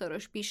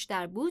طرفداراش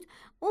بیشتر بود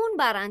اون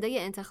برنده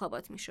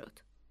انتخابات میشد.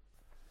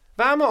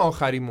 و اما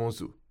آخرین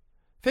موضوع،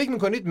 فکر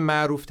میکنید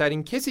معروف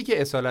ترین کسی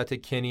که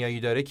اصالت کنیایی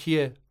داره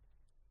کیه؟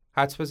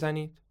 حدس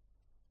بزنید.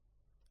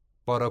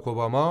 باراک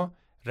اوباما،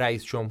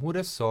 رئیس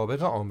جمهور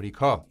سابق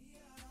آمریکا.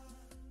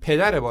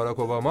 پدر باراک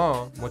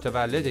اوباما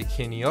متولد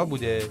کنیا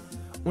بوده،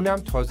 اونم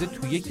تازه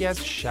تو یکی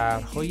از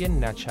شهرهای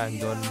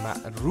نچندان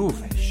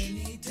معروفش.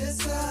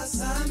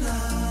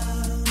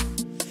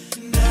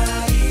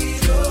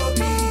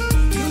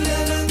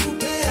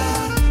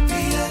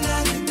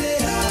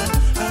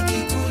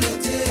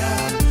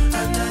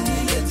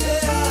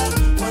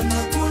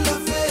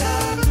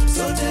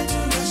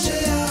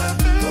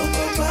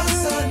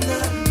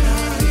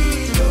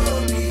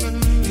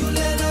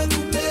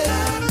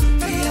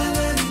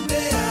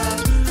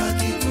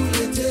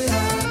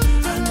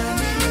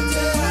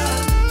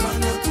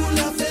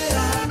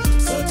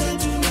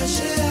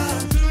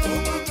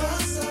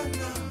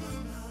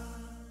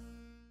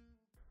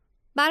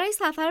 برای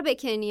سفر به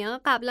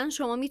کنیا قبلا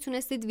شما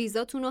میتونستید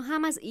ویزاتون رو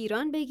هم از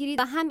ایران بگیرید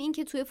و هم این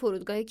که توی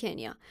فرودگاه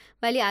کنیا،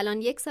 ولی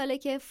الان 1 ساله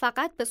که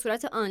فقط به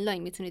صورت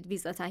آنلاین میتونید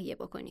ویزا تهیه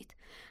بکنید.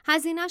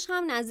 هزینه‌اش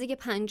هم نزدیک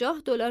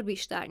 $50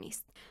 بیشتر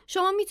نیست.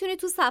 شما میتونید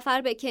تو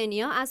سفر به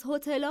کنیا از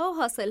هتل‌ها و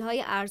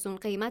هاستل‌های ارزون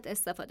قیمت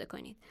استفاده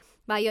کنید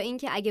و یا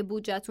اینکه اگه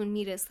بودجه‌تون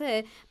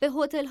میرسه به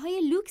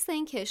هتل‌های لوکس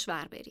این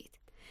کشور برید.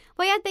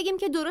 باید بگیم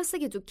که درسته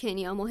که تو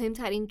کنیا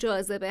مهمترین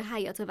جاذبه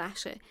حیات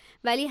وحشه،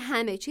 ولی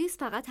همه چیز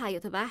فقط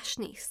حیات وحش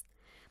نیست.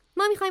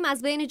 ما میخوایم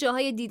از بین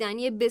جاهای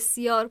دیدنی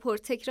بسیار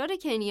پرتکرار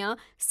کنیا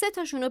 3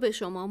 تاشون رو به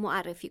شما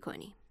معرفی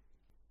کنیم.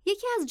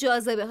 یکی از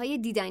جاذبه های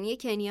دیدنی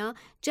کنیا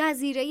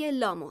جزیره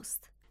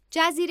لاموست.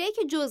 جزیره‌ای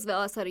که جزو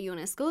آثار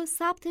یونسکو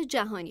ثبت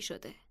جهانی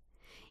شده.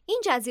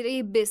 این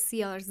جزیره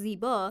بسیار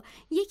زیبا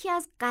یکی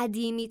از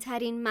قدیمی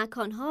ترین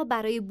مکانها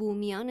برای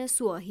بومیان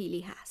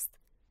سواحیلی هست.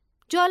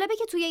 جالبه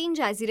که توی این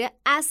جزیره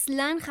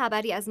اصلاً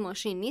خبری از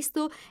ماشین نیست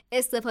و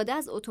استفاده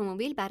از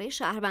اتومبیل برای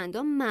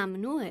شهروندان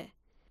ممنوعه.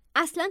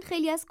 اصلاً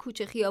خیلی از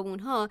کوچه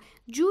خیابون‌ها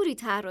جوری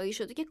طراحی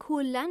شده که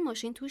کلاً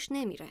ماشین توش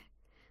نمیره.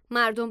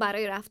 مردم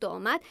برای رفت و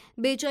آمد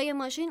به جای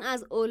ماشین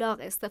از الاغ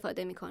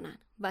استفاده میکنن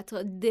و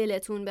تا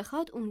دلتون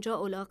بخواد اونجا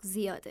الاغ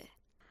زیاده.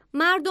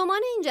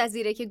 مردمان این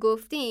جزیره که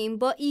گفتیم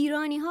با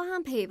ایرانی ها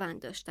هم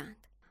پیوند داشتند.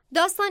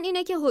 داستان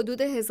اینه که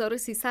حدود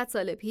 1300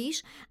 سال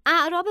پیش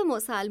اعراب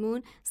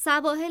مسلمون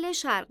سواحل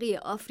شرقی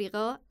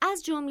آفریقا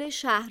از جمله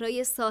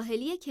شهرهای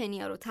ساحلی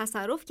کنیا رو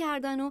تصرف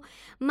کردن و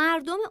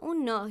مردم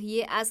اون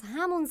ناحیه از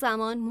همون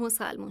زمان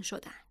مسلمون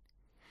شدن.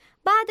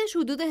 بعدش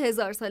حدود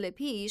 1000 سال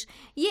پیش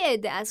یه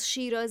عده از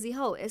شیرازی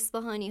ها و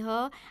اصفهانی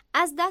ها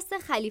از دست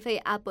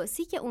خلیفه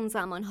عباسی که اون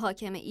زمان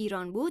حاکم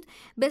ایران بود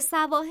به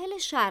سواحل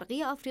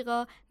شرقی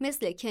آفریقا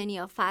مثل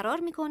کنیا فرار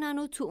میکنن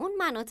و تو اون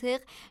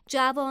مناطق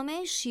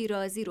جوامع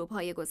شیرازی رو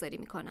پایه‌گذاری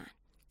میکنن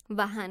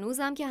و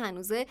هنوزم که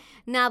هنوزه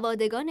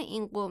نوادگان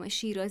این قوم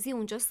شیرازی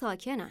اونجا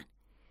ساکنن.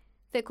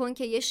 فکر کن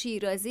که یه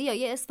شیرازی یا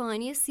یه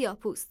اصفهانی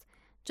سیاه‌پوست.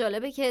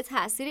 جالبه که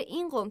تأثیر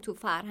این قوم تو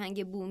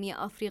فرهنگ بومی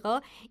آفریقا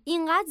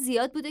اینقدر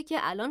زیاد بوده که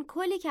الان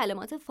کلی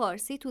کلمات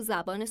فارسی تو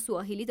زبان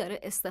سواحیلی داره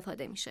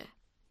استفاده میشه.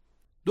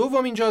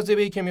 دومین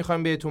جاذبه‌ای که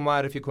میخوایم بهتون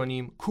معرفی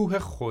کنیم کوه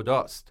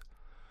خداست.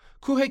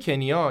 کوه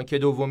کنیا که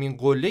دومین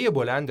قله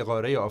بلند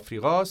قاره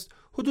آفریقاست،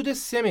 حدود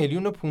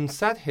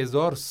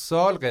 3,500,000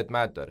 سال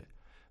قدمت داره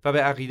و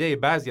به عقیده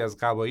بعضی از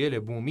قبایل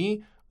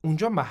بومی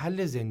اونجا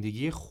محل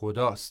زندگی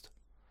خداست.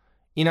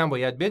 اینم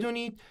باید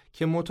بدونید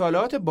که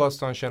مطالعات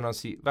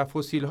باستانشناسی و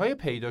فسیل‌های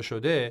پیدا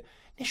شده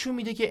نشون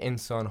میده که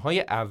انسان‌های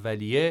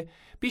اولیه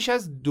بیش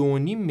از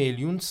 2.5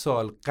 میلیون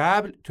سال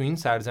قبل تو این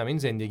سرزمین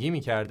زندگی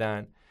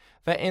می‌کردن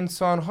و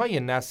انسان‌های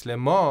نسل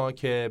ما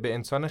که به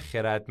انسان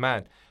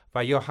خردمند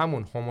و یا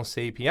همون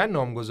هوموسیپین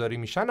نامگذاری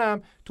میشن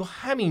هم تو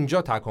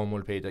همینجا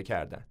تکامل پیدا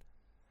کردن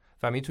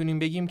و میتونیم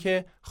بگیم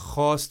که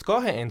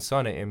خاستگاه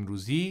انسان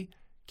امروزی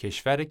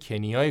کشور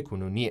کنیای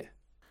کنونیه.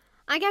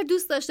 اگر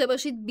دوست داشته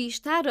باشید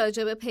بیشتر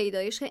راجع به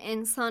پیدایش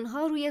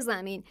انسان‌ها روی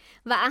زمین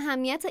و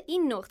اهمیت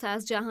این نقطه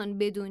از جهان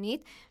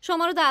بدونید،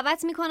 شما رو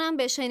دعوت می‌کنم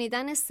به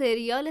شنیدن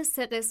سریال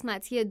 3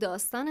 قسمتی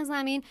داستان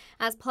زمین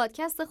از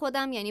پادکست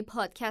خودم، یعنی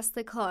پادکست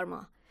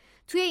کارما.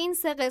 توی این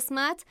 3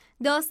 قسمت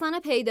داستان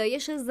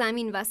پیدایش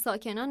زمین و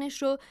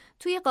ساکنانش رو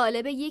توی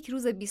قالب یک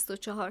روز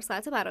 24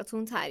 ساعته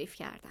براتون تعریف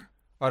کردم.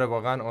 آره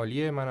واقعا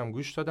عالیه، منم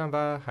گوش دادم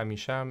و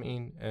همیشه هم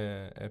این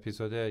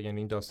اپیزود یعنی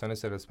این داستان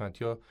 3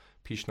 قسمتی رو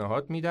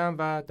پیشنهاد میدم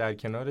و در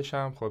کنارش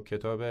هم خب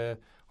کتاب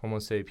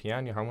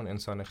هوموسیپین یا همون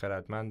انسان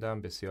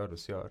خردمندم بسیار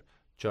بسیار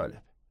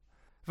جالب.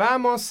 و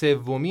اما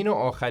سومین و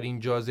آخرین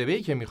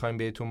جاذبه‌ای که میخوایم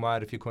بهتون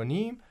معرفی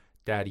کنیم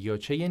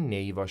دریاچه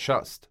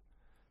نیواشاست،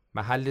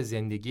 محل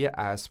زندگی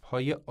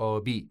اسب‌های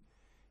آبی،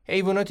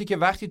 حیواناتی که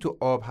وقتی تو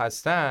آب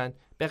هستن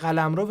به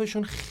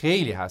قلمروشون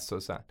خیلی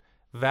حساسن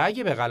و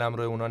اگه به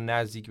قلمرو اونا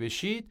نزدیک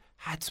بشید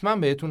حتما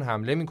بهتون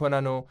حمله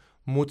میکنن و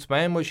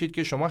مطمئن باشید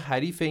که شما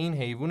حریف این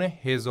حیوان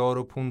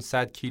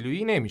 1500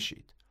 کیلویی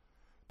نمیشید.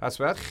 پس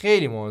باید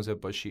خیلی مواظب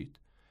باشید.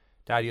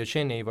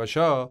 دریاچه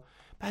نیواشا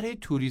برای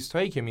توریست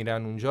هایی که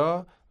میرن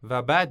اونجا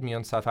و بعد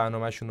میان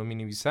سفرنامه‌شون رو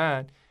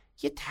مینویسن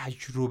یه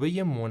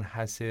تجربه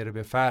منحصر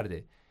به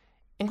فرده،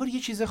 انگار یه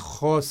چیز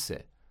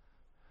خاصه.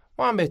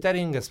 ما هم بهتر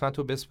این قسمت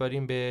رو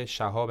بسپاریم به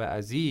شهاب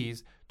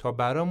عزیز تا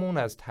برامون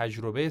از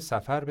تجربه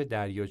سفر به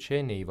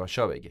دریاچه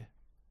نیواشا بگه.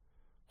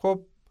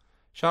 خب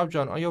شهاب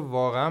جان، آیا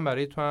واقعا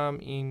برای تو هم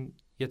این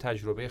یه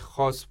تجربه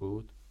خاص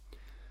بود؟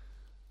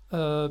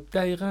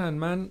 دقیقاً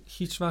من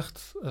هیچ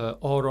وقت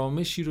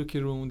آرامشی رو که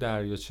رو اون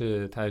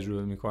دریاچه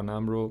تجربه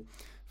میکنم رو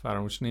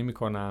فراموش نمی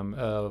کنم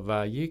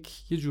و یه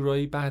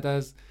جورایی بعد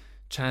از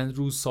چند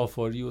روز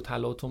سافاری و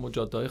تلاطم و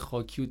جاده‌های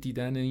خاکی و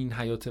دیدن این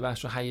حیات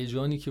وحش و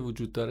هیجانی که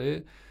وجود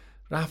داره،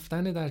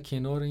 رفتن در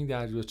کنار این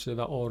دریاچه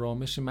و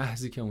آرامش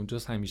محضی که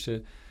اونجاست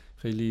همیشه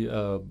خیلی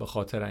به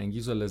خاطر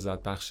انگیز و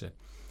لذت بخشه.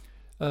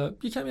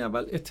 یه کمی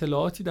اول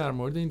اطلاعاتی در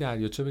مورد این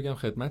دریاچه بگم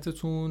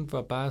خدمتتون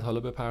و بعد حالا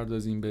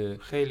بپردازیم به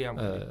خیلی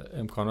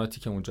امکاناتی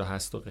که اونجا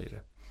هست و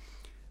غیره.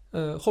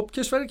 خب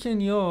کشور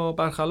کنیا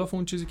برخلاف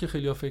اون چیزی که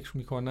خیلی‌ها فکر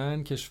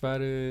میکنن،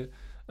 کشور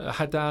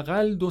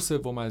حداقل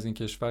 2/3 از این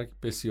کشور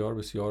بسیار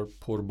بسیار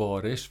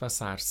پربارش و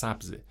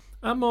سرسبزه.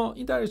 اما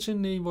این دریاچه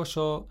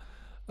نیواشا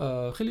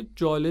خیلی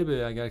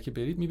جالبه، اگر که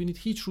برید میبینید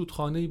هیچ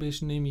رودخانه‌ای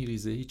بهش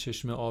نمیریزه، هیچ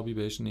چشمه آبی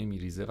بهش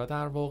نمیریزه و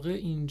در واقع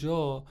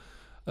اینجا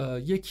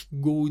یک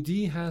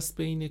گودی هست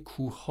بین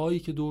کوه‌هایی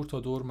که دور تا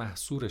دور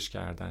محصورش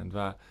کردند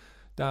و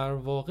در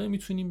واقع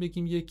میتونیم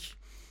بگیم یک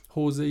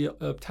حوزه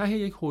ته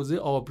یک حوزه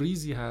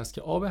آبریزی هست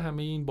که آب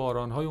همه این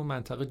باران‌های اون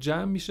منطقه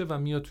جمع میشه و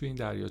میاد توی این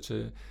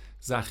دریاچه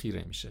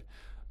ذخیره میشه.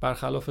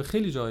 برخلاف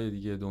خیلی جای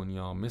دیگه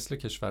دنیا مثل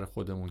کشور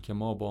خودمون که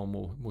ما با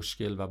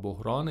مشکل و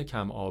بحران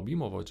کم آبی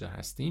مواجه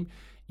هستیم،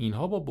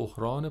 اینها با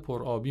بحران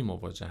پر آبی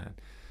مواجهن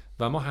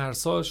و ما هر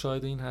سال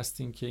شاهد این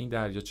هستیم که این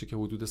دریاچه که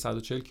حدود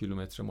 140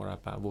 کیلومتر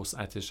مربع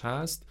وسعتش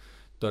هست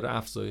داره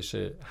افزایش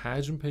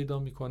حجم پیدا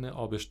میکنه،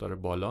 آبش داره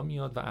بالا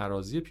میاد و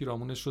اراضی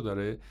پیرامونش رو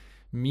داره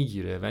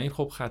میگیره و این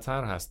خب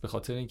خطر هست، به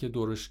خاطر اینکه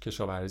دورش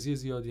کشاورزی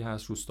زیادی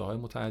هست، روستاهای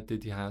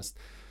متعددی هست،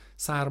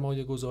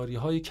 سرمایه گذاری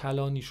های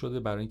کلانی شده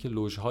برای اینکه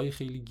لوژهای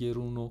خیلی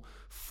گرون و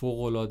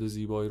فوق‌العاده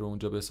زیبایی رو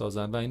اونجا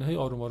بسازن و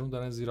اینها آروم آروم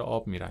دارن زیر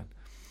آب میرن.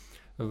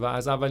 و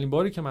از اولین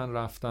باری که من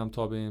رفتم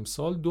تا به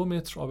امسال 2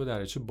 متر آب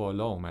دریاچه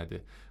بالا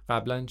اومده.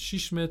 قبلا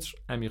 6 متر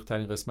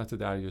عمیق‌ترین قسمت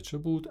دریاچه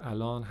بود،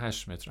 الان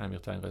 8 متر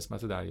عمیق‌ترین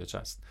قسمت دریاچه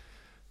است.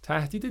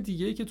 تهدید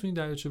دیگه‌ای که تو این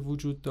دریاچه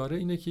وجود داره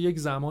اینه که یک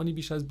زمانی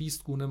بیش از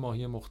 20 گونه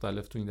ماهی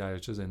مختلف تو این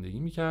دریاچه زندگی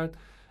می‌کرد،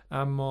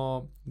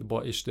 اما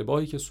با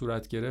اشتباهی که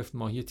صورت گرفت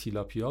ماهی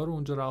تیلاپیا رو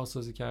اونجا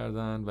رهاسازی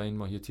کردن و این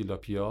ماهی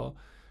تیلاپیا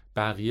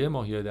بقیه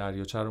ماهی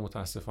دریاچه رو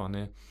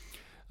متاسفانه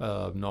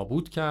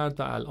نابود کرد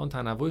و الان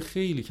تنوع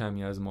خیلی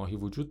کمی از ماهی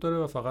وجود داره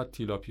و فقط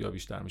تیلاپیا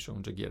بیشتر میشه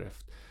اونجا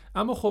گرفت.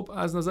 اما خب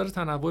از نظر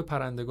تنوع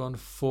پرندگان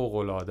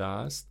فوق‌العاده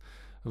است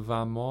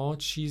و ما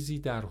چیزی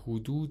در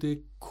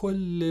حدود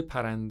کل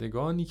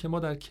پرندگانی که ما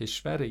در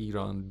کشور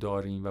ایران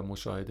داریم و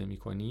مشاهده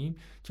میکنیم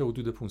که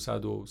حدود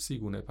 530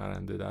 گونه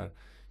پرنده در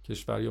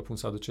کشور یا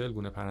 540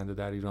 گونه پرنده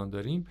در ایران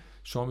داریم،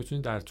 شما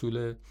میتونید در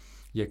طول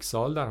 1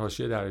 سال در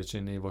حاشیه دریاچه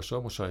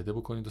نیواشا مشاهده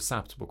بکنید و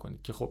ثبت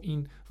بکنید که خب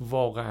این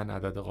واقعا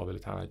عدد قابل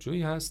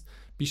توجهی هست.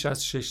 بیش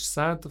از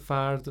 600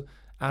 فرد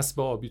اسب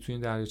آبی توی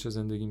این دریاچه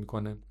زندگی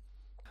میکنه.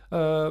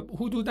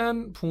 حدوداً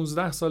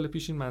 15 سال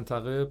پیش این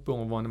منطقه به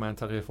عنوان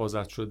منطقه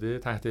حفاظت شده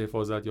تحت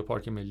حفاظت یا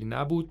پارک ملی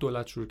نبود.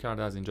 دولت شروع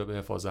کرده از اینجا به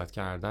حفاظت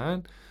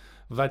کردن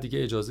و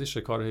دیگه اجازه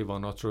شکار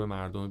حیوانات رو به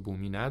مردم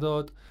بومی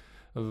نداد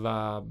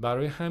و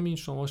برای همین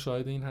شما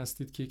شاهد این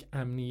هستید که یک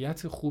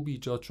امنیت خوبی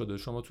ایجاد شده.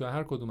 شما توی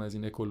هر کدوم از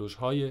این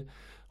اکولوژهای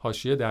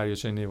حاشیه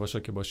دریاچه نیواشا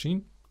که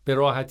باشین، به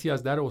راحتی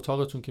از در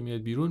اتاقتون که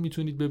میاد بیرون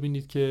میتونید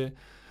ببینید که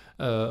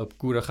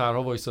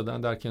گورخرها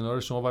وایسادن در کنار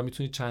شما و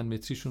میتونید چند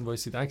متریشون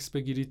وایسید عکس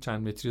بگیرید،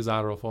 چند متری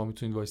زرافه‌ها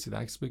میتونید وایسید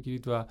عکس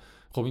بگیرید و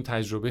خب این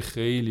تجربه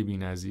خیلی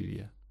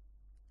بی‌نظیریه.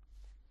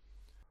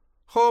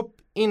 خب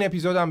این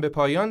اپیزود هم به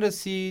پایان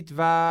رسید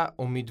و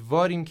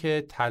امیدواریم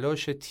که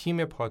تلاش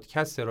تیم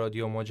پادکست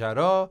رادیو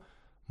ماجرا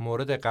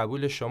مورد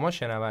قبول شما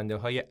شنونده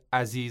های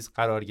عزیز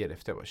قرار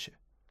گرفته باشه.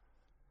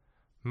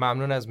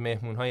 ممنون از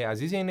مهمون های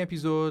عزیز این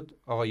اپیزود،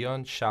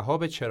 آقایان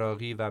شهاب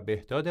چراغی و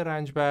بهداد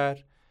رنجبر.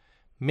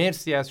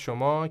 مرسی از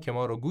شما که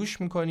ما رو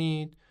گوش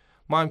میکنید.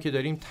 ما هم که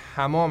داریم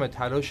تمام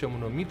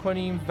تلاشمون رو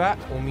میکنیم و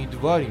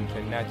امیدواریم که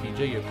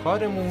نتیجه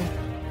کارمون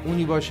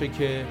اونی باشه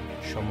که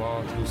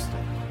شما دوست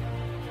دارید.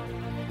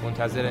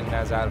 منتظر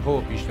نظرها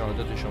و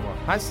پیشنهادات شما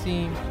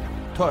هستیم.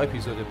 تا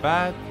اپیزود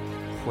بعد،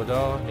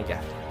 خدا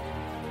نگهدار.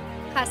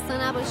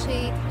 خسته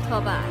نباشید.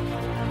 تا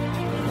بعد.